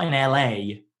it's shot in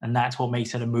LA and that's what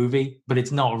makes it a movie, but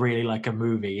it's not really like a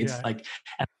movie. It's like,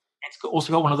 and it's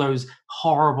also got one of those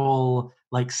horrible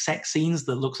like sex scenes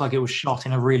that looks like it was shot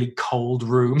in a really cold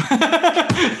room.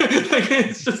 Like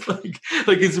it's just like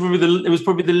it was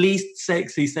probably the least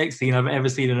sexy sex scene I've ever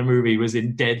seen in a movie was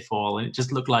in Deadfall, and it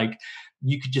just looked like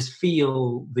you could just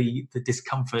feel the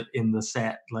discomfort in the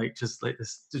set, like just like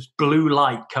this just blue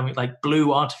light coming, like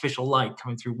blue artificial light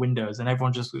coming through windows, and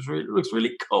everyone just looks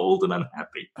really cold and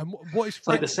unhappy. And what is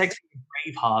like the sexy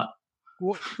Braveheart.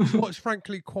 What's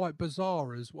frankly quite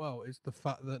bizarre as well is the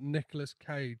fact that Nicolas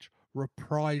Cage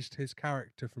reprised his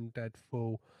character from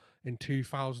Deadfall in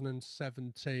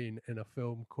 2017 in a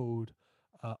film called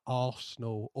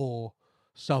Arsenal or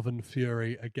Southern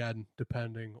Fury, again,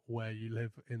 depending where you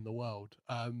live in the world.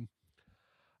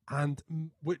 And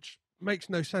which makes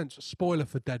no sense. Spoiler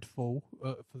for Deadfall,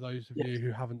 for those of you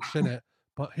who haven't seen it,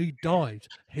 but he died.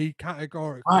 He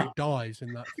categorically dies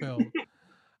in that film.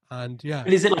 And yeah.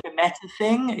 But is it like a meta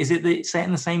thing? Is it set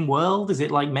in the same world? Is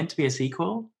it like meant to be a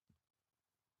sequel?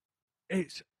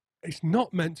 It's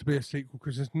not meant to be a sequel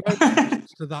because there's no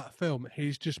reference to that film.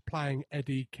 He's just playing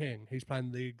Eddie King. He's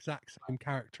playing the exact same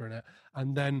character in it.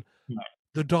 And then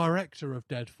the director of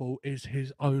Deadfall is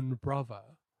his own brother.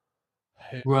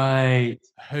 Who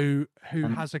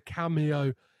has a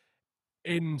cameo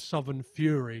in Southern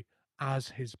Fury as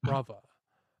his brother.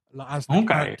 As the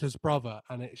character's brother.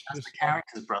 And it's just the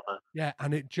character's brother. Yeah,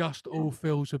 and it just all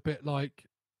feels a bit like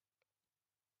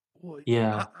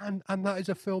and that is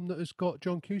a film that has got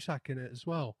John Cusack in it as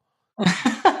well.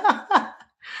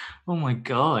 Oh my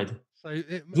god! So I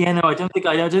don't think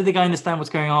I understand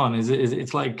what's going on.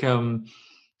 It's like going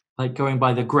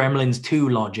by the Gremlins 2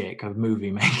 logic of movie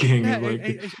making. Yeah,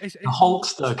 the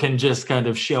Hulkster can just kind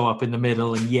of show up in the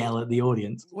middle and yell at the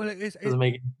audience. Well,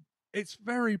 it's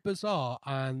very bizarre,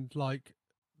 and like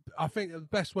I think the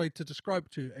best way to describe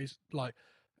it to is like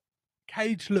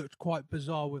Cage looked quite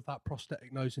bizarre with that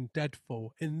prosthetic nose in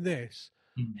Deadfall. In this,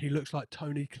 he looks like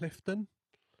Tony Clifton.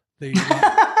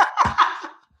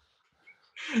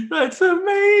 That's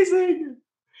amazing.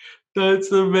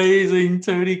 That's amazing,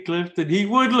 Tony Clifton. He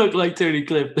would look like Tony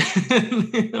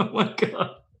Clifton. Oh my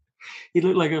god, he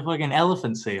looked like a fucking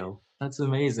elephant seal. That's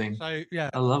amazing. So yeah,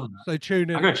 I love that. So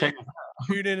tune in. I gotta check.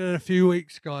 Tune in a few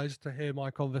weeks, guys, to hear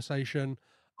my conversation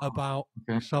about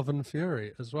Southern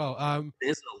Fury as well.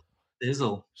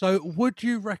 Dizzle. So, would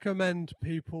you recommend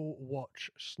people watch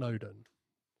Snowden,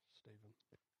 Stephen?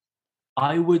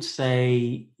 I would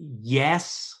say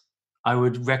yes. I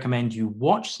would recommend you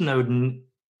watch Snowden,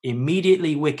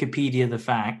 immediately Wikipedia the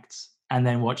facts, and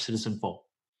then watch Citizen 4.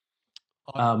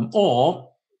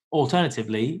 Or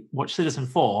alternatively, watch Citizen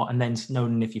 4 and then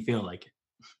Snowden if you feel like it.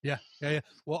 Yeah.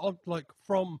 Well, I'm like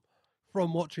from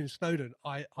watching Snowden,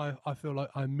 I feel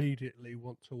like I immediately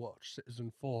want to watch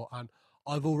Citizen 4, and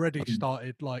I've already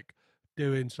started like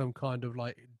doing some kind of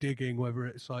like digging, whether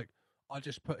it's like I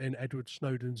just put in Edward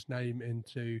Snowden's name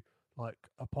into like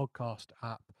a podcast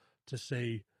app to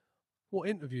see what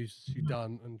interviews he's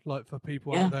done, and like for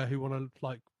people out there who want to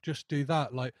like just do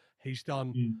that, like he's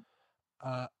done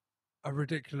a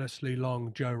ridiculously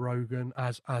long Joe Rogan,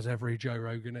 as every Joe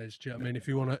Rogan is. Do you know what I mean? If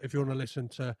you want to listen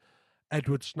to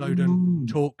Edward Snowden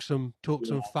talk some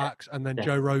facts, and then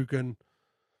Joe Rogan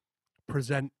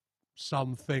present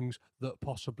some things that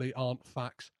possibly aren't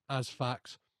facts as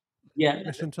facts. Yeah,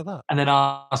 listen to that, and then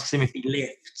asks him if he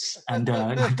lifts, and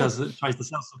tries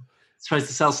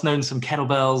to sell Snowden some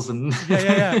kettlebells and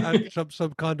and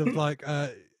some kind of like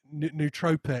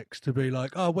nootropics to be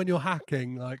like, oh, when you're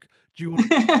hacking, like, do you want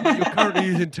you're currently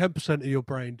using 10% of your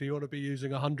brain? Do you want to be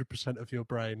using 100% of your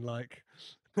brain? Like.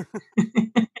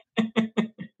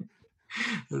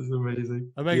 That's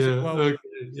amazing. Amazing. Yeah, well,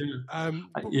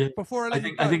 before I let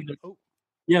you go, go on.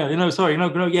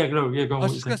 I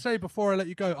was just gonna say, before I let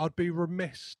you go, I'd be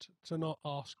remiss to not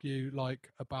ask you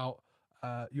like about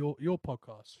your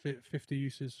podcast, 50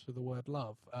 Uses for the Word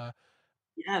Love.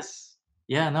 Yes.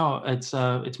 Yeah, no, it's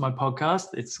my podcast.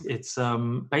 It's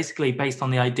basically based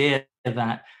on the idea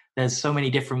that there's so many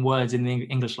different words in the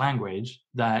English language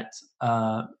that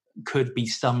could be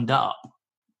summed up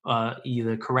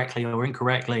either correctly or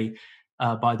incorrectly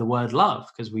by the word love,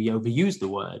 because we overuse the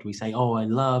word. We say, "Oh, I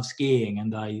love skiing,"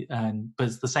 but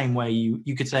it's the same way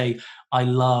you could say, "I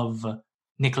love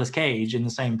Nicolas Cage" in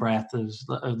the same breath as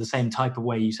the same type of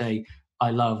way you say,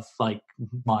 "I love like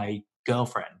my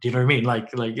girlfriend." Do you know what I mean? Like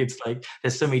it's like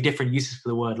there's so many different uses for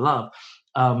the word love,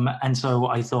 and so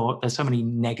I thought there's so many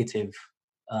negative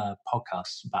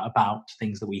podcasts about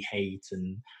things that we hate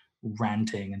and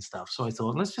ranting and stuff. So I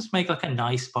thought, let's just make like a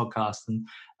nice podcast. And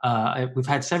we've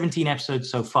had 17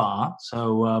 episodes so far.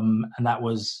 So and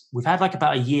we've had like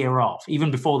about a year off.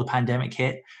 Even before the pandemic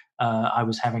hit, I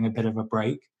was having a bit of a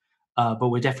break, but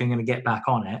we're definitely going to get back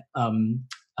on it.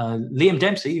 Liam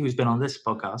Dempsey, who's been on this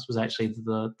podcast, was actually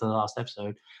the last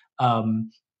episode.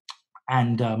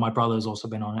 And my brother has also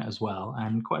been on it as well,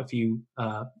 and quite a few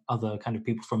other kind of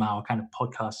people from our kind of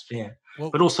podcast sphere,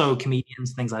 but also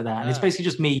comedians, things like that. And it's basically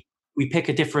just me. We pick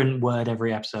a different word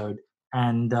every episode,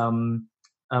 and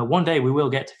one day we will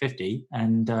get to 50,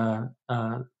 and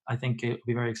I think it'll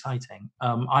be very exciting.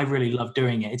 I really love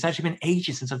doing it. It's actually been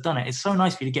ages since I've done it. It's so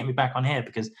nice for you to get me back on here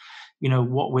because, you know,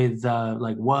 what with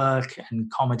like work and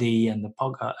comedy and the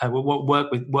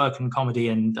podcast, work and comedy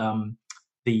and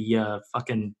the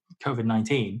fucking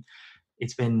COVID-19,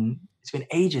 it's been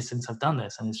ages since I've done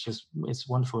this, and it's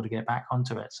wonderful to get back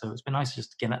onto it. So it's been nice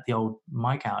just to get the old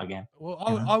mic out again. Well,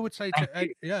 I would say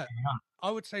I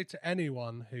would say to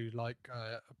anyone who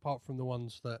apart from the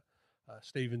ones that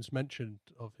Stephen's mentioned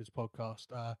of his podcast,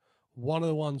 one of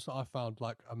the ones that I found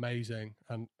like amazing,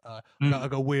 and I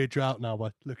got weird you out now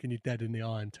by looking you dead in the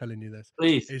eye and telling you this.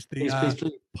 Please, is the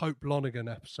please. Pope Lonergan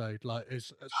episode. Like,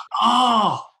 is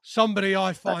oh somebody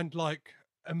I find like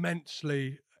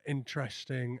immensely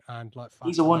interesting and like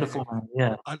he's a wonderful man.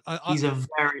 Yeah, he's a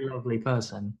very lovely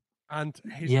person. And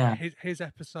his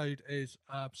episode is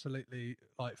absolutely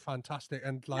like fantastic,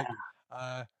 and like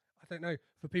I don't know,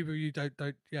 for people you don't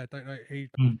know,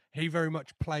 he very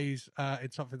much plays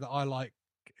in something that I like,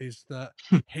 is that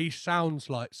he sounds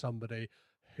like somebody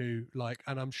who like,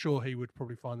 and I'm sure he would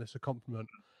probably find this a compliment,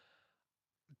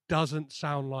 doesn't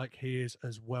sound like he is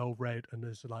as well read and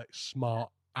as like smart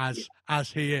as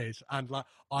he is, and like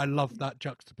I love that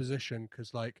juxtaposition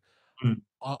because like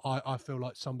I feel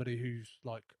like somebody who's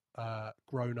like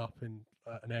grown up in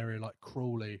an area like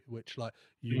Crawley, which like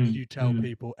you tell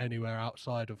people anywhere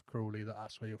outside of Crawley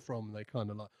that's where you're from, they kind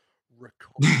of like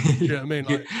recoil. Do you know what I mean?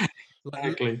 Like,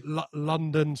 exactly.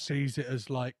 London sees it as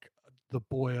like the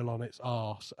boil on its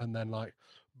arse, and then like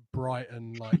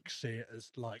Brighton like see it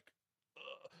as like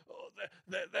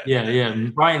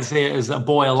Brian see it as a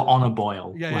boil on a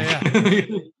boil.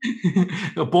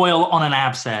 A boil on an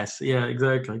abscess. Yeah,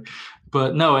 exactly.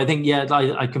 But no, I think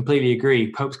I completely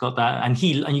agree. Pope's got that, and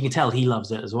you can tell he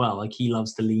loves it as well. Like he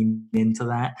loves to lean into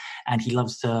that, and he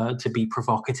loves to be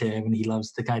provocative, and he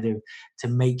loves to kind of to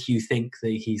make you think that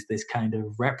he's this kind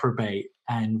of reprobate.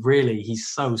 And really, he's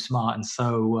so smart and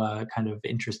so kind of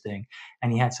interesting.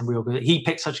 And he had some real good. He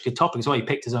picked such good topics. Well, he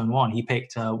picked his own one. He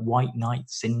picked white knight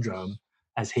syndrome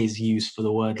as his use for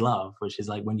the word love, which is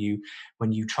like when you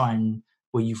try and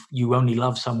you only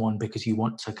love someone because you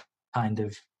want to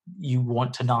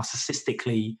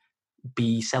narcissistically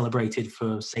be celebrated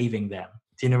for saving them.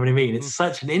 Do you know what I mean? It's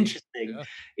such an interesting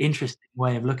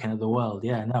way of looking at the world.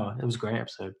 Yeah, no, it was a great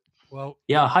episode. Well,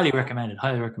 yeah, highly recommended.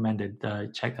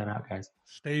 Check that out, guys.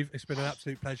 Steve, it's been an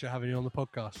absolute pleasure having you on the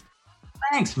podcast.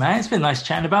 Thanks, man. It's been nice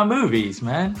chatting about movies,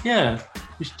 man. Yeah,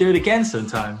 we should do it again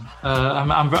sometime.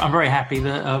 I'm very happy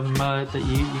that that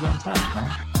you got in touch,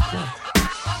 man. Yeah.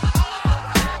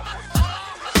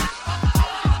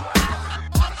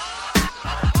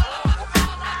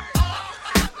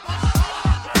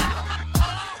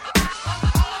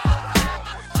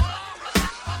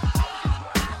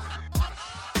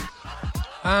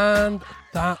 And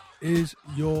that is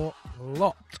your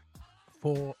lot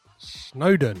for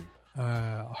Snowden.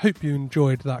 I hope you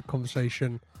enjoyed that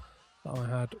conversation that I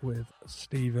had with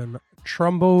Stephen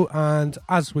Trumble. And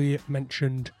as we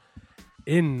mentioned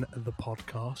in the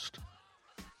podcast,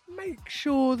 make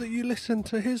sure that you listen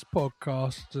to his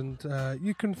podcast, and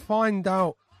you can find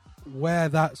out where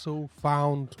that's all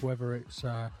found, whether it's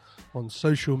on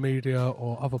social media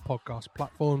or other podcast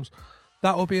platforms.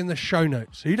 That will be in the show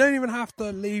notes. So you don't even have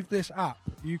to leave this app.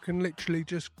 You can literally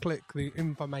just click the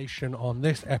information on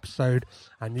this episode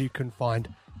and you can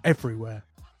find everywhere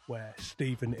where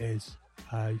Stephen is.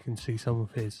 You can see some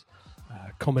of his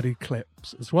comedy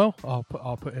clips as well.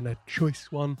 I'll put in a choice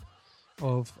one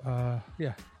of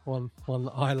one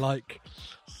that I like,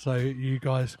 so you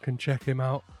guys can check him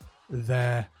out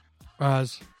there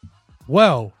as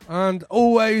well. And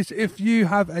always, if you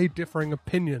have a differing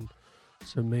opinion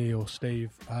to me or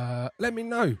Steve, let me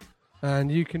know.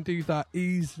 And you can do that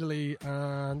easily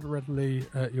and readily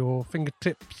at your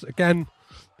fingertips. Again,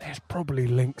 there's probably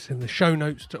links in the show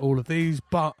notes to all of these,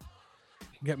 but you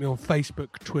can get me on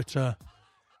Facebook, Twitter,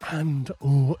 and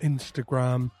or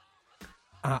Instagram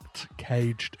at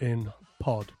Caged In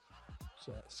Pod.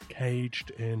 So that's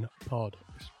Caged In Pod.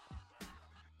 It's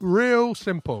real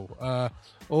simple. I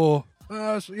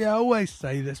always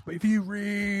say this, but if you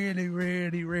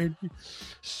really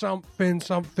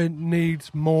something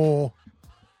needs more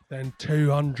than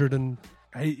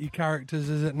 280 characters,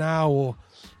 is it now? Or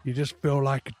you just feel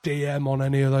like a DM on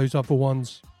any of those other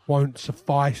ones won't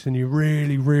suffice and you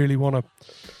really want to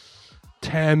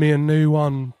tear me a new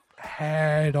one,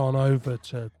 head on over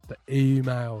to the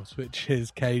emails, which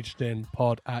is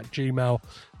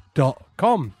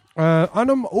cagedinpod@gmail.com.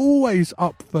 And I'm always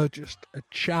up for just a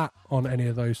chat on any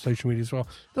of those social media as well.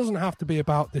 It doesn't have to be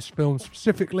about this film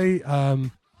specifically.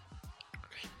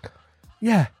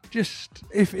 Just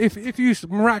if you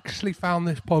miraculously found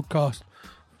this podcast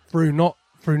not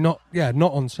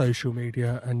on social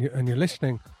media and you're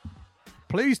listening,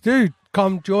 please do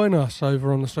come join us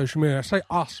over on the social media. I say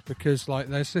us because like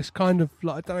there's this kind of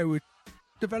like, I don't know, we're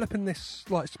developing this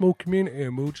like small community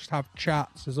and we'll just have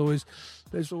chats. There's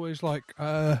always like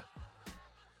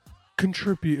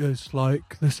contributors,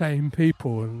 like the same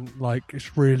people, and like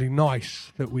it's really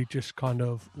nice that we just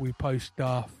we post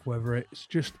stuff, whether it's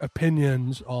just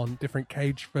opinions on different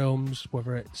Cage films,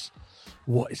 whether it's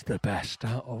what is the best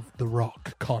out of The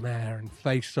Rock, Con Air and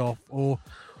Face Off, or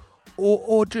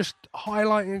just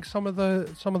highlighting some of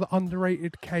the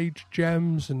underrated Cage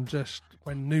gems, and just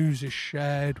when news is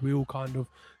shared we all kind of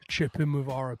chip in with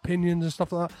our opinions and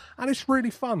stuff like that, and it's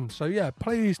really fun. So yeah,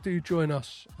 please do join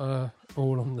us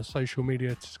all on the social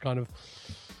media to kind of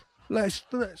let's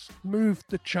move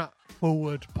the chat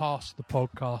forward past the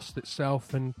podcast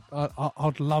itself, and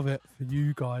I'd love it for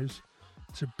you guys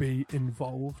to be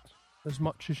involved as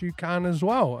much as you can as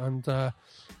well. And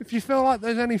if you feel like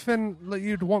there's anything that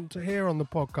you'd want to hear on the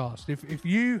podcast, if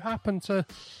you happen to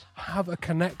have a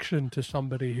connection to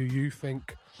somebody who you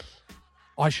think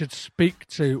I should speak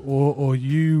to, or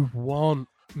you want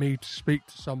me to speak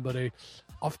to somebody,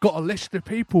 I've got a list of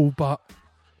people, but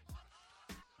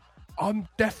I'm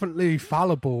definitely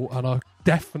fallible and I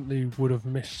definitely would have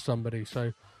missed somebody.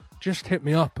 So just hit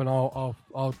me up and I'll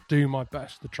do my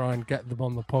best to try and get them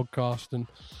on the podcast and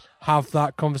have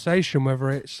that conversation,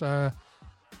 whether it's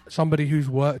somebody who's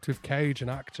worked with Cage, an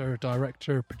actor, a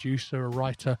director, a producer, a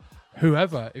writer,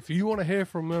 whoever. If you want to hear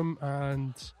from them,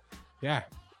 and yeah,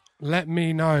 let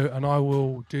me know and I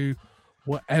will do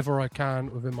whatever I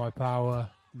can within my power,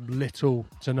 little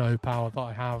to no power that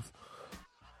I have,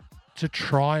 to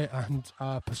try and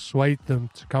persuade them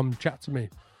to come chat to me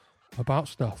about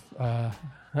stuff. It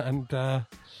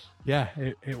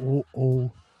will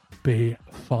all be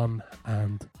fun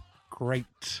and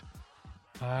great.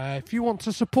 If you want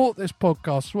to support this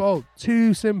podcast, well,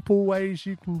 2 simple ways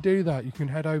you can do that. You can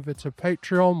head over to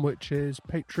Patreon, which is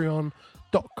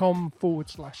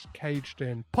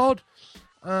patreon.com/cagedinpod,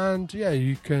 and yeah,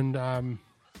 you can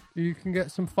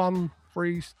get some fun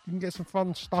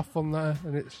stuff on there,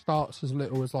 and it starts as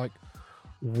little as like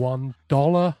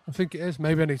 $1, I think it is.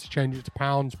 Maybe I need to change it to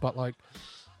pounds, but like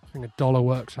I think $1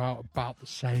 works out about the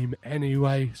same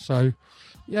anyway. So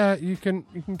yeah, you can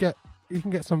get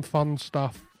some fun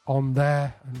stuff on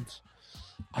there. And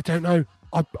I don't know,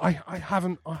 I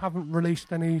haven't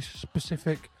released any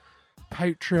specific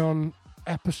Patreon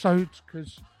episodes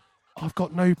because I've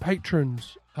got no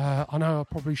patrons. I know I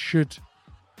probably should,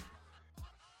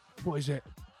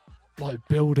 like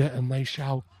build it and they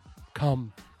shall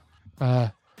come,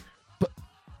 but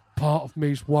part of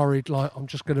me's worried like I'm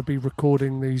just going to be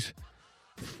recording these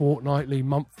fortnightly,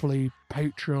 monthly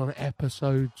Patreon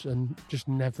episodes and just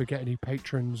never get any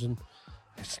patrons, and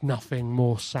it's nothing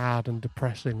more sad and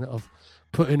depressing that I've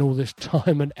put in all this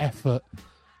time and effort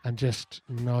and just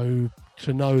know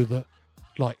that,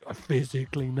 like, I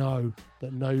physically know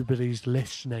that nobody's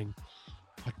listening.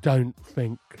 I don't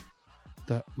think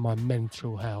that my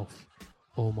mental health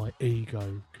or my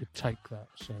ego could take that,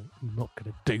 so I'm not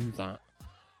going to do that.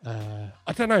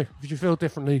 I don't know. If you feel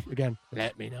differently, again,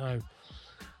 let me know.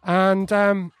 And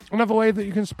another way that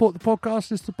you can support the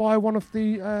podcast is to buy one of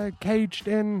the Caged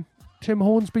In Tim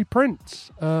Hornsby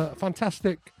prints. A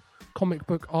fantastic comic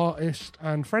book artist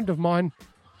and friend of mine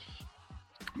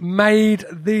made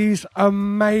these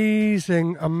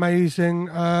amazing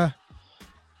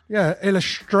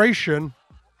illustration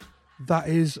that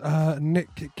is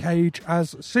Nick Cage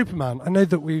as Superman. I know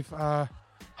that we've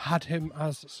had him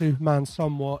as Superman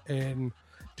somewhat in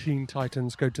Teen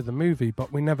Titans Go to the Movie,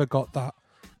 but we never got that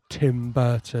Tim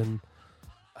Burton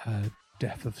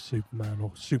Death of Superman,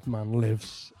 or Superman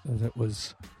Lives, as it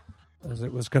was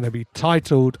going to be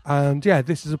titled. And yeah,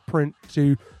 this is a print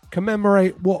to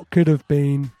commemorate what could have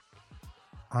been,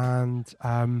 and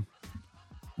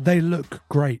they look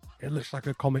great. It looks like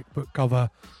a comic book cover,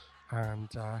 and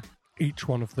each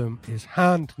one of them is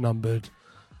hand numbered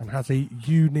and has a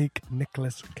unique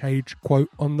Nicolas Cage quote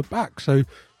on the back. So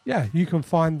yeah, you can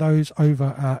find those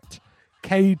over at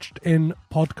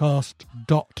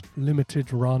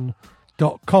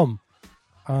cagedinpodcast.limitedrun.com.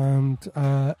 And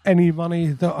any money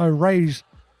that I raise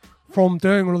from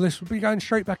doing all of this will be going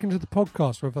straight back into the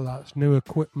podcast, whether that's new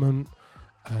equipment,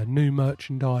 new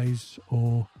merchandise,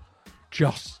 or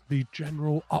just the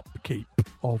general upkeep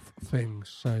of things.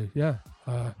 So yeah,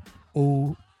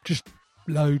 all just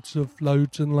loads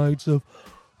and loads of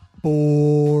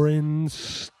boring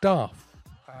stuff.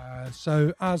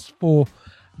 So as for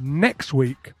next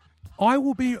week, I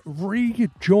will be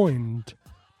rejoined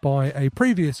by a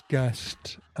previous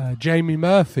guest, Jamie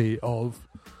Murphy of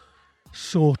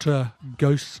Sorta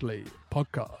Ghostly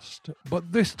podcast.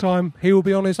 But this time he will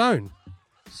be on his own.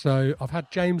 So I've had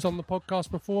James on the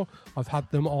podcast before. I've had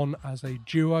them on as a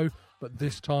duo, but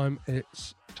this time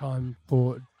it's time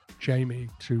for Jamie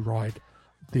to ride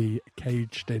the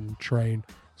Caged In train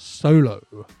solo.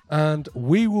 And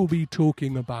we will be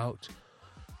talking about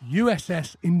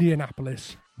USS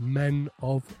Indianapolis Men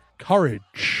of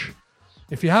Courage.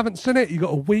 If you haven't seen it, you've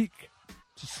got a week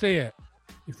to see it.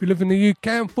 If you live in the UK,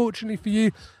 unfortunately for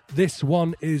you, this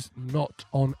one is not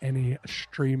on any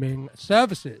streaming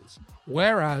services.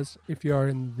 Whereas if you're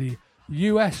in the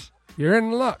US, you're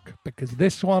in luck, because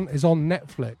this one is on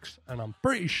Netflix. And I'm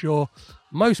pretty sure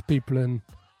most people in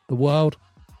the world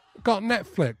got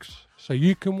Netflix. So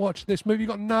you can watch this movie. You've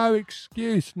got no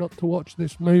excuse not to watch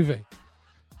this movie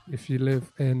if you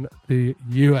live in the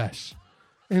US.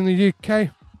 In the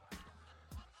UK,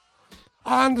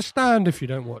 I understand if you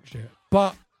don't watch it,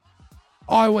 but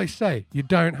I always say you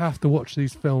don't have to watch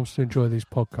these films to enjoy these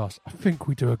podcasts. I think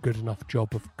we do a good enough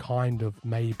job of kind of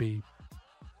maybe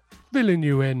filling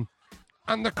you in,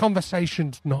 and the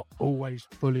conversation's not always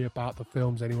fully about the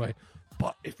films anyway.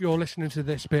 But if you're listening to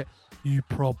this bit, you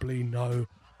probably know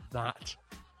that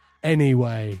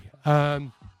anyway.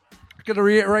 I'm going to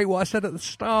reiterate what I said at the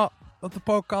start of the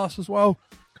podcast as well.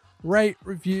 Rate,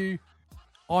 review,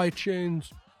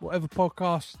 iTunes, whatever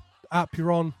podcast app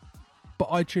you're on. But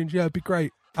iTunes, yeah, it'd be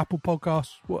great. Apple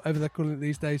Podcasts, whatever they're calling it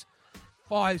these days.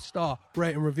 5-star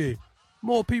rate and review.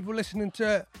 More people listening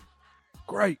to it.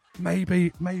 Great.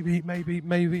 Maybe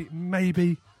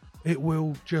it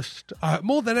will just...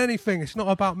 more than anything, it's not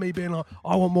about me being like,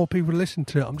 I want more people to listen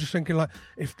to it. I'm just thinking, like,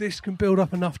 if this can build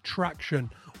up enough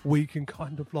traction, we can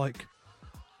kind of, like,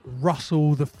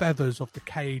 rustle the feathers of the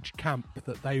Cage camp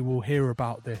that they will hear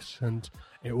about this, and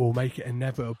it will make it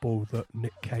inevitable that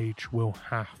Nick Cage will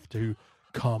have to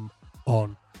come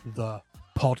on the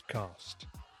podcast.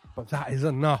 But that is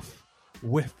enough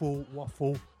whiffle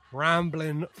waffle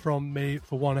rambling from me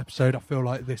for one episode. I feel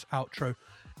like this outro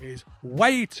is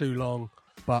way too long,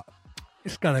 but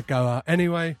it's gonna go out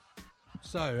anyway.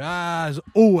 So as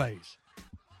always,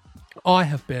 I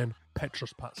have been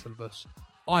Petros Patsilvus.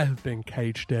 I have been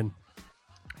Caged In.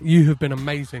 You have been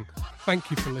amazing.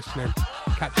 Thank you for listening.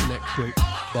 Catch you next week.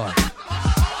 Bye.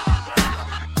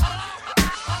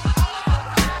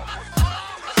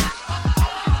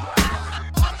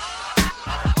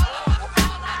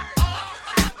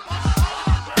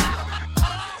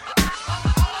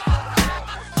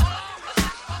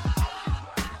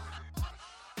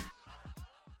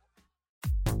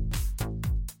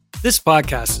 This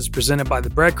podcast is presented by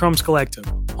the Breadcrumbs Collective,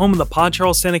 home of the Pod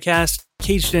Charles Cinecast,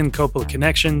 Caged In Coppola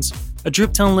Connections, A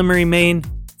Driptown Limerick, Maine,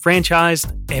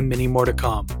 Franchised, and many more to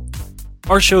come.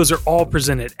 Our shows are all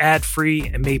presented ad-free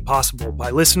and made possible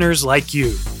by listeners like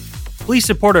you. Please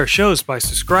support our shows by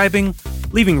subscribing,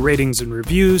 leaving ratings and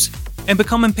reviews, and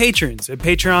becoming patrons at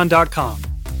patreon.com.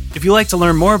 If you'd like to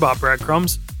learn more about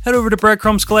Breadcrumbs, head over to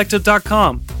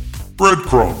breadcrumbscollective.com.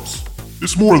 Breadcrumbs.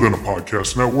 It's more than a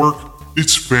podcast network.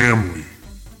 It's family.